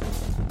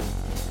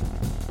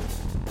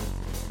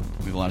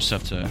 We have a lot of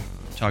stuff to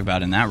talk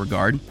about in that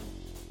regard.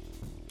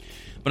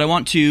 But I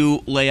want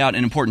to lay out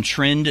an important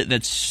trend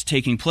that's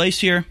taking place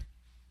here,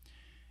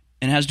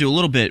 and it has to do a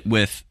little bit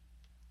with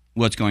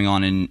what's going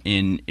on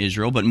in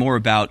Israel, but more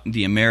about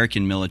the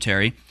American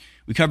military.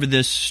 We covered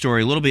this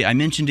story a little bit. I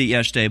mentioned it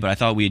yesterday, but I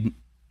thought we'd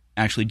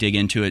actually dig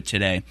into it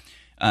today.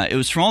 It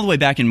was from all the way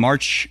back in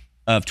March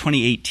of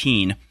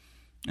 2018.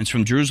 It's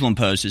from Jerusalem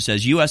Post. It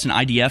says, U.S. and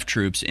IDF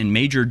troops in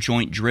major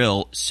joint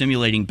drill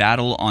simulating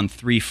battle on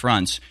 3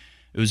 fronts.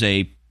 It was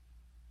a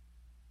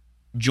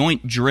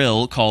joint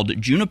drill called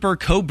Juniper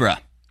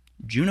Cobra.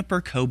 Juniper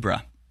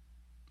Cobra.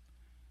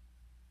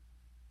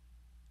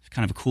 It's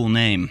kind of a cool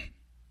name.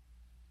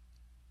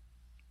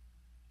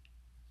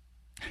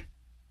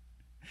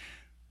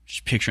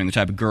 Just picturing the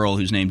type of girl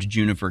who's named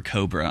Juniper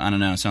Cobra. I don't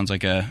know. It sounds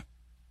like a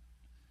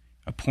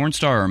porn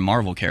star or a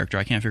Marvel character.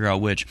 I can't figure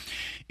out which.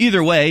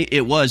 Either way,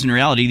 it was, in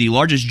reality, the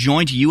largest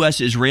joint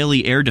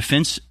U.S.-Israeli air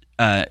defense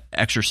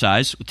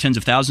exercise, with tens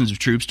of thousands of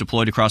troops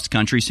deployed across the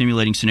country,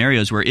 simulating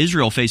scenarios where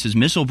Israel faces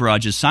missile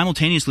barrages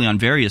simultaneously on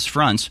various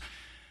fronts.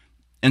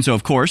 And so,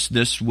 of course,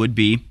 this would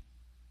be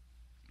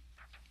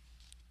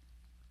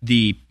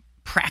the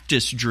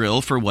practice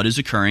drill for what is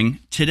occurring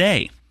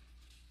today.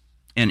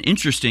 And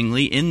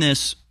interestingly, in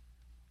this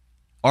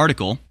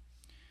article,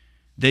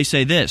 they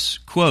say this,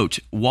 quote,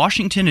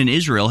 Washington and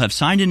Israel have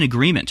signed an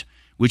agreement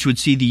which would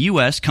see the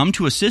U.S. come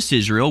to assist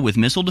Israel with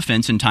missile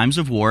defense in times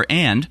of war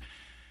and,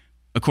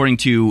 according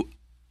to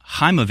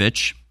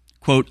Haimovich,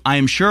 quote, I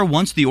am sure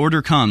once the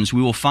order comes,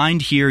 we will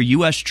find here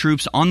U.S.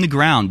 troops on the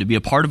ground to be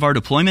a part of our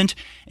deployment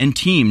and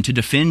team to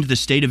defend the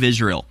state of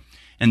Israel.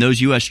 And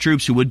those U.S.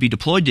 troops who would be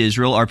deployed to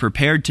Israel are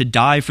prepared to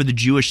die for the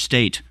Jewish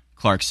state,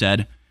 Clark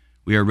said.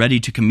 We are ready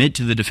to commit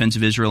to the defense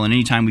of Israel, and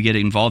anytime we get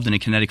involved in a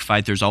kinetic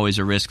fight, there's always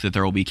a risk that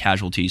there will be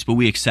casualties, but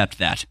we accept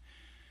that.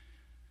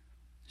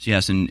 So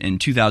yes, in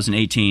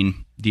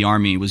 2018, the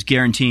Army was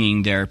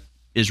guaranteeing their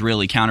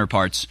Israeli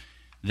counterparts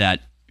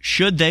that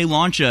should they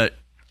launch a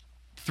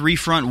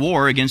three-front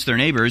war against their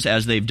neighbors,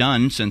 as they've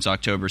done since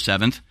October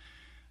 7th,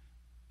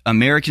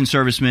 American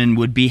servicemen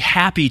would be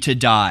happy to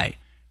die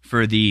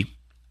for the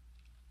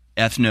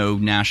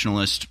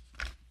ethno-nationalist,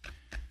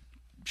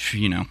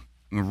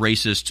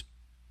 racist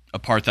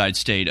apartheid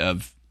state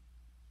of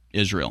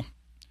Israel.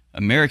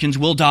 Americans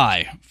will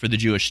die for the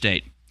Jewish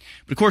state.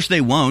 But of course they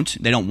won't.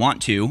 They don't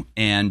want to,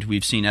 and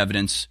we've seen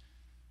evidence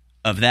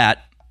of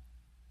that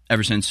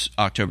ever since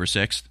October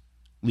 6th.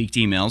 Leaked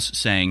emails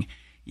saying,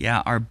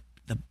 the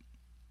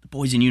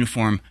boys in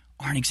uniform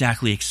aren't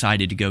exactly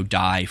excited to go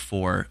die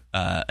for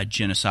a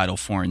genocidal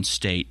foreign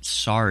state.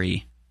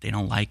 Sorry, they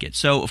don't like it.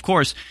 So, of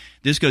course,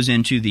 this goes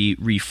into the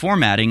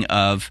reformatting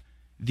of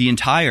the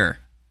entire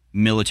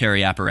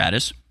military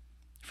apparatus.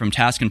 From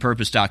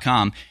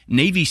taskandpurpose.com,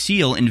 Navy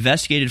SEAL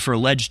investigated for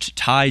alleged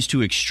ties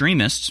to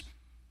extremists.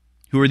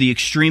 Who are the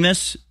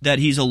extremists that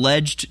he's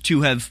alleged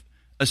to have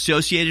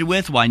associated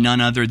with? Why, none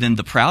other than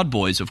the Proud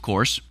Boys, of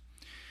course.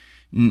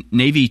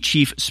 Navy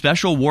Chief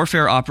Special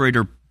Warfare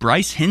Operator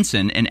Bryce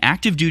Henson, an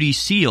active-duty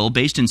SEAL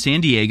based in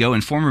San Diego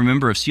and former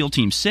member of SEAL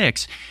Team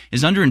 6,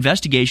 is under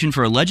investigation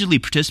for allegedly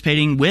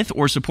participating with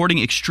or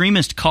supporting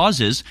extremist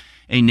causes,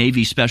 a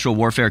Navy Special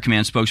Warfare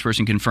Command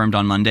spokesperson confirmed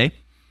on Monday.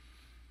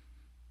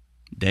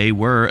 They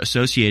were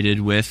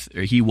associated with,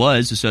 or he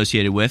was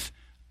associated with,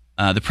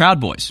 the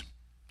Proud Boys.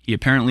 He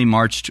apparently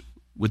marched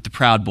with the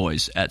Proud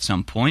Boys at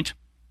some point.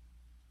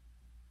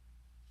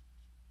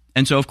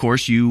 And so, of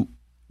course, you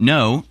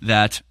know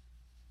that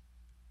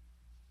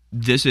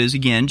this is,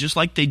 again, just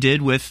like they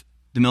did with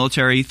the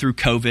military through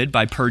COVID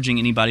by purging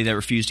anybody that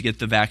refused to get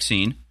the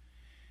vaccine.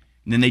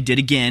 And then they did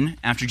again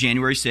after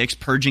January 6th,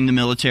 purging the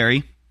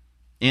military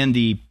and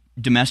the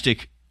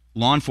domestic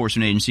law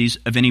enforcement agencies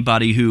of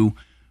anybody who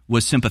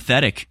was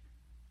sympathetic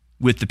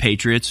with the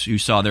patriots who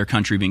saw their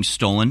country being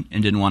stolen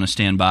and didn't want to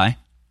stand by.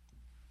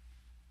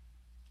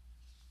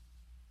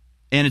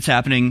 And it's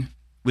happening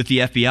with the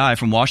FBI.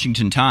 From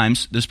Washington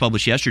Times, this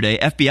published yesterday,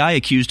 FBI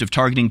accused of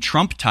targeting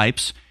Trump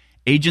types,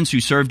 agents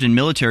who served in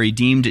military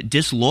deemed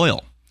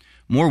disloyal.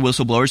 More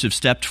whistleblowers have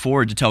stepped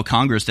forward to tell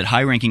Congress that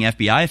high-ranking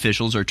FBI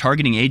officials are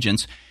targeting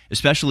agents,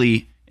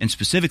 especially and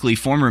specifically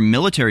former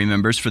military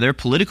members, for their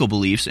political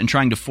beliefs and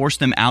trying to force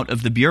them out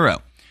of the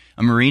Bureau.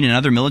 A Marine and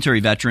other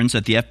military veterans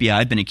at the FBI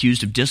have been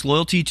accused of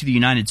disloyalty to the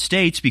United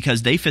States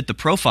because they fit the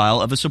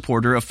profile of a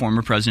supporter of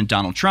former President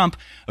Donald Trump,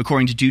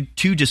 according to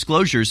two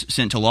disclosures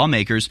sent to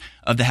lawmakers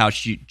of the House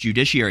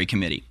Judiciary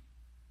Committee.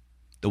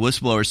 The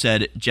whistleblower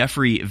said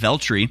Jeffrey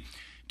Veltri,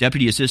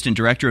 Deputy Assistant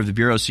Director of the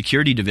Bureau's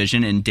Security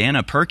Division, and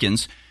Dana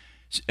Perkins,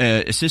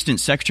 Assistant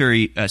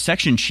Secretary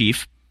Section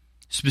Chief,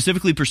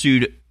 specifically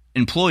pursued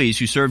employees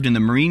who served in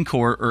the Marine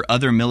Corps or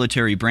other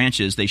military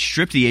branches. They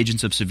stripped the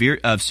agents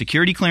of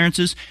security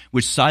clearances,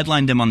 which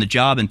sidelined them on the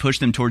job and pushed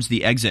them towards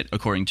the exit,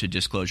 according to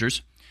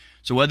disclosures.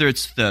 So whether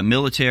it's the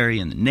military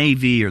and the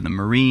Navy or the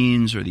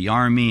Marines or the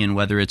Army, and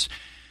whether it's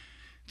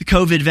the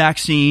COVID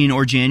vaccine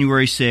or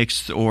January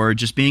 6th or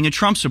just being a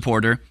Trump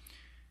supporter,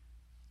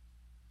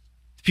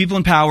 people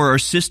in power are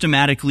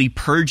systematically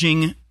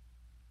purging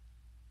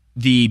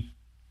the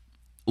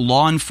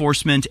law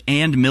enforcement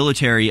and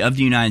military of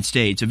the United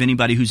States of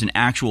anybody who's an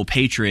actual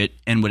patriot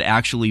and would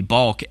actually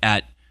balk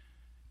at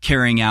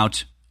carrying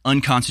out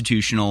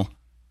unconstitutional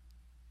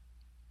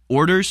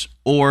orders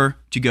or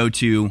to go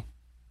to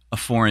a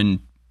foreign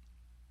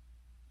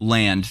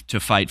land to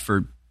fight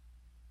for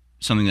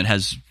something that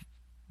has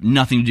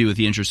nothing to do with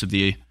the interests of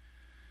the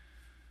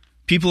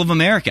people of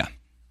America.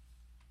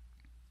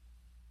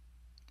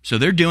 So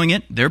they're doing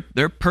it.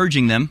 They're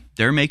purging them.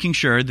 They're making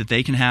sure that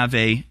they can have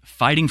a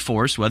fighting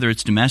force, whether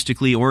it's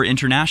domestically or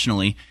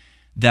internationally,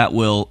 that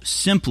will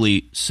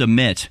simply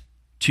submit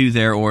to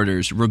their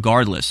orders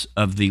regardless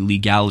of the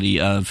legality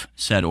of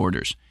said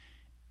orders.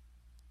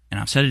 And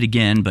I've said it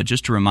again, but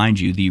just to remind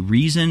you, the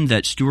reason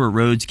that Stuart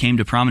Rhodes came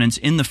to prominence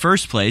in the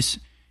first place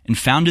and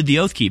founded the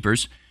Oath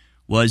Keepers,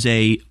 was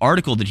a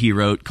article that he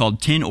wrote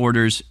called 10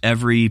 Orders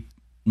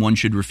Everyone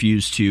Should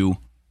Refuse to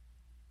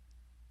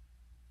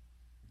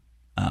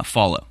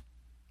Follow.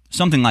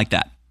 Something like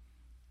that.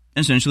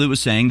 Essentially, it was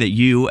saying that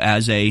you,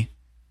 as a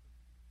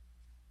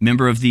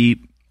member of the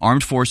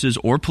armed forces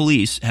or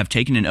police, have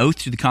taken an oath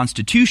to the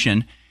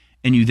Constitution,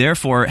 and you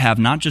therefore have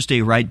not just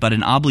a right but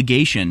an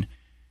obligation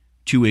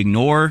to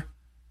ignore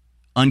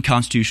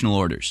unconstitutional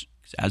orders.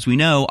 As we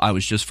know, I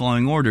was just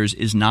following orders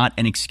is not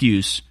an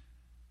excuse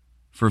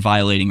for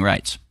violating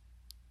rights.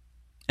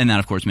 And that,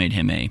 of course, made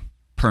him a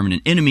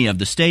permanent enemy of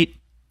the state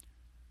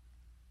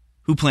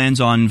who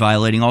plans on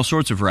violating all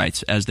sorts of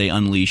rights as they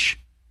unleash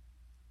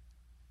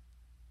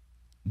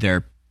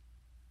their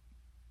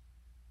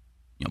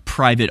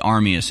private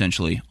army,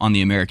 essentially, on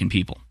the American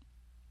people.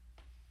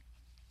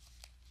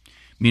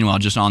 Meanwhile,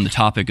 just on the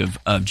topic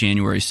of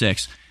January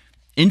 6th,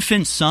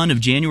 infant son of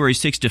January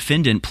 6th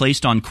defendant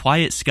placed on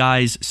Quiet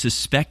Sky's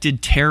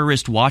suspected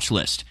terrorist watch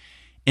list.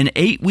 An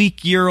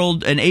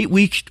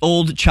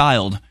 8-week-old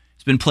child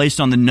has been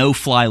placed on the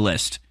no-fly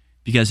list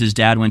because his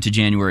dad went to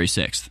January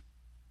 6th.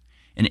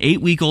 An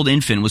 8-week-old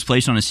infant was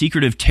placed on a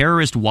secretive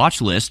terrorist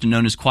watch list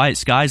known as Quiet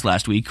Skies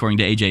last week, according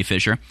to A.J.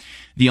 Fisher.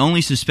 The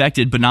only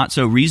suspected but not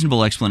so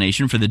reasonable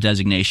explanation for the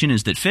designation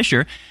is that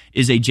Fisher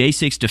is a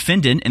J6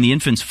 defendant and the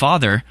infant's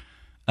father.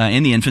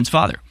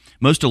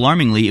 Most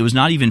alarmingly, it was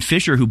not even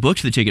Fisher who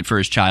booked the ticket for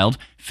his child.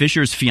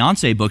 Fisher's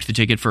fiancée booked the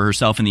ticket for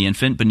herself and the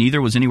infant, but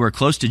neither was anywhere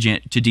close to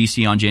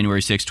D.C. on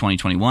January 6,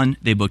 2021.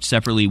 They booked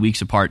separately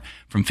weeks apart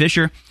from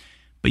Fisher.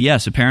 But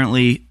yes,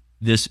 apparently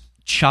this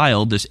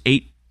child, this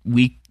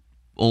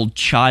 8-week-old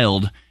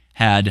child,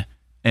 had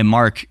a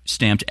mark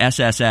stamped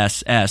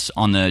SSSS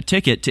on the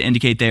ticket to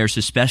indicate they are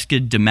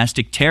suspected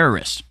domestic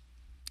terrorists.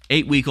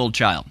 8-week-old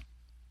child,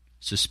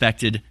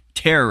 suspected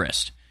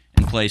terrorist,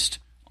 and placed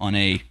on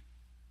a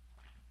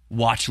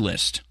watch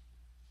list.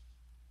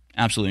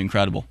 Absolutely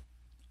incredible.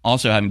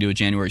 Also having to do with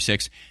January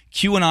 6th,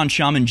 QAnon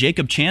shaman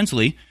Jacob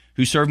Chansley,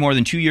 who served more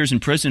than 2 years in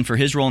prison for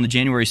his role in the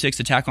January 6th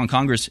attack on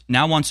Congress,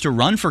 now wants to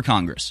run for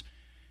Congress.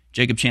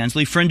 Jacob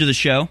Chansley, friend of the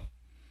show,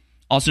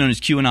 also known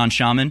as QAnon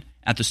shaman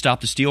at the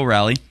Stop the Steal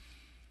rally,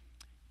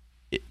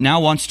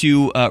 now wants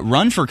to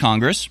run for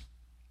Congress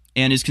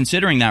and is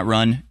considering that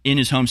run in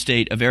his home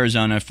state of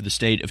Arizona for the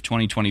state of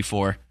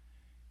 2024.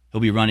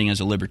 He'll be running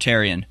as a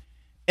libertarian.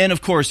 And,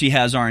 of course, he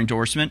has our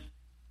endorsement,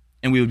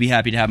 and we would be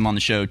happy to have him on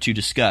the show to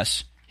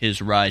discuss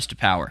his rise to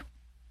power.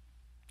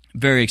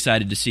 Very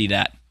excited to see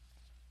that.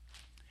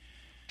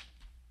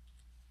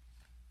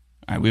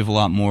 All right, we have a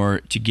lot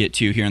more to get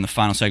to here in the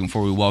final segment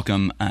before we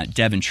welcome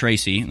Devin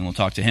Tracy, and we'll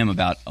talk to him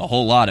about a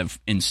whole lot of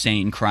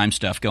insane crime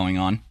stuff going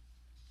on.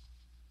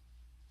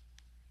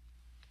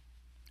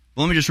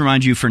 But let me just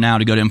remind you for now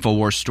to go to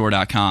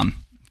InfoWarsStore.com.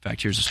 In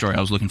fact, here's the story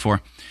I was looking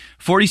for.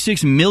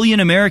 46 million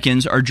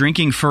Americans are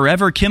drinking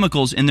forever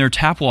chemicals in their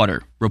tap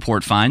water,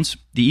 report finds.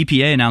 The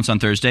EPA announced on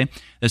Thursday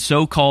that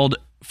so-called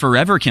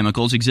forever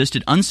chemicals exist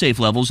at unsafe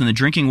levels in the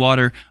drinking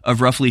water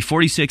of roughly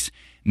 46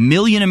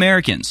 million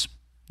Americans.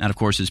 That, of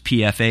course, is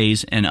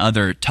PFAs and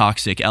other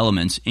toxic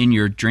elements in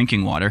your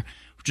drinking water,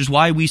 which is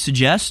why we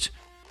suggest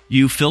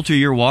you filter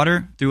your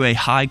water through a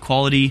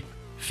high-quality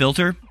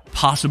filter,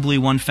 possibly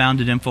one found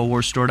at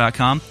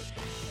InfoWarsStore.com,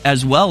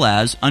 as well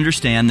as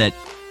understand that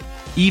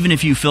even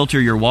if you filter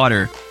your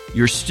water,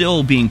 you're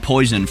still being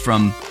poisoned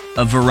from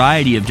a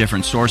variety of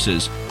different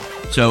sources.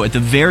 So at the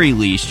very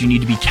least, you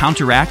need to be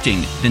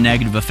counteracting the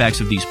negative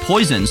effects of these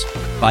poisons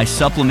by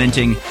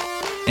supplementing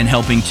and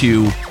helping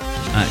to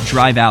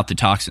drive out the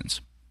toxins.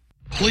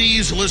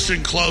 Please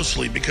listen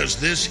closely because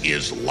this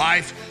is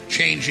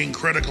life-changing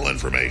critical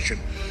information.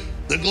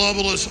 The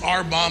globalists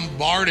are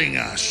bombarding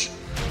us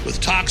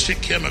with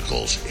toxic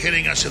chemicals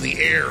hitting us in the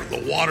air,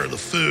 the water, the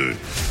food,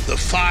 the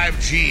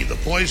 5G, the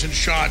poison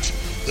shots,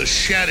 the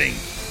shedding,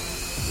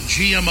 the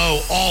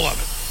GMO, all of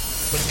it.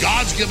 But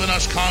God's given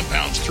us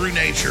compounds through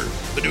nature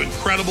that do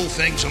incredible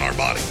things in our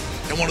body.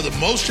 And one of the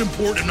most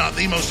important, if not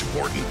the most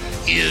important,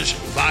 is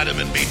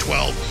vitamin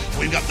B12.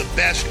 We've got the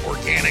best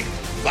organic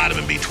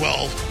vitamin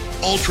B12,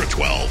 Ultra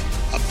 12,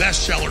 a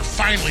bestseller,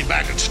 finally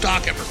back in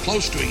stock after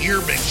close to a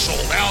year being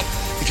sold out.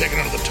 You take it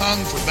under the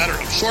tongue for better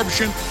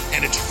absorption,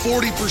 and it's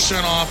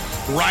 40% off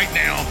right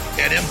now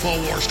at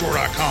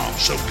InfoWarsStore.com.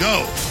 So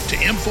go to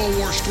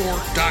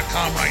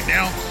InfoWarsStore.com right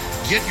now.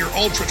 Get your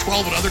Ultra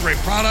 12 and other great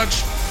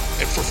products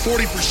and for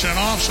 40%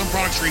 off. Some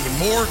products are even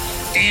more,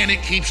 and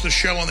it keeps the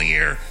show on the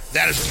air.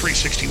 That is a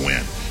 360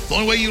 win. The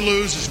only way you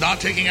lose is not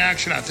taking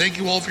action. I thank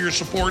you all for your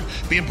support,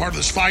 being part of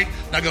this fight.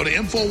 Now go to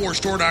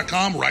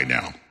InfoWarsStore.com right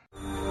now.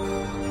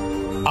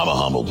 I'm a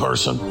humble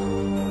person,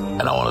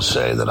 and I want to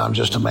say that I'm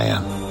just a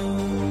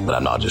man. But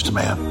I'm not just a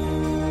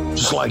man.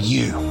 Just like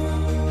you.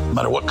 No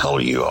matter what color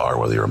you are,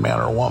 whether you're a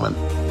man or a woman,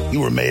 you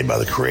were made by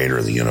the creator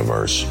of the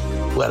universe,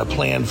 who had a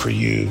plan for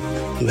you,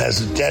 who has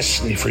a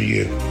destiny for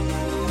you.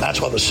 That's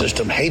why the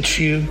system hates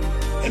you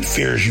and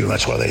fears you, and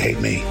that's why they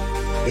hate me.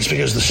 It's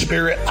because the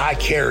spirit I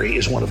carry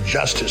is one of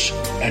justice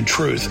and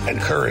truth and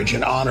courage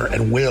and honor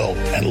and will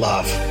and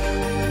love.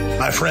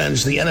 My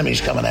friends, the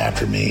enemy's coming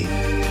after me.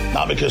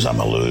 not because I'm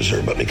a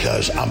loser, but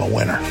because I'm a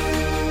winner.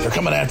 They're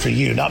coming after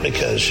you, not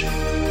because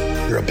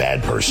you're a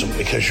bad person,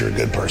 because you're a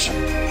good person,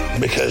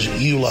 because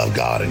you love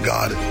God and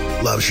God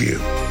loves you.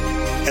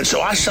 And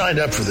so I signed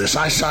up for this.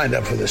 I signed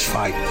up for this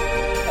fight.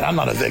 And I'm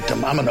not a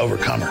victim. I'm an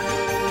overcomer.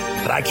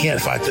 But I can't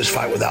fight this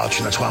fight without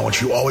you. That's why I want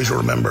you to always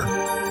remember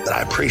that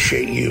I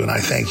appreciate you and I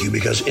thank you,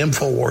 because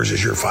InfoWars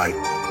is your fight.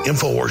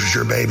 InfoWars is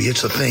your baby.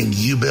 It's the thing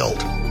you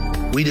built.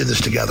 We did this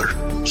together.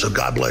 So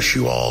God bless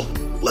you all.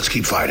 Let's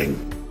keep fighting.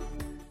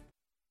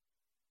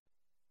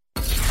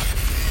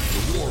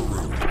 The War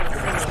Room.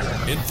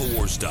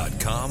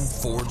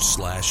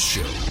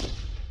 Infowars.com/show.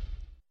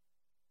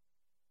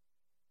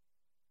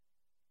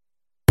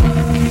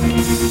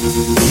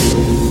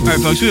 All right,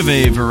 folks, we have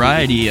a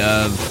variety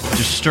of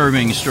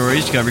disturbing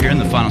stories to cover here in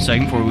the final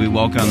segment before we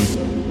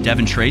welcome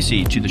Devin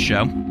Tracy to the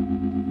show.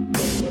 And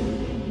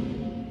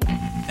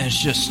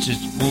it's just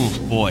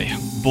oh boy,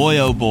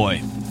 oh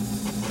boy.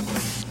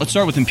 Let's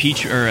start with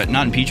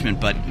not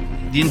impeachment, but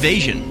the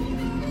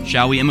invasion.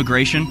 Shall we?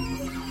 Immigration.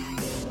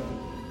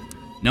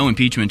 No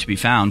impeachment to be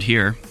found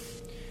here.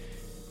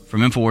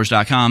 From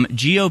Infowars.com,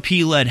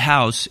 GOP-led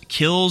House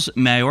kills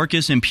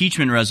Mayorkas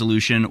impeachment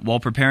resolution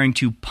while preparing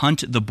to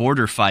punt the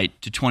border fight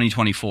to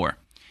 2024.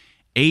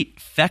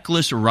 8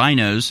 feckless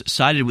rhinos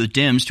sided with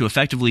Dems to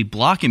effectively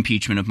block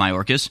impeachment of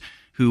Mayorkas,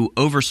 who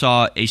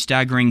oversaw a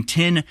staggering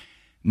 10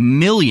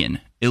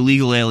 million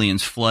illegal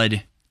aliens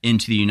flood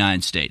into the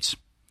United States.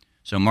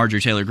 So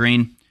Marjorie Taylor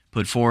Greene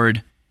put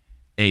forward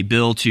a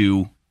bill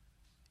to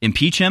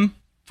impeach him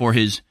for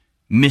his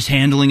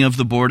mishandling of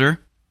the border,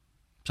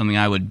 something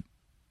I would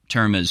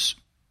term as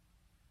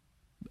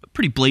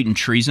pretty blatant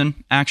treason,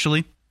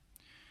 actually.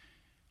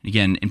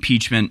 Again,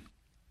 impeachment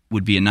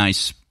would be a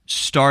nice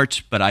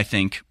start, but I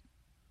think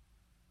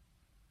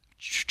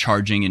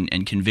charging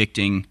and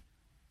convicting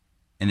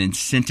and then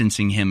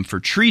sentencing him for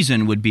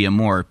treason would be a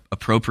more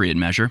appropriate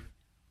measure.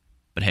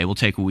 But hey, we'll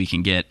take what we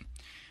can get,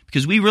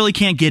 because we really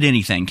can't get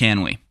anything,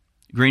 can we?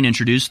 Greene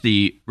introduced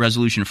the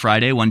resolution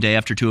Friday, one day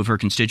after 2 of her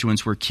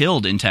constituents were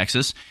killed in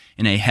Texas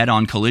in a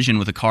head-on collision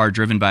with a car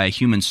driven by a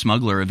human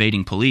smuggler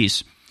evading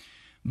police.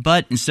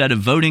 But instead of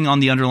voting on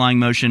the underlying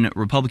motion,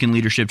 Republican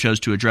leadership chose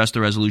to address the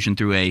resolution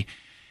through a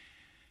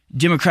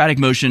Democratic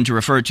motion to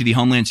refer it to the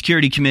Homeland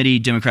Security Committee.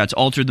 Democrats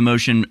altered the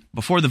motion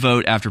before the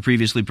vote after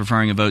previously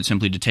preferring a vote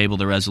simply to table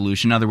the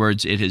resolution. In other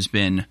words, it has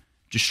been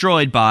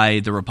destroyed by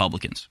the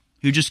Republicans,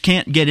 who just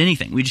can't get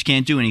anything. We just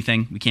can't do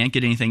anything. We can't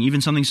get anything,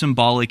 even something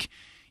symbolic,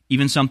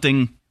 even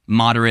something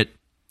moderate.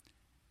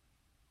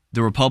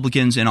 The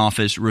Republicans in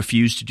office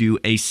refuse to do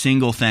a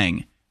single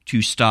thing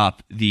to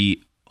stop the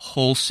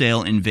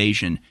wholesale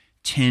invasion.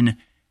 10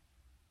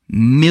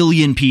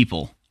 million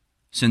people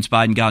since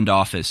Biden got into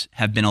office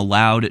have been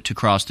allowed to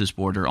cross this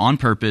border on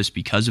purpose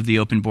because of the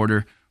open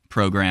border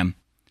program,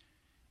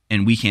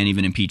 and we can't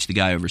even impeach the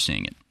guy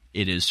overseeing it.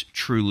 It is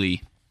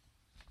truly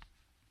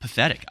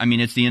pathetic. I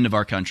mean, it's the end of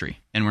our country,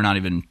 and we're not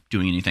even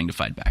doing anything to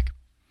fight back.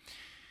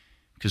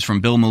 Because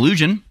from Bill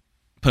Malugin,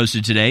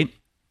 posted today,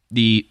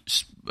 the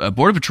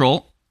Border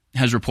Patrol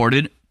has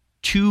reported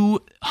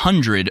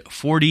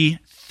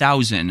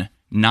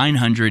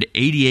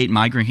 240,988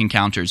 migrant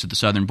encounters at the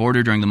southern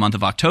border during the month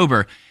of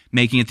October,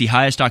 making it the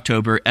highest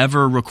October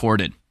ever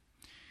recorded.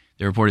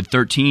 They reported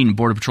 13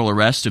 Border Patrol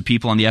arrests of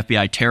people on the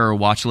FBI terror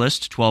watch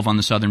list, 12 on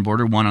the southern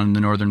border, 1 on the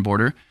northern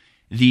border.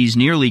 These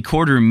nearly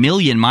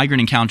 250,000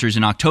 migrant encounters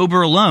in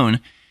October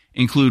alone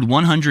include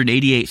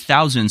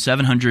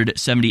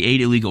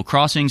 188,778 illegal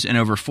crossings and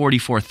over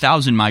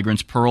 44,000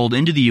 migrants paroled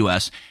into the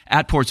U.S.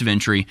 at ports of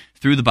entry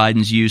through the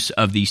Biden's use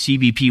of the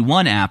CBP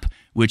One app,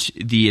 which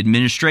the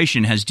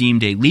administration has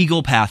deemed a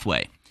legal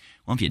pathway.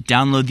 Well, if you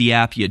download the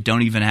app, you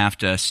don't even have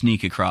to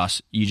sneak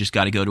across. You just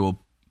got to go to a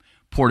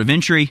port of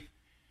entry,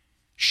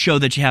 show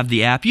that you have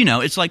the app. You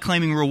know, it's like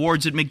claiming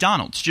rewards at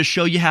McDonald's. Just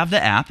show you have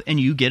the app and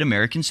you get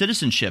American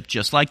citizenship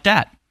just like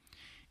that.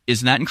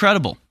 Isn't that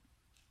incredible?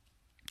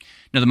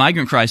 Now, the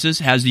migrant crisis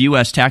has the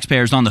U.S.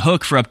 taxpayers on the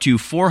hook for up to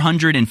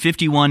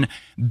 $451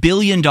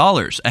 billion,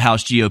 a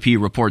House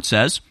GOP report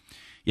says.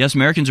 Yes,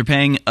 Americans are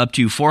paying up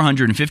to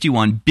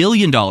 $451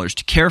 billion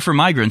to care for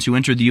migrants who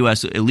entered the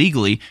U.S.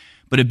 illegally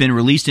but have been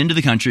released into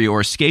the country or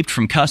escaped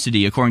from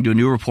custody, according to a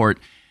new report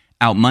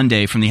out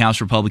Monday from the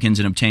House Republicans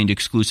and obtained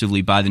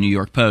exclusively by the New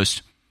York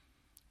Post.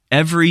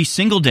 Every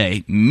single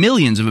day,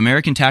 millions of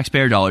American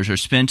taxpayer dollars are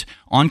spent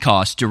on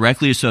costs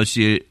directly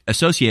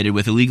associated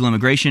with illegal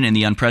immigration and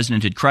the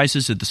unprecedented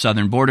crisis at the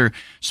southern border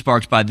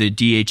sparked by the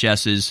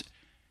DHS's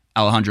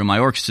Alejandro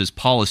Mayorkas'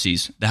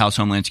 policies, the House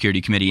Homeland Security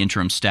Committee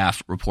interim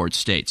staff report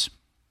states.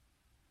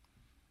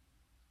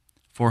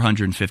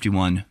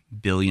 $451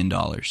 billion.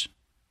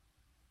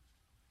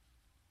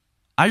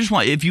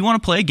 If you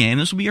want to play a game,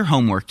 this will be your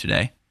homework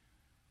today.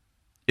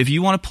 If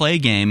you want to play a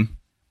game,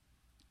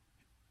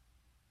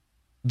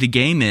 the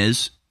game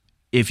is,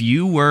 if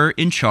you were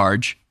in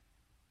charge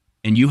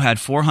and you had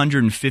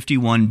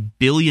 $451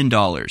 billion,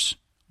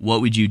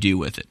 what would you do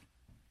with it?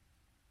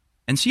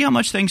 And see how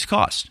much things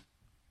cost.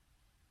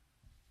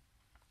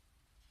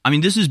 I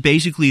mean, this is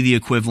basically the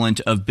equivalent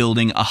of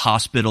building a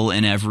hospital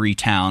in every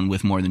town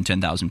with more than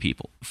 10,000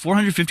 people.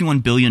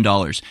 $451 billion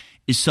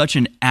is such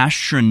an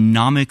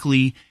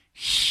astronomically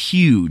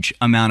huge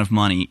amount of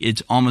money,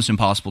 it's almost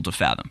impossible to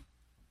fathom.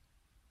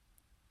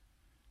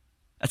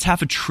 That's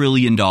 $500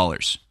 billion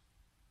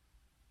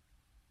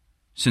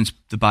since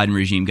the Biden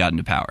regime got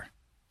into power.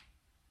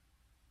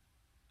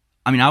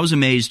 I mean, I was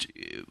amazed.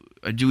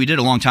 We did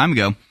a long time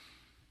ago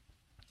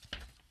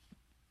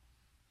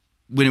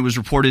when it was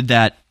reported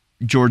that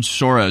George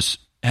Soros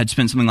had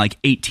spent something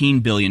like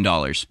 $18 billion.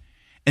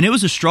 And it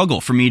was a struggle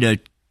for me to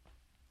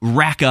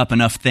rack up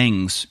enough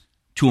things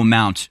to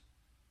amount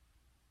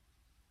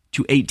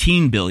to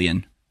 $18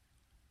 billion.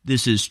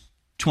 This is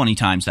 20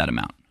 times that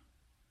amount.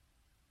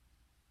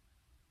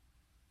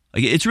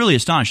 Like, it's really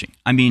astonishing.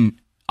 I mean,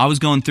 I was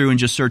going through and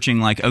just searching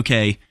like,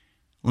 okay,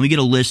 let me get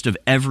a list of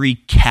every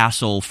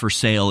castle for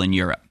sale in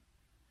Europe.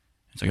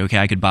 It's like, okay,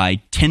 I could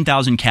buy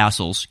 10,000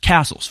 castles,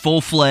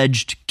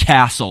 full-fledged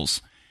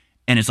castles.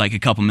 And it's like a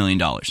couple $1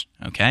 million,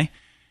 okay?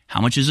 How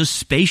much is a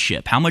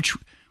spaceship? How much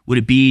would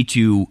it be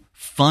to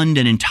fund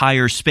an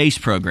entire space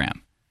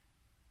program?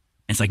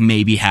 And it's like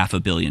maybe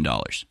 $500 million.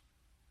 So,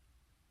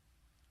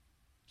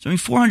 I mean,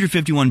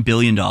 $451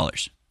 billion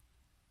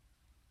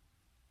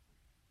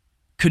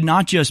could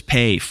not just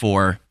pay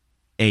for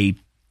a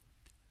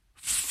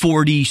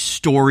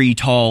 40-story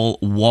tall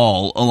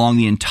wall along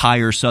the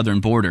entire southern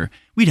border.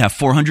 We'd have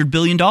 $400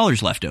 billion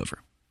left over.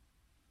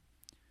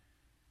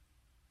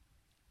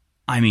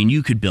 I mean,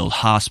 you could build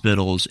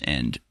hospitals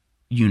and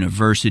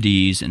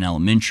universities and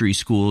elementary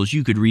schools.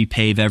 You could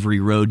repave every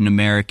road in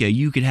America.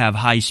 You could have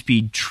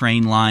high-speed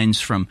train lines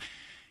from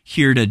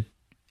here to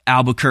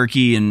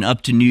Albuquerque and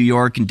up to New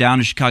York and down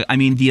to Chicago. I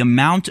mean, the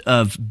amount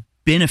of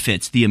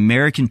benefits the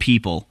American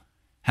people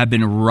have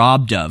been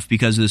robbed of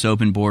because of this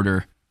open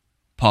border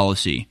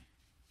policy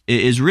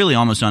is really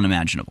almost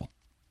unimaginable.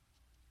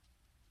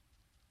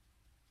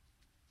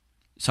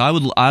 So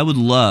I would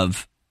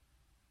love,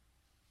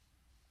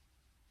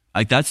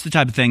 like, that's the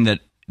type of thing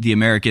that the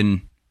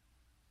American,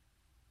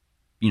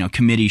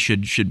 committee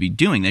should be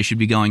doing. They should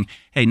be going,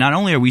 hey, not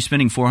only are we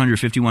spending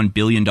 $451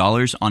 billion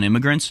on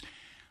immigrants,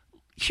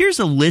 here's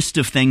a list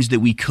of things that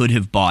we could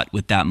have bought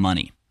with that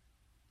money.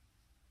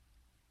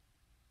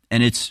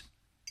 And it's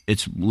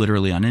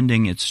literally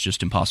unending. It's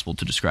just impossible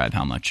to describe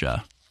how much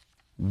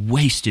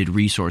wasted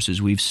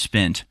resources we've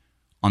spent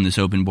on this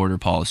open border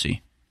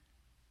policy.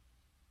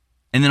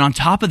 And then on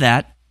top of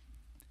that,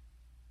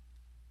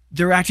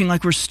 they're acting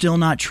like we're still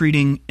not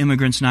treating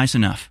immigrants nice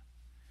enough.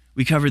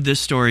 We covered this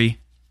story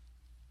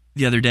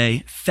the other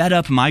day. Fed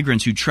up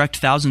migrants who trekked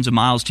thousands of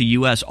miles to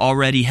U.S.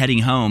 already heading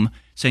home,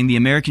 saying the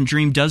American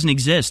dream doesn't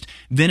exist.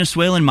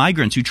 Venezuelan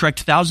migrants who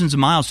trekked thousands of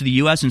miles to the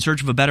U.S. in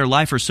search of a better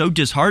life are so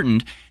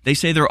disheartened, they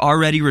say they're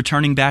already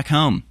returning back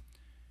home,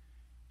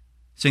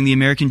 saying the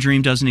American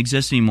dream doesn't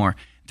exist anymore.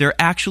 They're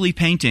actually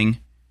painting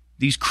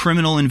these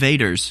criminal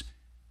invaders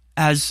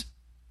as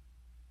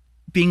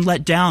being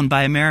let down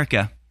by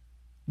America.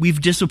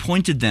 We've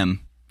disappointed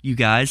them, you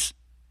guys.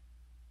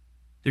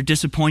 They're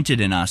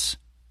disappointed in us.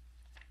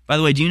 By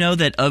the way, do you know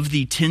that of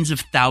the tens of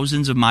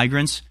thousands of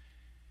migrants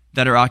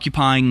that are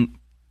occupying,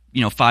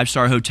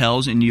 five-star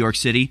hotels in New York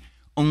City,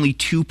 only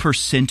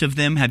 2% of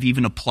them have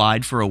even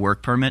applied for a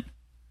work permit?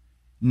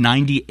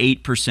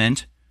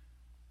 98%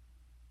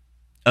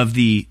 of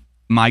the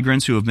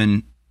migrants who have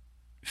been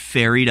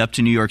ferried up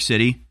to New York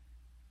City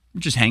are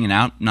just hanging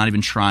out, not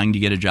even trying to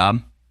get a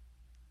job.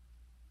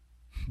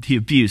 The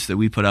abuse that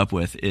we put up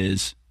with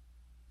is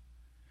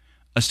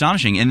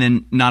astonishing. And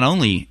then not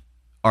only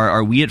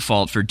are we at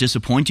fault for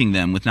disappointing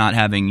them with not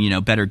having,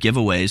 better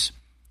giveaways,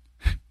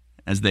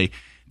 as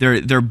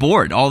they're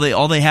bored. All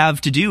they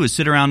have to do is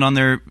sit around on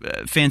their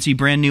fancy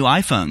brand new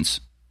iPhones.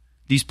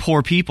 These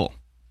poor people.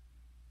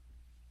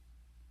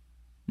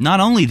 Not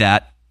only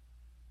that,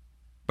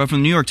 but from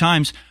the New York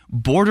Times,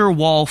 border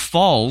wall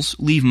falls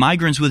leave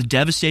migrants with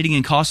devastating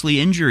and costly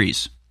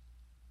injuries.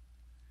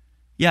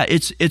 Yeah,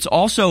 it's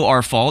also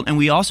our fault, and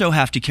we also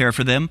have to care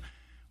for them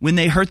when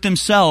they hurt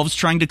themselves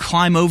trying to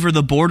climb over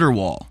the border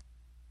wall.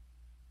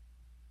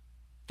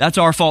 That's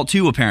our fault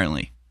too,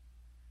 apparently.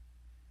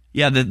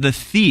 Yeah, the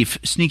thief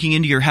sneaking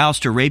into your house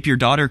to rape your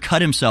daughter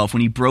cut himself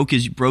when he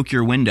broke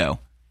your window.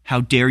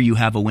 How dare you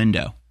have a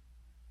window?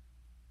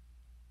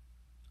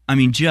 I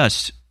mean,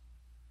 just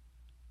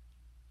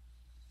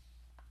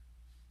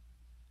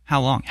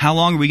how long? How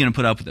long are we going to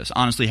put up with this?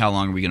 Honestly, how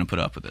long are we going to put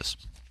up with this?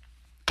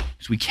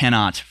 Because we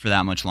cannot for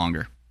that much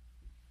longer.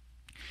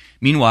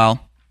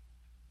 Meanwhile,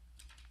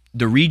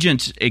 the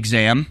Regent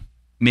exam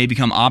may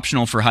become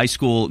optional for high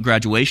school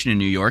graduation in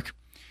New York.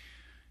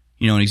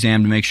 An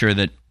exam to make sure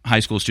that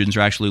high school students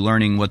are actually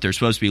learning what they're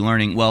supposed to be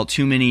learning. Well,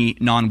 too many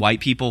non-white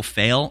people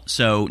fail,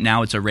 so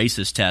now it's a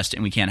racist test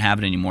and we can't have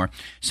it anymore.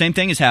 Same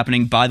thing is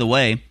happening, by the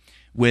way,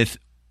 with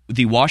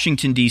the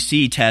Washington,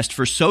 D.C. test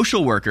for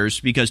social workers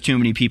because too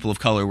many people of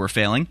color were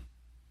failing.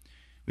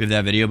 We have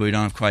that video, but we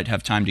don't quite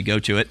have time to go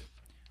to it.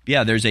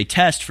 Yeah, there's a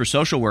test for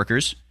social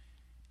workers,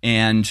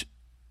 and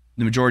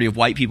the majority of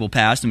white people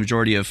passed, the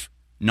majority of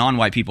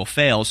non-white people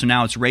fail, so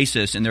now it's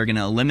racist and they're going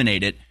to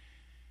eliminate it.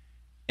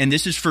 And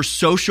this is for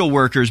social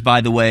workers, by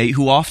the way,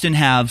 who often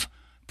have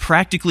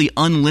practically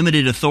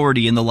unlimited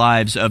authority in the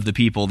lives of the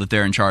people that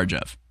they're in charge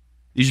of.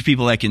 These are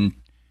people that can,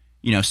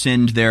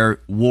 send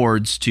their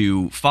wards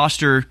to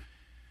foster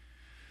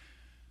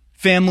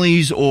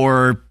families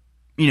or,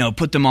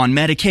 put them on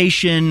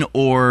medication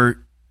or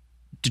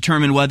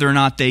determine whether or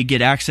not they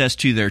get access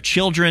to their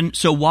children.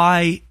 So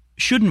why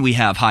shouldn't we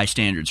have high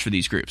standards for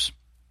these groups?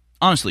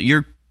 Honestly,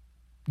 you're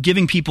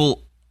giving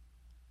people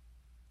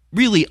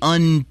really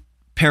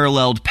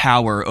unparalleled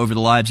power over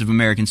the lives of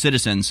American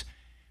citizens,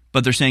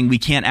 but they're saying we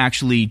can't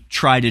actually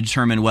try to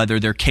determine whether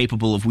they're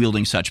capable of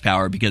wielding such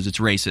power because it's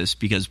racist,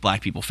 because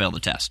black people fail the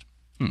test.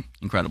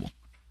 Incredible.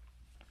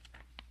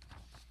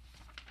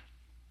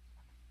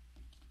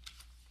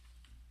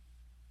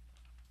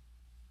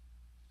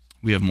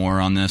 We have more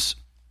on this.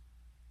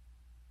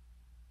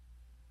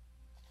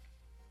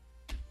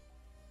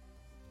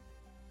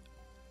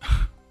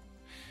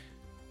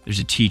 There's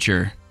a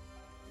teacher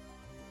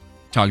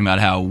talking about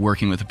how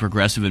working with a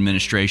progressive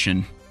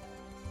administration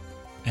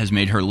has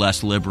made her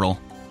less liberal.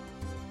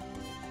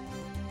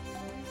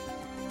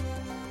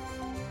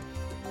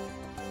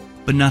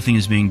 But nothing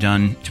is being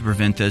done to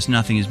prevent this.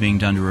 Nothing is being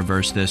done to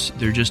reverse this.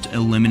 They're just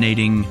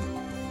eliminating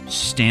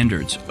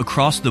standards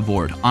across the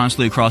board,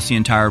 honestly, across the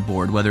entire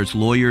board, whether it's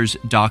lawyers,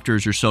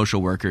 doctors, or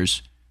social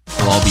workers.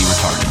 They'll all be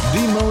retarded.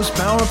 The most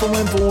powerful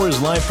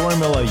InfoWars life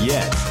formula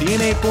yet,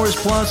 DNA Force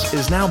Plus,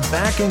 is now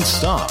back in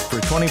stock for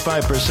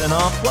 25%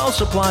 off while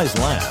supplies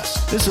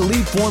last. This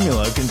elite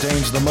formula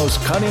contains the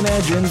most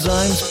cutting-edge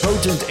enzymes,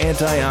 potent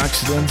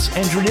antioxidants,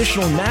 and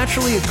traditional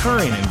naturally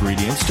occurring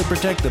ingredients to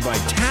protect the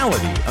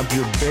vitality of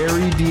your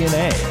buried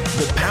DNA.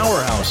 The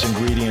powerhouse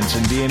ingredients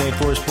in DNA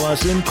Force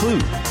Plus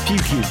include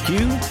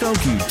PQQ,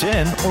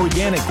 CoQ10,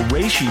 organic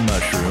reishi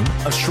mushroom,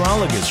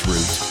 astragalus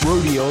root,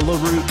 rhodiola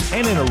root,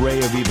 and an array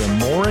of even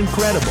more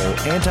incredible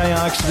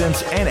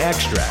antioxidants and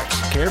extracts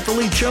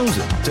carefully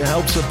chosen to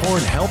help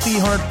support healthy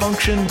heart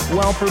function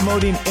while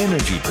promoting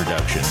energy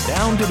production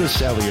down to the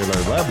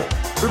cellular level.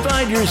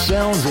 Provide your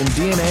cells and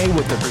DNA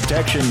with the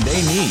protection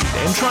they need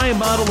and try a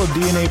bottle of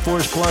DNA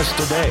Force Plus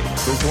today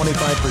for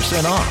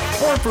 25%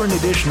 off. Or for an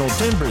additional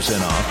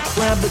 10% off,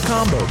 grab the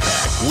combo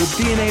pack with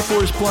DNA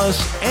Force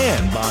Plus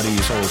and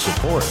Body's Whole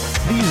Support.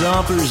 These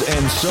offers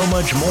and so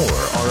much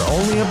more are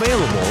only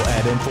available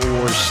at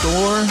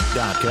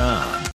InfoWarsStore.com.